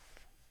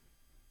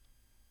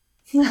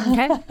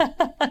 Okay.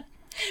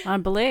 I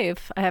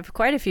believe I have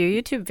quite a few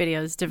YouTube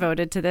videos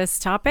devoted to this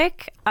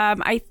topic.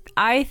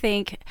 I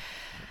think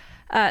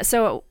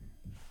so.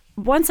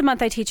 Once a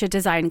month, I teach a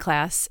design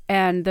class,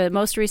 and the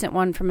most recent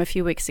one from a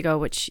few weeks ago,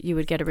 which you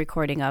would get a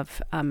recording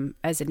of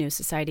as a new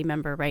society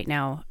member right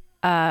now,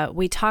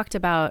 we talked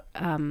about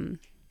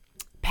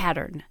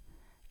pattern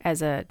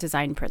as a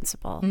design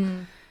principle.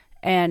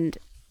 And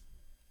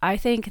I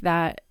think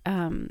that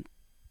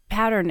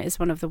pattern is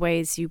one of the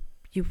ways you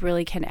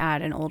really can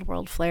add an old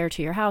world flair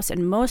to your house.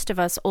 And most of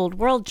us old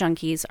world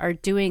junkies are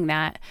doing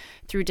that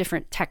through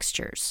different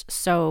textures,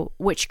 so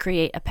which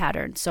create a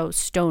pattern. So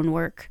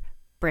stonework,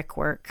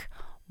 brickwork,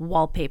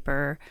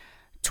 wallpaper,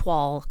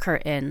 toile,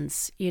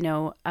 curtains,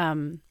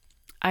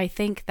 I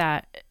think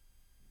that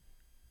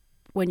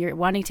when you're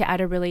wanting to add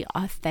a really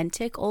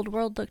authentic old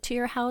world look to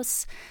your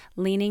house,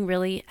 leaning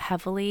really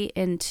heavily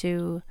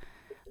into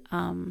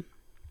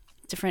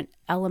different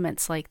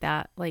elements like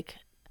that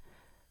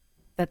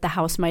the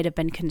house might have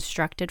been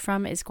constructed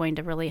from is going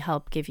to really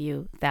help give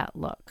you that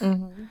look.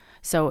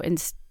 So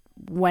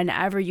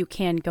whenever you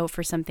can go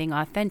for something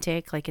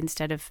authentic, like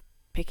instead of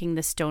picking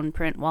the stone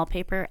print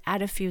wallpaper,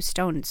 add a few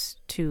stones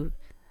to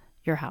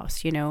your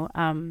house.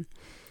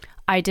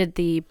 I did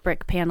the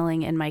brick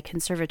paneling in my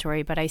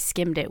conservatory, but I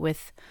skimmed it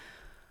with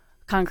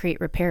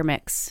concrete repair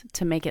mix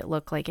to make it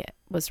look like it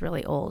was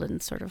really old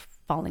and sort of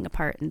falling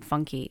apart and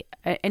funky.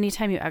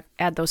 Anytime you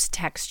add those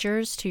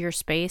textures to your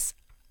space,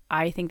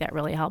 I think that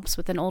really helps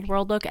with an old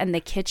world look. And the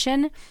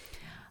kitchen,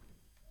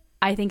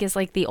 I think, is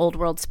like the old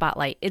world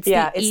spotlight. It's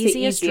the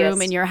easiest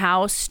room in your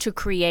house to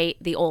create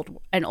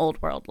an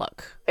old world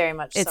look. Very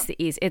much it's so.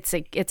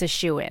 It's a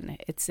shoe-in.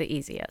 It's the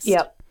easiest.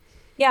 Yep.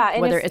 Yeah.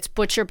 And whether it's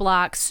butcher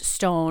blocks,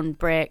 stone,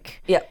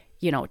 brick,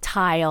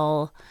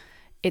 tile,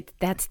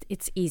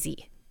 it's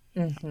easy.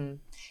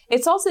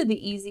 It's also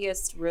the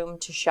easiest room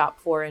to shop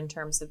for in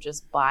terms of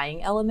just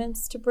buying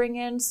elements to bring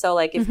in. So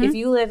like if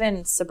you live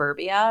in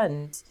suburbia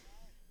and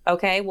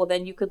okay, well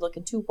then you could look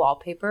into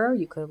wallpaper.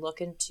 You could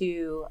look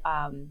into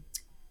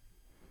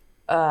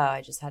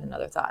I just had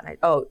another thought.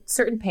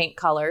 Certain paint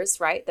colors,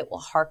 right, that will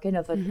harken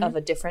of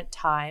a different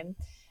time.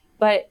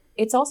 But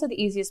it's also the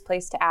easiest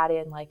place to add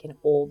in like an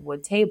old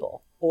wood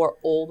table or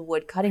old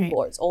wood cutting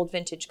boards, old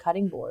vintage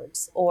cutting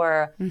boards,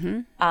 or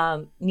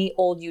neat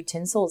old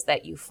utensils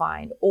that you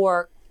find,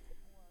 or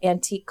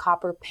antique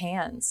copper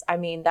pans. I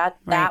mean,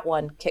 that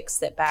one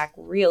kicks it back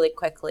really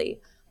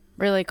quickly.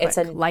 Really quick. It's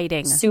a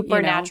lighting,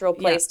 super natural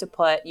place to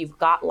put. You've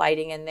got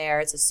lighting in there.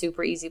 It's a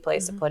super easy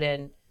place to put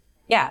in.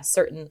 Yeah,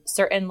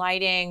 certain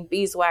lighting,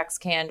 beeswax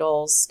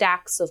candles,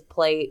 stacks of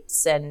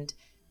plates, and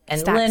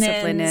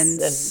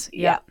linens,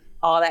 and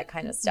all that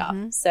kind of stuff.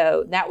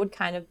 So that would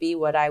kind of be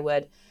what I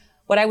would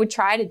what I would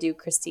try to do,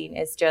 Christine,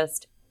 is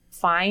just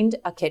find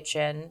a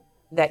kitchen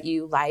that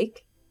you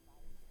like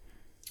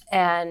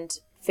and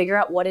figure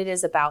out what it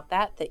is about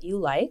that you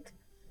like.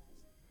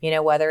 You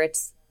know, whether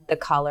it's the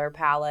color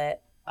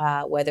palette,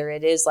 whether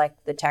it is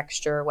like the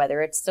texture,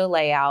 whether it's the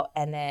layout,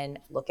 and then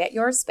look at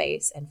your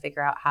space and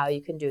figure out how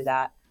you can do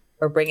that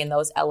or bring in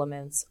those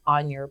elements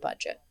on your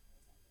budget.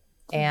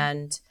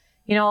 And,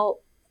 you know,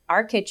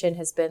 our kitchen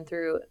has been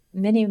through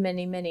many,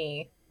 many,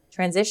 many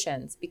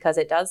transitions because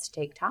it does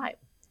take time.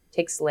 It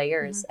takes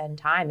layers and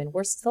time, and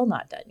we're still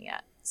not done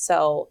yet.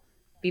 So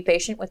be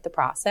patient with the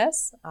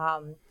process.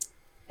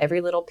 Every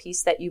little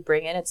piece that you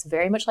bring in, it's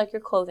very much like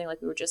your clothing,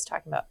 like we were just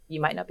talking about. You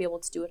might not be able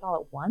to do it all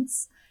at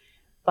once,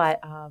 but,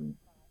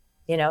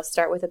 you know,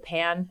 start with a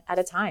pan at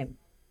a time.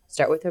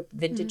 Start with a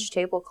vintage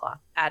tablecloth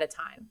at a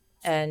time.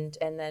 And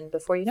then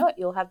before you know it,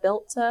 you'll have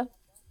built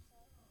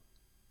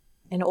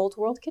an old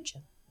world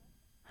kitchen.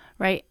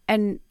 Right.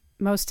 And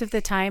most of the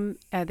time,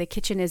 the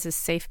kitchen is a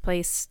safe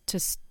place to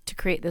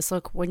create this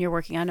look when you're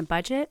working on a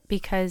budget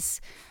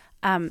because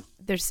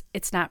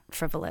it's not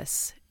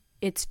frivolous.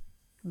 It's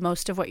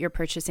most of what you're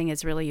purchasing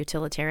is really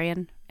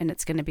utilitarian, and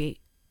it'll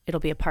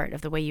be a part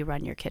of the way you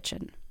run your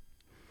kitchen.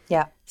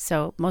 Yeah.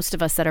 So most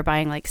of us that are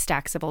buying like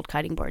stacks of old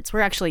cutting boards, we're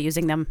actually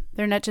using them.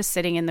 They're not just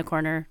sitting in the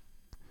corner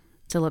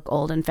to look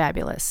old and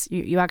fabulous.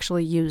 You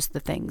actually use the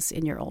things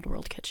in your old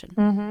world kitchen.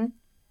 Mm-hmm.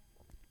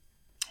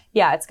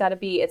 Yeah, it's got to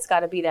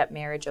be that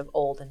marriage of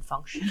old and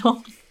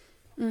functional.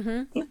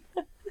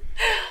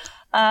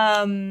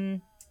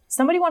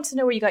 Somebody wants to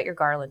know where you got your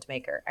garland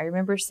maker. I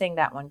remember seeing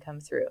that one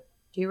come through.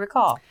 Do you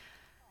recall?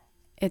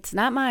 It's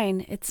not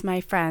mine. It's my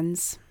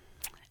friend's.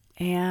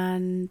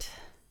 And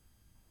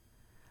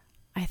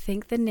I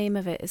think the name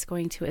of it is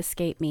going to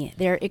escape me.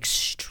 They're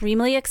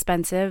extremely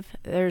expensive.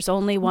 There's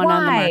only one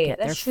on the market.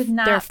 That should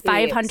not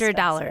they're be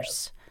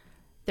 $500.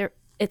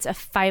 It's a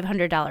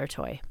 $500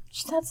 toy.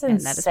 That's insane.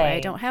 And that is why I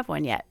don't have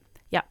one yet.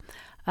 Yeah.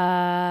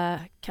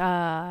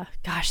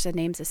 Gosh, the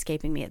name's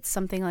escaping me. It's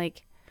something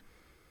like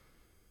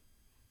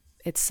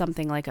a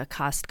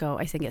Costco.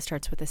 I think it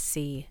starts with a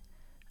C.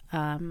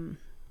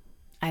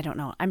 I don't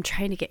know. I'm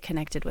trying to get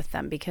connected with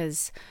them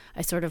because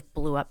I sort of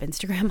blew up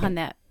Instagram on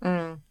that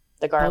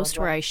the post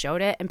where I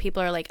showed it. And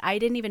people are like, I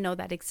didn't even know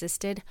that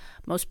existed.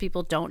 Most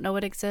people don't know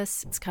it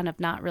exists. It's kind of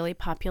not really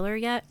popular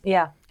yet.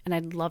 Yeah. And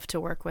I'd love to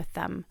work with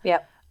them.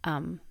 Yep.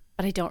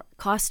 But I don't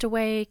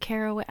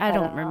Caraway. I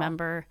don't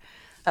remember.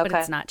 Okay. But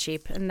it's not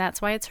cheap. And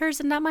that's why it's hers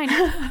and not mine.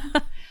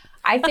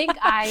 I think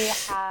I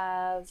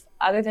have,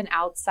 other than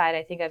outside,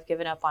 I think I've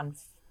given up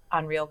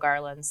on real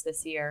garlands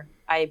this year.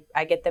 I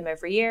get them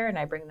every year and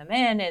I bring them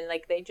in and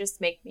like they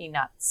just make me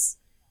nuts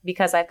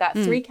because I've got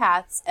 3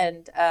 cats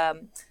and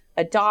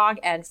a dog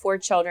and 4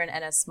 children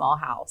and a small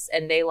house,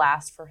 and they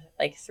last for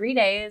like 3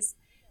 days.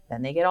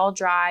 Then they get all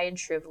dry and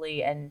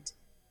shrivelly, and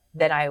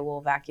then I will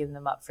vacuum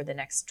them up for the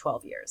next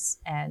 12 years.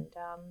 And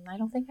I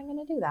don't think I'm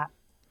going to do that.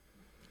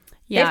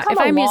 Yeah, if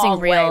I'm using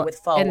real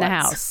in the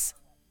house.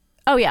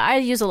 Oh, yeah, I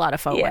use a lot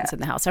of faux ones in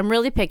the house. I'm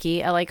really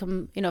picky. I like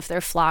them, you know, if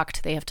they're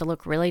flocked, they have to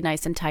look really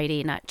nice and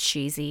tidy, not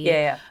cheesy.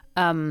 Yeah.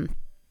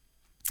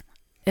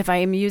 If I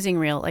am using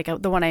real, like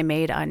the one I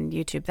made on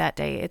YouTube that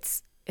day,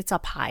 it's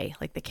up high,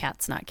 like the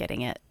cat's not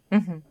getting it.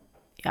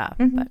 Yeah,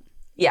 but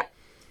yeah,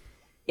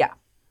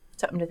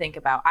 something to think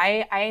about.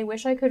 I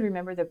wish I could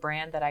remember the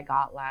brand that I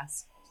got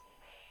last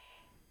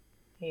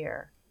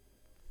year.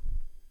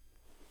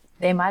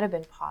 They might have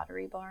been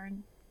Pottery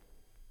Barn.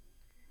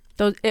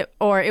 It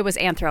was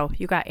Anthro.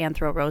 You got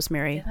Anthro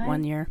Rosemary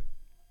one year.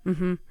 I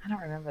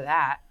don't remember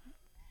that.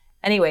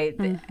 Anyway,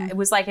 it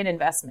was like an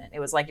investment. It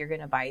was like, you're going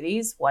to buy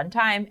these one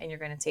time and you're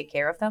going to take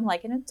care of them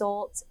like an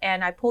adult.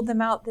 And I pulled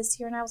them out this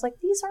year and I was like,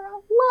 these are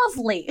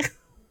lovely.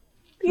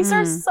 These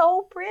are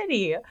so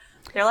pretty.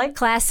 They're like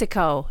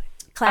Classico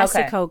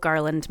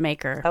garland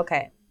maker.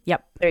 Okay.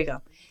 Yep. There you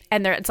go.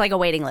 And it's like a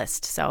waiting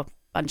list. So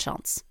bonne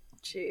chance.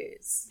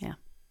 Jeez. Yeah.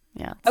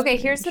 Okay.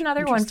 Here's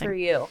another one for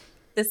you.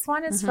 This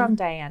one is from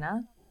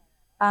Diana.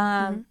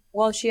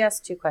 Well, she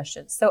asked 2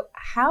 questions. So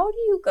how do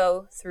you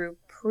go through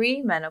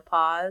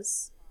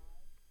premenopause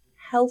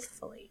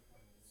healthfully?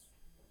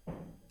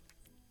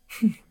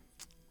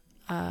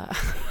 I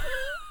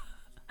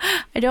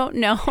don't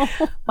know.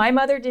 My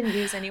mother didn't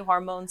use any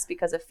hormones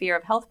because of fear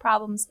of health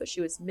problems, but she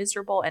was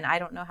miserable, and I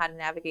don't know how to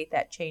navigate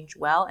that change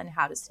well and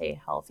how to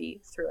stay healthy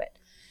through it.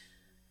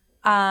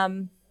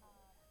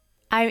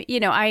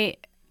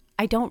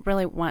 I don't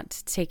really want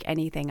to take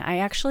anything. I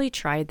actually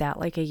tried that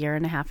like a year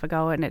and a half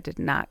ago, and it did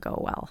not go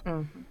well.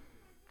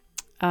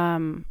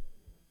 And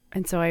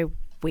so I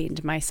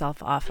weaned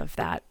myself off of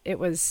that. It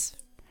was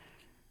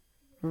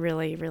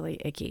really, really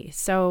icky.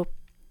 So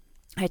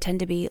I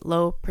tend to be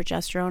low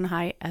progesterone,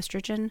 high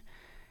estrogen.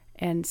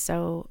 And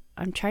so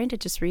I'm trying to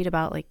just read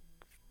about like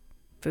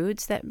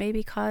foods that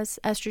maybe cause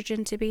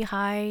estrogen to be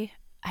high.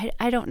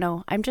 I don't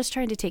know. I'm just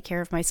trying to take care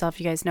of myself.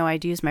 You guys know I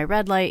use my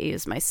red light, I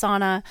use my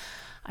sauna,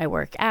 I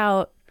work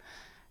out,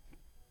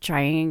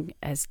 trying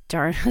as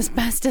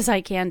best as I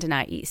can to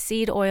not eat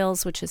seed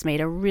oils, which has made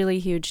a really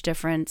huge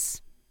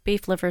difference.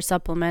 Beef liver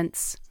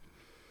supplements.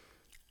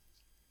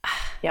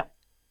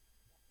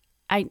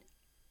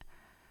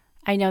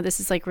 I know this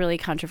is like really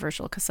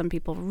controversial because some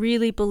people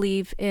really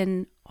believe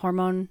in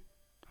hormone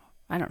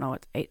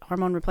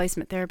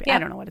replacement therapy. Yeah. I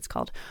don't know what it's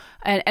called.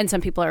 And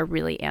some people are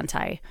really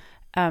anti.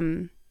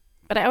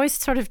 But I always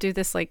sort of do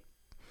this like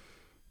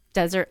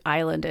desert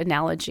island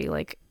analogy.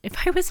 Like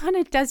if I was on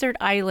a desert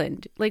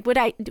island, like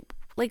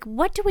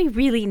what do we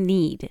really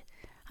need?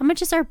 How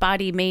much is our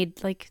body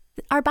made? Like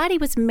our body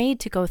was made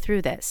to go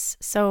through this.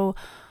 So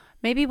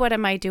maybe what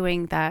am I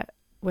doing that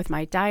with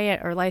my diet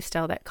or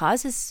lifestyle that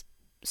causes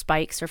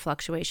spikes or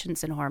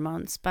fluctuations in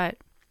hormones? But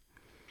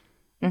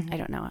I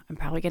don't know. I'm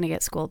probably going to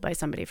get schooled by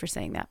somebody for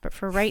saying that. But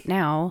for right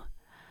now,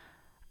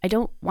 I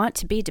don't want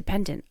to be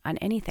dependent on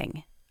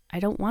anything. I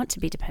don't want to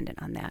be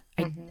dependent on that.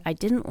 I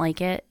didn't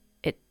like it.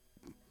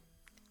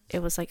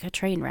 It was like a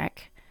train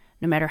wreck,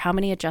 no matter how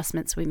many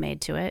adjustments we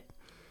made to it.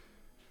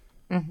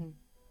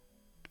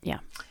 Yeah.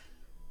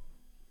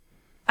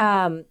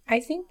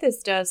 I think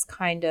this does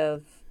kind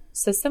of,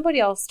 so somebody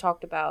else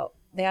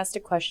they asked a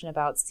question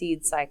about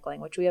seed cycling,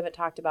 which we haven't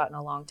talked about in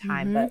a long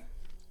time,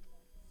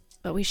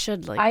 but we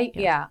should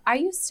I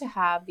used to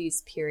have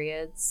these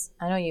periods.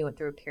 I know you went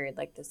through a period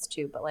like this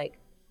too, but like,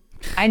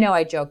 I know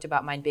I joked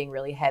about mine being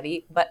really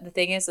heavy, but the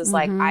thing is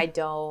like, I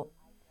don't,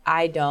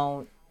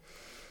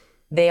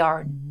 they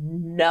are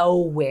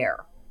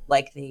nowhere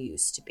like they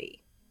used to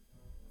be.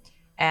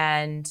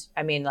 And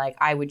I mean, like,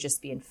 I would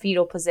just be in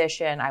fetal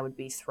position. I would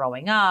be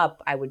throwing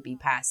up. I would be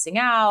passing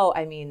out.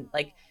 I mean,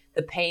 like,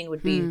 the pain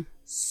would be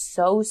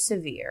so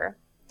severe.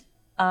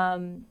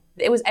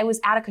 It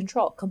was out of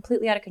control,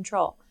 completely out of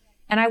control.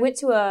 And I went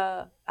to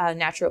a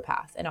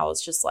naturopath, and I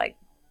was just like,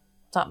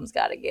 something's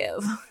got to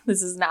give.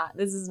 This is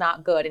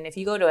not good. And if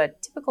you go to a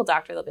typical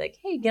doctor, they'll be like,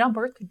 hey, get on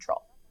birth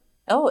control.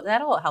 Oh,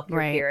 that'll help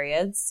your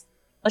periods.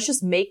 Let's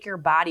just make your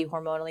body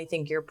hormonally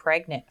think you're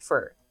pregnant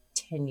for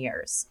 10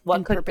 years.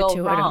 What could go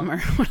wrong?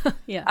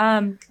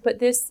 Yeah.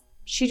 But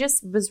she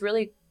just was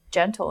really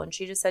gentle, and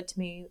she just said to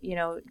me,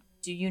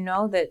 do you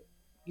know that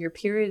your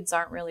periods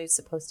aren't really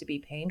supposed to be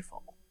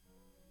painful?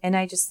 And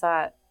I just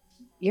thought,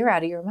 you're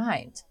out of your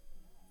mind.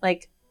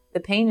 Like, the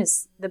pain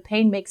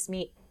makes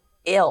me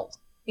ill.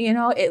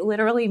 It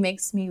literally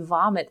makes me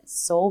vomit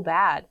so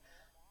bad.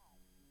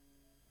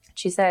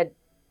 She said,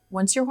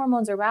 once your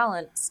hormones are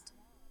balanced,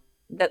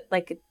 that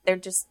like they're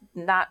just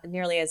not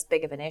nearly as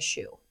big of an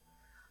issue.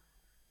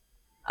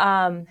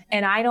 And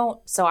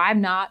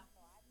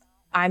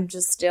I'm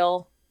just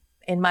still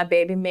in my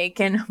baby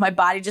making. My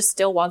body just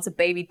still wants a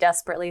baby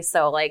desperately.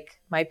 So like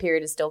my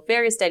period is still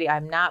very steady.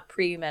 I'm not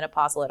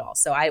premenopausal at all.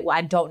 So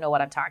I don't know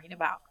what I'm talking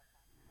about.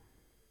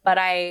 But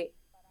I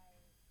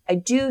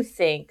do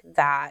think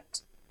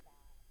that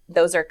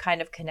those are kind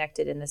of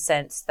connected in the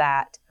sense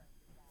that,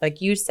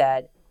 like you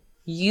said,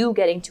 you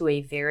getting to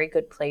a very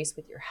good place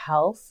with your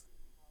health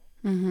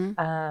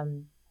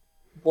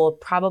will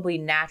probably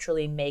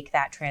naturally make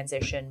that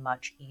transition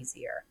much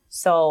easier.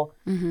 So,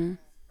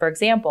 for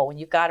example, when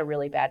you've got a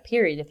really bad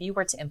period, if you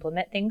were to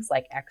implement things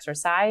like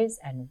exercise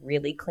and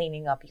really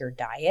cleaning up your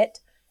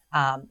diet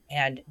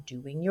and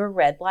doing your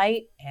red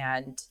light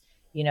and,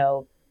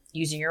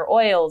 using your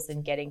oils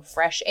and getting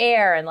fresh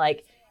air and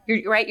like,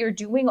 you're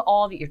doing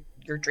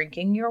you're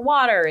drinking your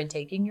water and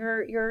taking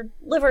your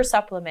liver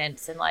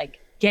supplements and like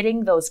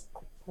getting those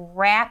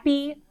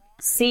crappy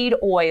seed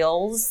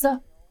oils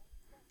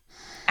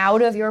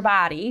out of your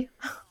body.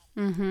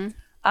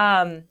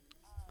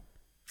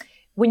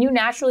 When you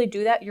naturally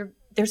do that,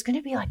 there's going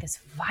to be like this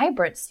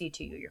vibrancy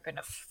to you. You're going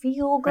to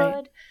feel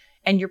good,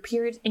 and your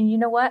periods. And you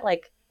know what?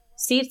 Like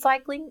seed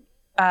cycling,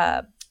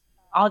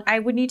 I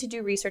would need to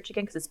do research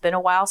again because it's been a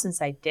while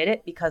since I did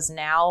it. Because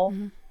now,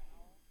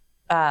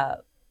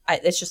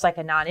 it's just like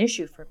a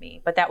non-issue for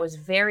me. But that was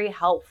very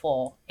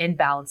helpful in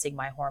balancing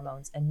my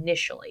hormones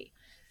initially.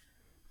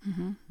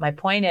 My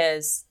point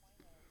is,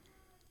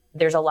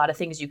 there's a lot of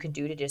things you can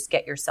do to just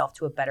get yourself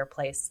to a better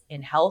place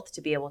in health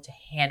to be able to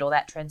handle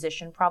that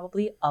transition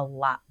probably a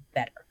lot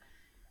better.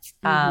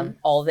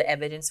 All the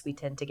evidence we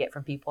tend to get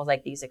from people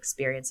like these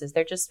experiences,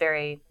 they're just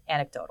very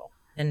anecdotal,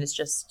 and it's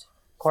just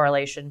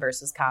correlation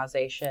versus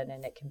causation.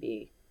 And it can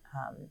be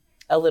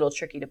a little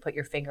tricky to put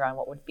your finger on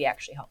what would be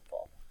actually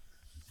helpful.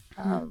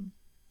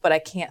 But I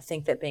can't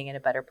think that being in a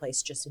better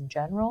place just in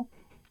general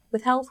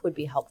with health would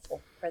be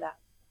helpful for that.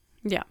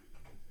 Yeah,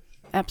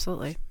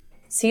 absolutely.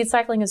 Seed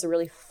cycling is a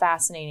really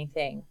fascinating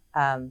thing.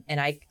 And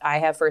I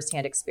have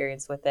firsthand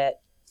experience with it.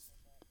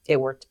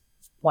 It worked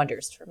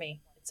wonders for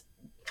me. It's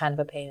kind of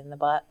a pain in the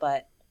butt,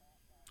 but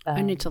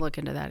I need to look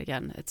into that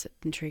again. It's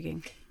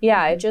intriguing.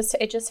 Yeah, it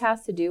just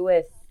has to do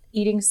with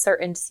eating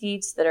certain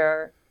seeds that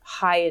are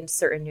high in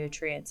certain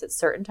nutrients at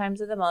certain times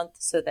of the month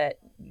so that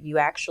you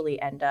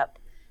actually end up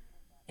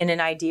in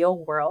an ideal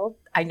world.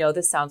 I know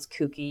this sounds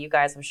kooky. You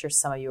guys, I'm sure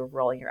some of you are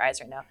rolling your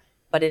eyes right now.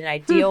 But in an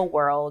ideal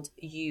world,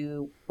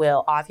 you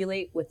will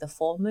ovulate with the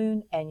full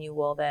moon, and you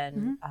will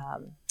then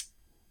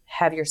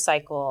have your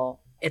cycle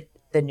at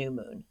the new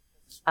moon.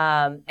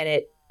 And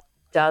it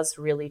does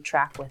really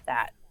track with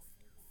that.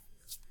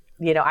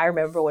 I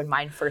remember when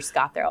mine first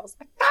got there, I was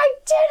like, I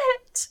did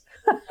it.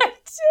 I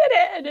did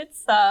it. And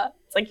it's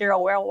like you're a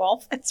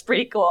werewolf. It's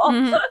pretty cool.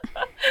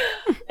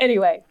 Mm-hmm.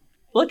 Anyway,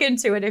 look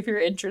into it if you're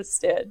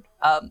interested.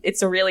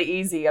 It's really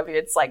easy. I mean,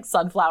 it's like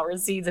sunflower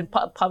seeds and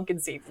pumpkin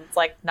seeds.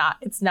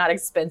 It's not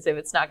expensive.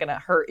 It's not going to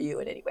hurt you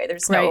in any way.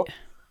 There's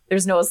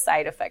no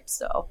side effects.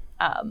 So,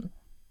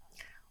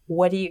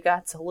 what do you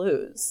got to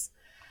lose?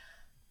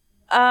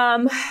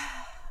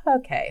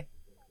 Okay.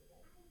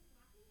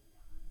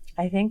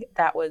 I think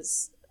that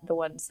was the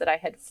ones that I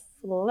had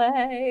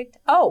flagged.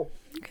 Oh,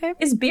 okay.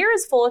 Is beer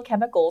as full of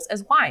chemicals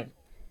as wine?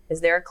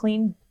 Is there a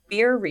clean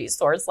beer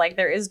resource like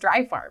there is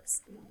dry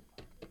farms?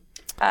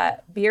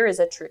 Beer is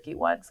a tricky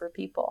one for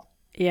people.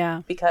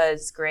 Yeah.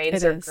 Because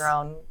grains are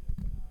grown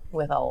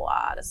with a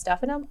lot of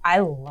stuff in them. I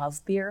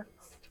love beer.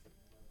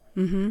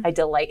 Mm-hmm. I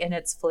delight in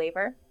its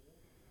flavor.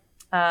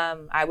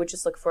 I would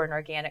just look for an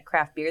organic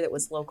craft beer that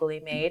was locally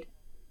made.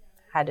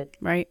 Had a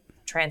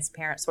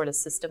transparent sort of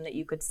system that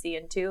you could see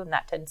into, and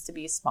that tends to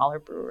be smaller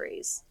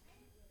breweries.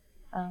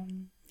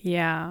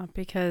 Yeah,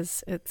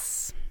 because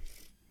it's,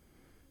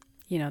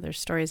 there's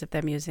stories of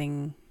them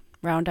using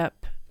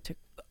Roundup to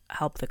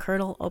help the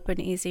kernel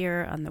open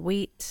easier on the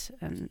wheat,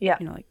 and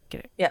get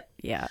it.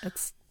 Yeah,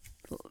 it's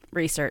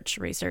research.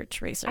 I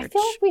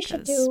feel like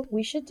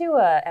we should do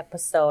a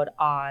episode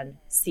on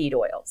seed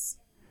oils.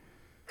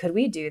 Could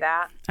we do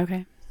that?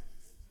 Okay.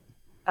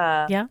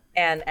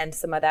 And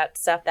some of that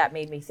stuff that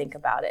made me think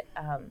about it.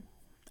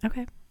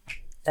 Okay.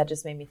 That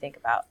just made me think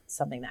about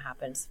something that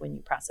happens when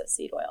you process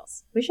seed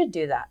oils. We should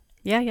do that.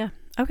 Yeah.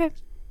 Okay.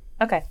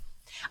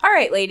 All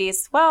right,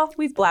 ladies. Well,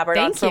 we've blabbered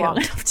on for long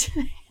enough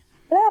today.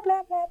 Blah,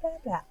 blah, blah,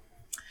 blah,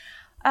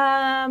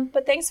 blah.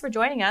 But thanks for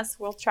joining us.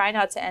 We'll try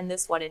not to end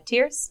this one in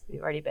tears.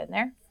 We've already been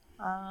there.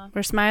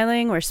 We're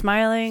smiling.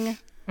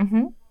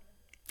 Mm-hmm.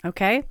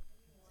 Okay.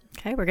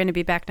 We're going to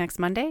be back next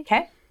Monday.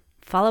 Okay.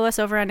 Follow us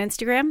over on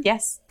Instagram.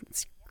 Yes.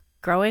 It's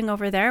growing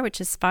over there,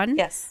 which is fun.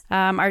 Yes.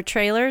 Our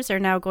trailers are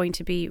now going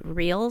to be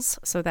reels,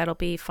 so that'll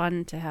be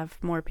fun to have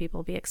more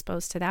people be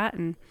exposed to that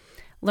and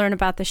learn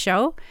about the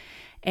show.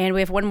 And we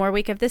have one more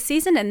week of this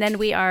season, and then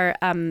we are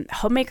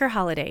Homemaker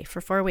Holiday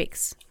for 4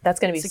 weeks. That's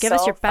going to be so give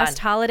us your fun. best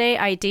holiday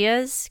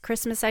ideas,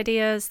 Christmas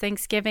ideas,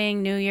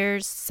 Thanksgiving, New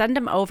Year's. Send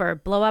them over.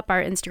 Blow up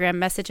our Instagram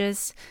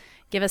messages.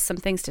 Give us some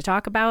things to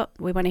talk about.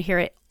 We want to hear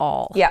it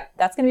all. Yeah,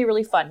 that's going to be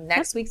really fun.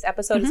 Next week's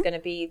episode is going to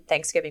be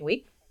Thanksgiving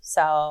week.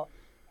 So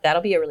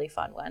that'll be a really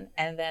fun one.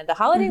 And then the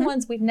holiday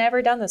ones, we've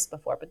never done this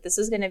before, but this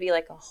is going to be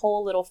like a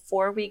whole little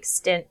 4-week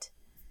stint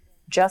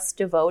just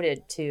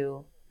devoted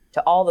to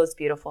all those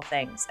beautiful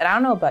things. And I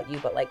don't know about you,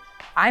 but like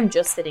I'm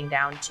just sitting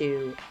down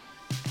to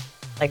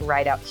like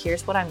write out,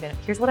 here's what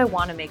I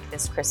want to make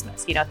this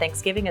Christmas.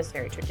 Thanksgiving is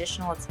very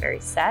traditional. It's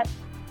very set.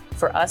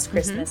 For us,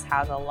 Christmas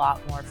has a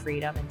lot more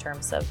freedom in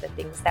terms of the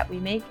things that we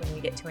make and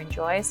we get to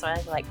enjoy. So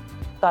I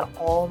got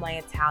all my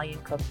Italian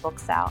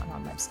cookbooks out and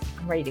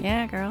I'm ready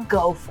to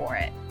go for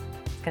it.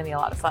 It's going to be a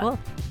lot of fun. Cool.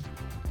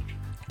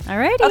 All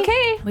righty.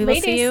 Okay. We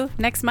will see you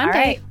next Monday.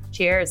 All right.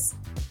 Cheers.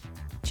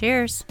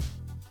 Cheers.